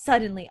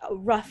 Suddenly, a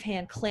rough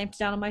hand clamped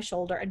down on my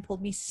shoulder and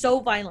pulled me so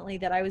violently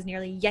that I was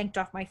nearly yanked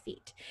off my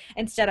feet.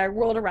 Instead, I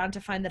rolled around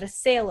to find that a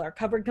sailor,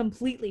 covered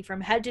completely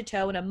from head to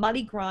toe in a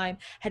muddy grime,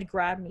 had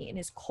grabbed me in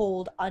his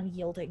cold,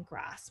 unyielding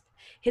grasp.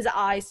 His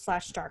eyes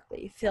flashed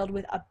darkly, filled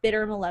with a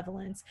bitter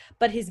malevolence,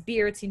 but his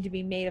beard seemed to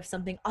be made of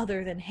something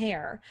other than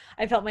hair.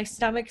 I felt my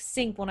stomach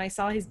sink when I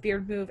saw his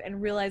beard move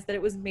and realized that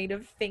it was made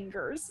of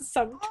fingers,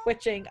 some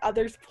twitching,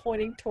 others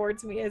pointing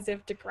towards me as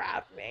if to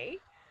grab me.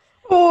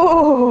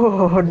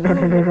 Oh,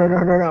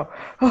 no.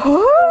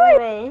 Oh,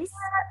 Gross.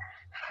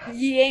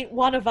 "Ye ain't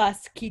one of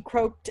us," he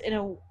croaked in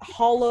a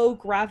hollow,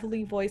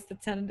 gravelly voice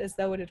that sounded as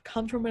though it had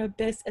come from an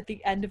abyss at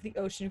the end of the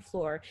ocean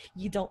floor.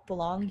 "Ye don't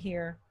belong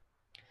here."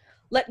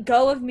 "Let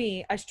go of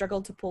me," I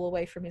struggled to pull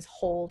away from his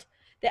hold.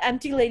 The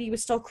empty lady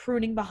was still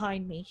crooning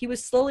behind me. He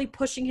was slowly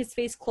pushing his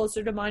face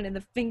closer to mine, and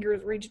the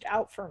fingers reached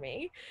out for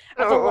me.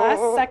 At the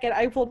last second,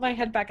 I pulled my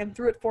head back and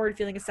threw it forward,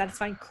 feeling a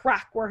satisfying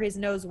crack where his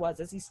nose was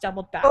as he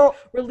stumbled back,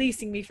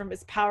 releasing me from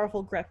his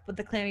powerful grip, but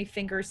the clammy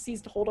fingers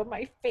seized hold of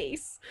my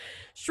face.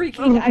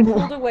 Shrieking, I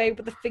pulled away,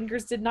 but the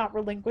fingers did not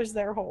relinquish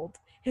their hold.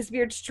 His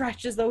beard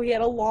stretched as though he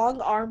had a long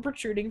arm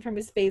protruding from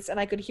his face, and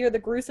I could hear the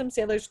gruesome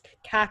sailors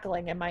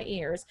cackling in my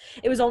ears.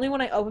 It was only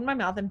when I opened my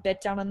mouth and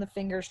bit down on the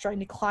fingers, trying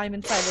to climb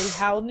inside, that he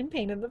howled in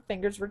pain and the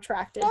fingers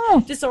retracted.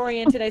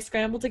 Disoriented, I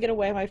scrambled to get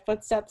away, my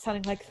footsteps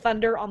sounding like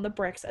thunder on the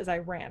bricks as I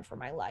ran for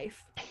my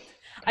life.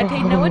 I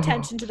paid no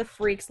attention to the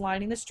freaks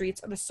lining the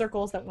streets or the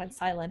circles that went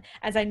silent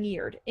as I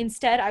neared.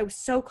 Instead, I was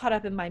so caught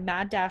up in my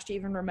mad dash to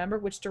even remember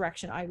which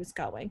direction I was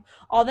going.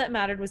 All that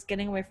mattered was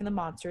getting away from the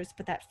monsters,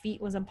 but that feat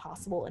was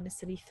impossible in a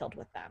city filled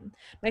with them.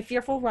 My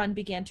fearful run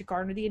began to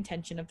garner the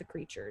attention of the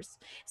creatures.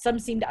 Some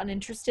seemed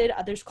uninterested,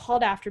 others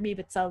called after me,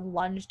 but some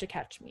lunged to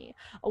catch me.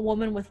 A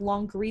woman with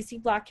long, greasy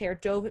black hair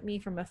dove at me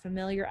from a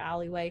familiar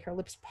alleyway, her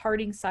lips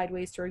parting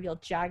sideways to reveal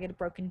jagged,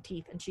 broken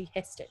teeth, and she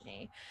hissed at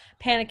me.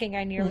 Panicking,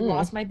 I nearly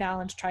lost my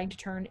balance, trying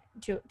to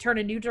turn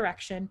a new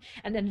direction,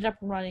 and ended up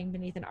running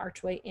beneath an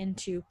archway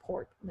into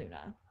Port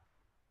Luna,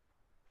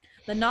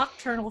 the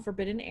nocturnal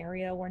forbidden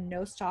area where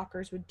no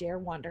stalkers would dare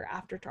wander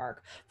after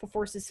dark, for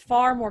forces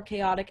far more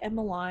chaotic and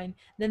malign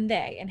than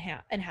they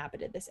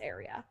inhabited this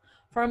area.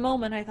 For a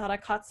moment, I thought I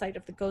caught sight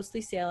of the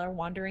ghostly sailor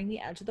wandering the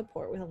edge of the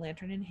port with a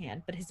lantern in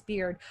hand, but his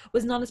beard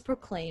was not as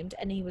proclaimed,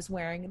 and he was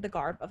wearing the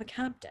garb of a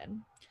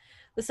captain.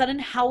 The sudden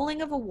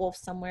howling of a wolf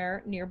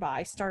somewhere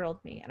nearby startled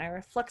me, and I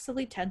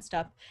reflexively tensed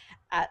up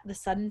at the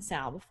sudden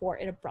sound before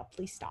it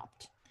abruptly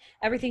stopped.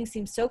 Everything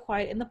seemed so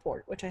quiet in the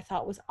port, which I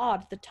thought was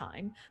odd at the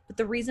time, but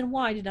the reason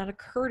why did not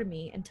occur to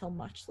me until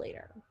much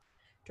later.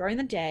 During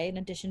the day, in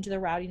addition to the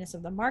rowdiness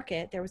of the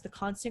market, there was the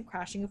constant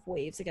crashing of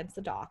waves against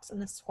the docks and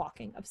the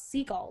squawking of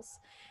seagulls.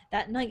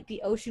 That night,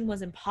 the ocean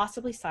was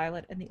impossibly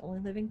silent, and the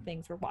only living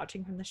things were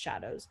watching from the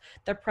shadows,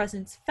 their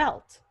presence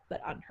felt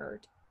but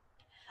unheard.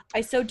 I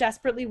so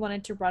desperately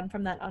wanted to run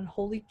from that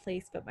unholy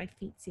place, but my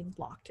feet seemed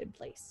locked in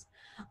place.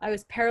 I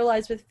was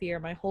paralyzed with fear,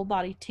 my whole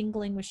body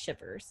tingling with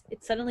shivers.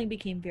 It suddenly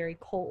became very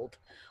cold.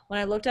 When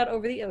I looked out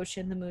over the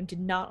ocean, the moon did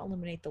not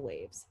illuminate the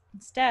waves.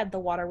 Instead, the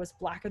water was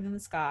blacker than the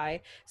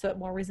sky, so it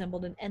more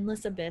resembled an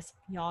endless abyss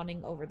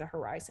yawning over the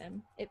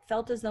horizon. It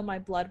felt as though my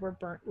blood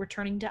were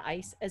turning to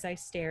ice as I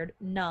stared,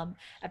 numb,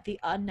 at the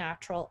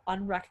unnatural,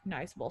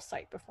 unrecognizable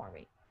sight before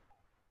me.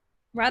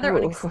 Rather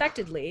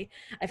unexpectedly,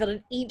 I felt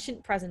an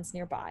ancient presence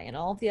nearby, and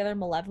all of the other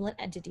malevolent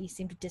entities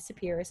seemed to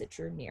disappear as it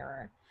drew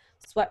nearer.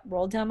 Sweat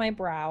rolled down my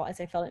brow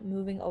as I felt it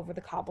moving over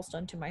the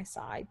cobblestone to my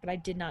side, but I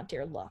did not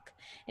dare look.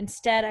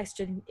 Instead, I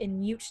stood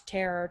in mute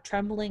terror,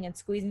 trembling and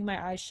squeezing my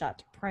eyes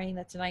shut, praying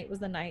that tonight was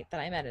the night that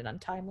I met an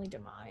untimely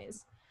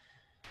demise.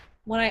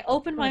 When I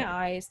opened my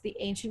eyes, the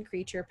ancient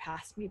creature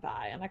passed me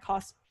by, and I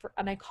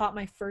caught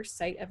my first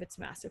sight of its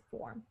massive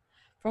form.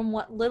 From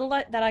what little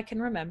that I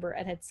can remember,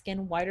 it had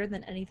skin whiter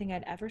than anything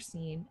I'd ever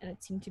seen, and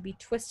it seemed to be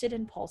twisted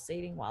and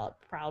pulsating while it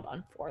prowled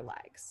on 4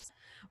 legs.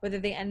 Whether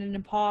they ended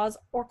in paws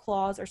or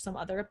claws or some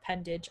other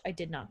appendage, I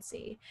did not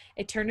see.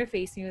 It turned to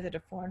face me with a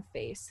deformed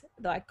face,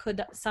 though I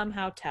could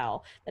somehow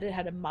tell that it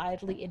had a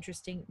mildly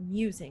interesting,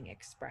 musing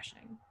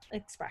expression.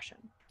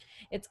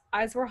 Its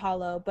eyes were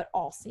hollow, but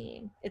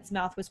all-seeing. Its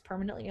mouth was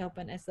permanently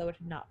open, as though it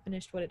had not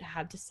finished what it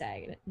had to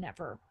say, and it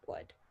never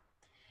would.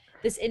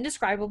 This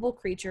indescribable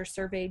creature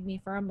surveyed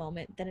me for a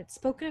moment, then it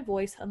spoke in a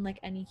voice unlike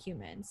any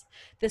human's.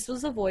 This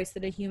was a voice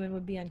that a human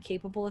would be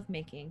incapable of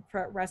making,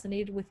 for it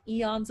resonated with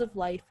eons of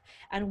life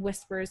and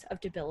whispers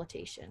of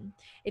debilitation.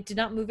 It did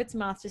not move its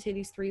mouth to say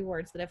these 3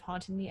 words that have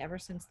haunted me ever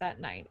since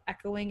that night,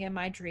 echoing in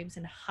my dreams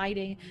and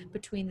hiding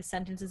between the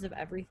sentences of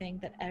everything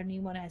that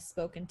anyone has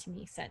spoken to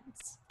me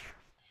since.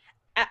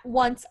 At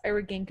once, I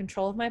regained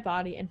control of my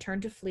body and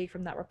turned to flee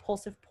from that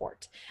repulsive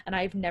port, and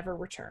I have never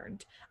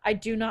returned. I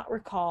do not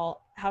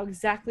recall how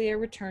exactly I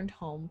returned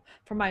home,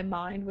 for my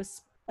mind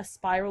was a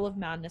spiral of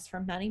madness for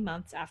many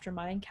months after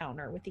my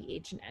encounter with the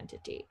ancient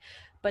entity.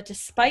 But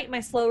despite my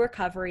slow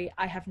recovery,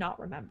 I have not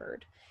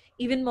remembered.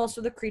 Even most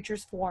of the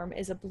creature's form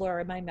is a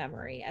blur in my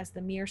memory, as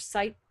the mere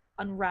sight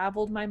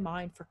unraveled my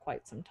mind for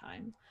quite some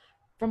time.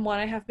 From what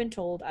I have been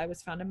told, I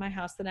was found in my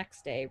house the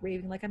next day,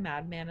 raving like a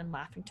madman and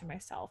laughing to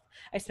myself.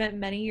 I spent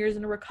many years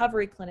in a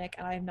recovery clinic,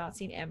 and I have not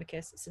seen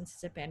Amicus since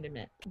his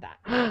abandonment that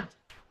night.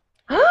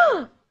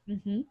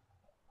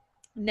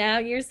 Now,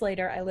 years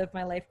later, I live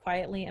my life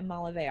quietly in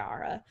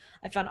Malaveara.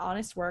 I found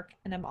honest work,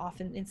 and am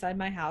often inside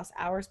my house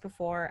hours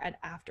before and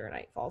after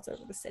night falls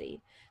over the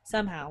city.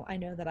 Somehow, I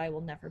know that I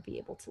will never be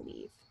able to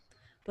leave.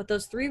 But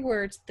those 3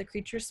 words the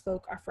creature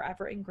spoke are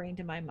forever ingrained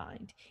in my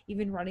mind.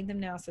 Even running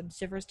them now sends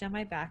shivers down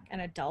my back and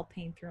a dull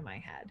pain through my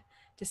head.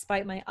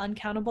 Despite my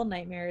uncountable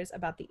nightmares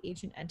about the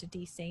ancient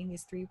entity saying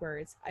these 3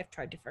 words, I've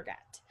tried to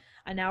forget.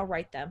 I now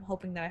write them,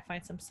 hoping that I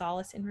find some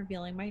solace in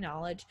revealing my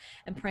knowledge,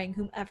 and praying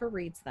whomever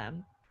reads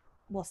them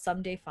will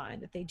someday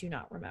find that they do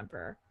not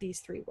remember these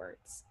 3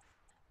 words.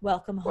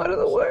 Welcome home. What are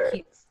the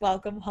words?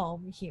 Welcome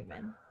home,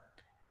 human.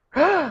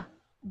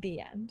 The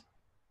end.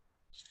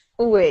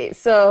 Wait,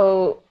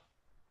 so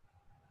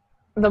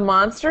the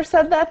monster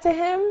said that to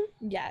him?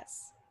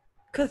 Yes.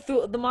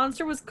 Cthulhu. The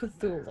monster was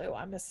Cthulhu,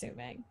 I'm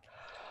assuming.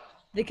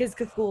 Because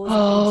Cthulhu is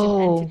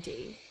an ancient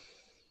entity.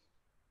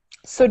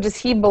 So does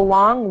he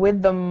belong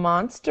with the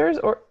monsters?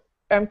 Or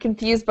I'm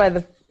confused by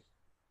the...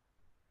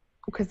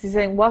 Because he's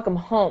saying, welcome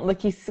home.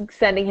 Like he's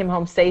sending him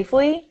home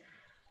safely?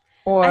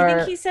 Or... I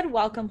think he said,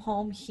 welcome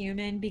home,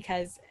 human,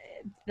 because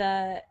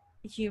the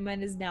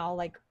human is now,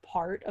 like,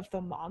 part of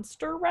the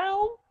monster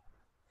realm.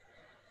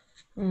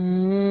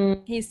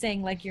 He's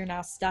saying, like, you're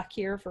now stuck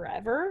here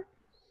forever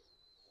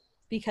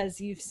because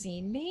you've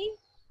seen me.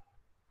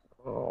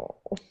 Oh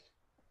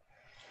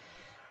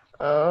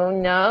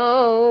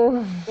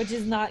no. Which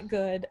is not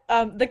good.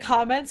 The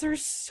comments are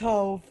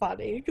so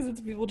funny because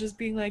it's people just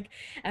being like,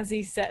 as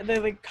he said, they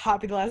like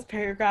copy the last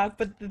paragraph,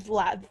 but the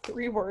last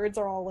 3 words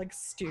are all like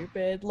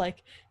stupid,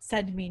 like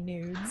send me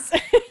nudes.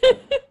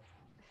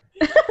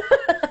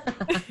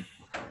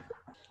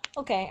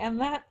 Okay, and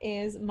that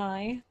is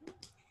my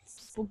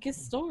spooky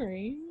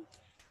story.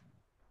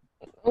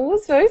 It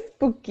was very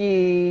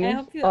spooky.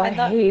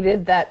 I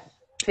hated that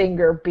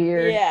finger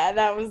beard. Yeah,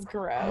 that was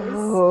gross.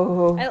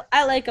 Oh.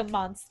 I like a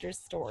monster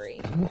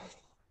story.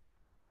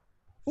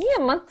 Yeah,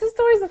 monster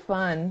stories are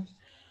fun.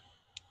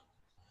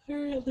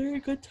 They're a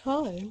good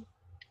time.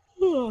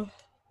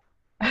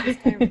 Other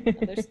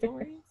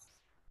stories?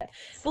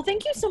 Well,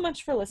 thank you so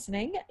much for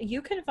listening.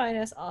 You can find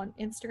us on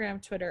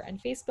Instagram, Twitter, and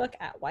Facebook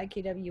at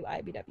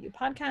YKWIBW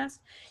Podcast.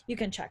 You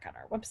can check out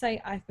our website,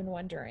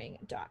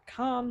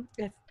 I'veBeenWondering.com.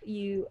 If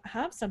you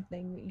have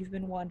something you've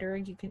been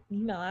wondering, you can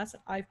email us at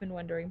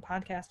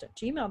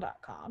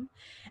I'veBeenWonderingPodcast@gmail.com.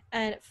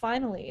 And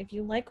finally, if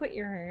you like what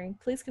you're hearing,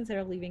 please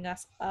consider leaving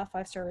us a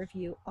 5-star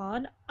review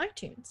on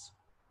iTunes.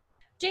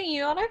 Jane,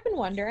 you know what I've been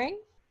wondering?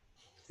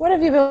 What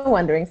have you been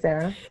wondering,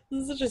 Sarah?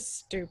 This is such a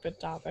stupid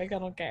topic. I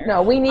don't care.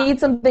 No, we need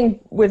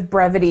something with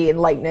brevity and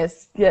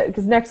lightness. Yeah,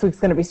 because next week's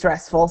going to be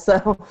stressful,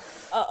 so.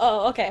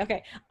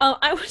 Okay.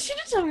 I want you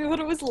to tell me what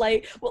it was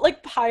like, what,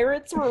 like,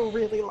 pirates were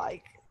really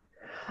like.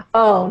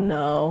 Oh,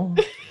 no.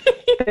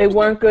 They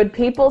weren't good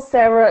people,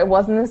 Sarah. It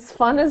wasn't as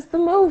fun as the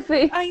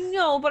movie. I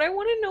know, but I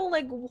want to know,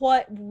 like,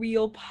 what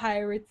real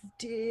pirates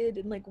did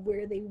and, like,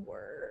 where they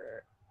were.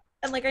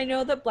 And, like, I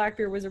know that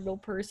Blackbeard was a real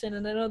person,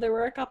 and I know there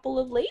were a couple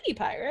of lady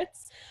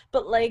pirates,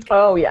 but, like...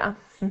 Oh, yeah.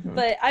 Mm-hmm.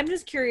 But I'm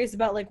just curious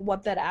about, like,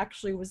 what that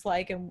actually was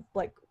like and,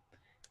 like,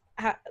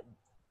 how,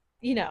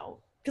 you know,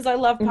 because I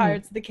love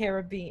Pirates of the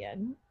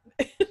Caribbean.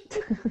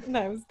 And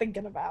I was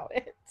thinking about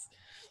it.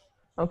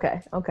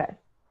 Okay.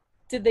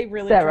 Did they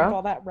really Sarah? drink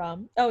all that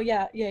rum? Oh,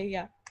 yeah.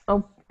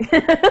 Oh,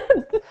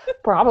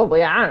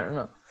 probably. I don't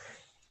know.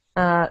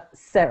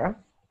 Sarah,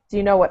 do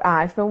you know what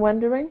I've been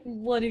wondering?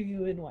 What have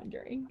you been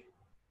wondering?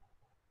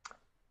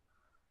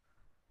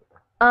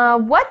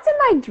 What do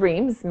my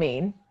dreams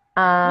mean?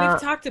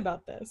 We've talked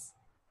about this.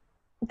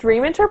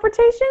 Dream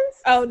interpretations?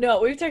 Oh,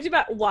 no. We've talked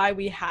about why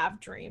we have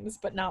dreams,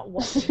 but not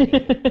what we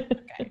mean.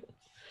 Okay.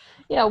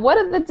 Yeah, what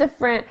are the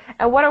different,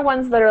 and what are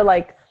ones that are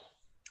like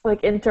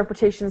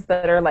interpretations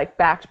that are like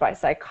backed by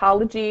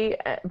psychology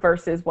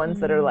versus ones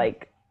that are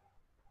like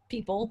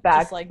people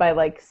backed like, by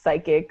like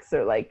psychics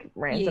or like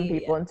random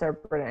people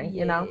interpreting,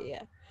 you know?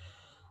 Yeah.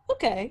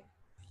 Okay.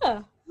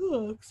 Yeah.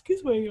 Oh,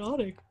 excuse my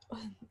yawning.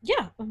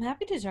 Yeah, I'm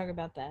happy to talk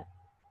about that.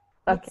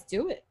 Okay. Let's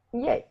do it.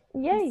 Yay.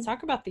 Let's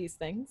talk about these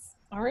things.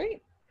 All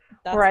right.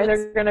 We're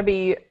either going to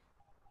be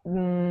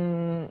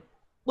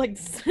like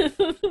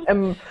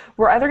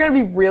we're either going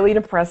to be really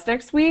depressed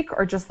next week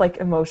or just like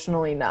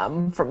emotionally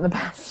numb from the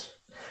past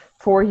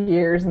 4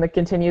 years and the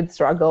continued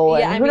struggle.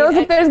 Yeah, and who knows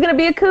if there's going to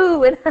be a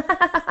coup. And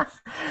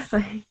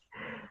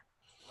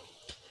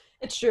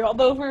it's true.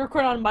 Although if we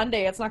record on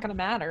Monday, it's not going to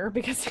matter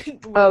because...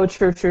 Oh,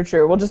 true.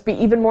 We'll just be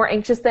even more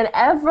anxious than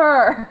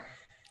ever.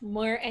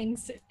 more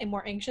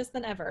anxious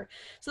than ever.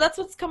 So that's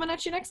what's coming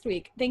at you next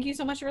week. Thank you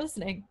so much for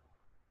listening.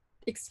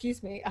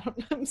 Excuse me.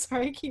 I'm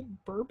sorry, I keep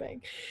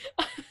burping.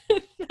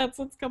 That's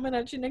what's coming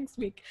at you next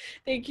week.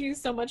 Thank you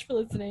so much for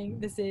listening.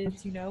 This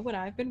is You Know What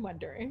I've Been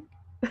Wondering.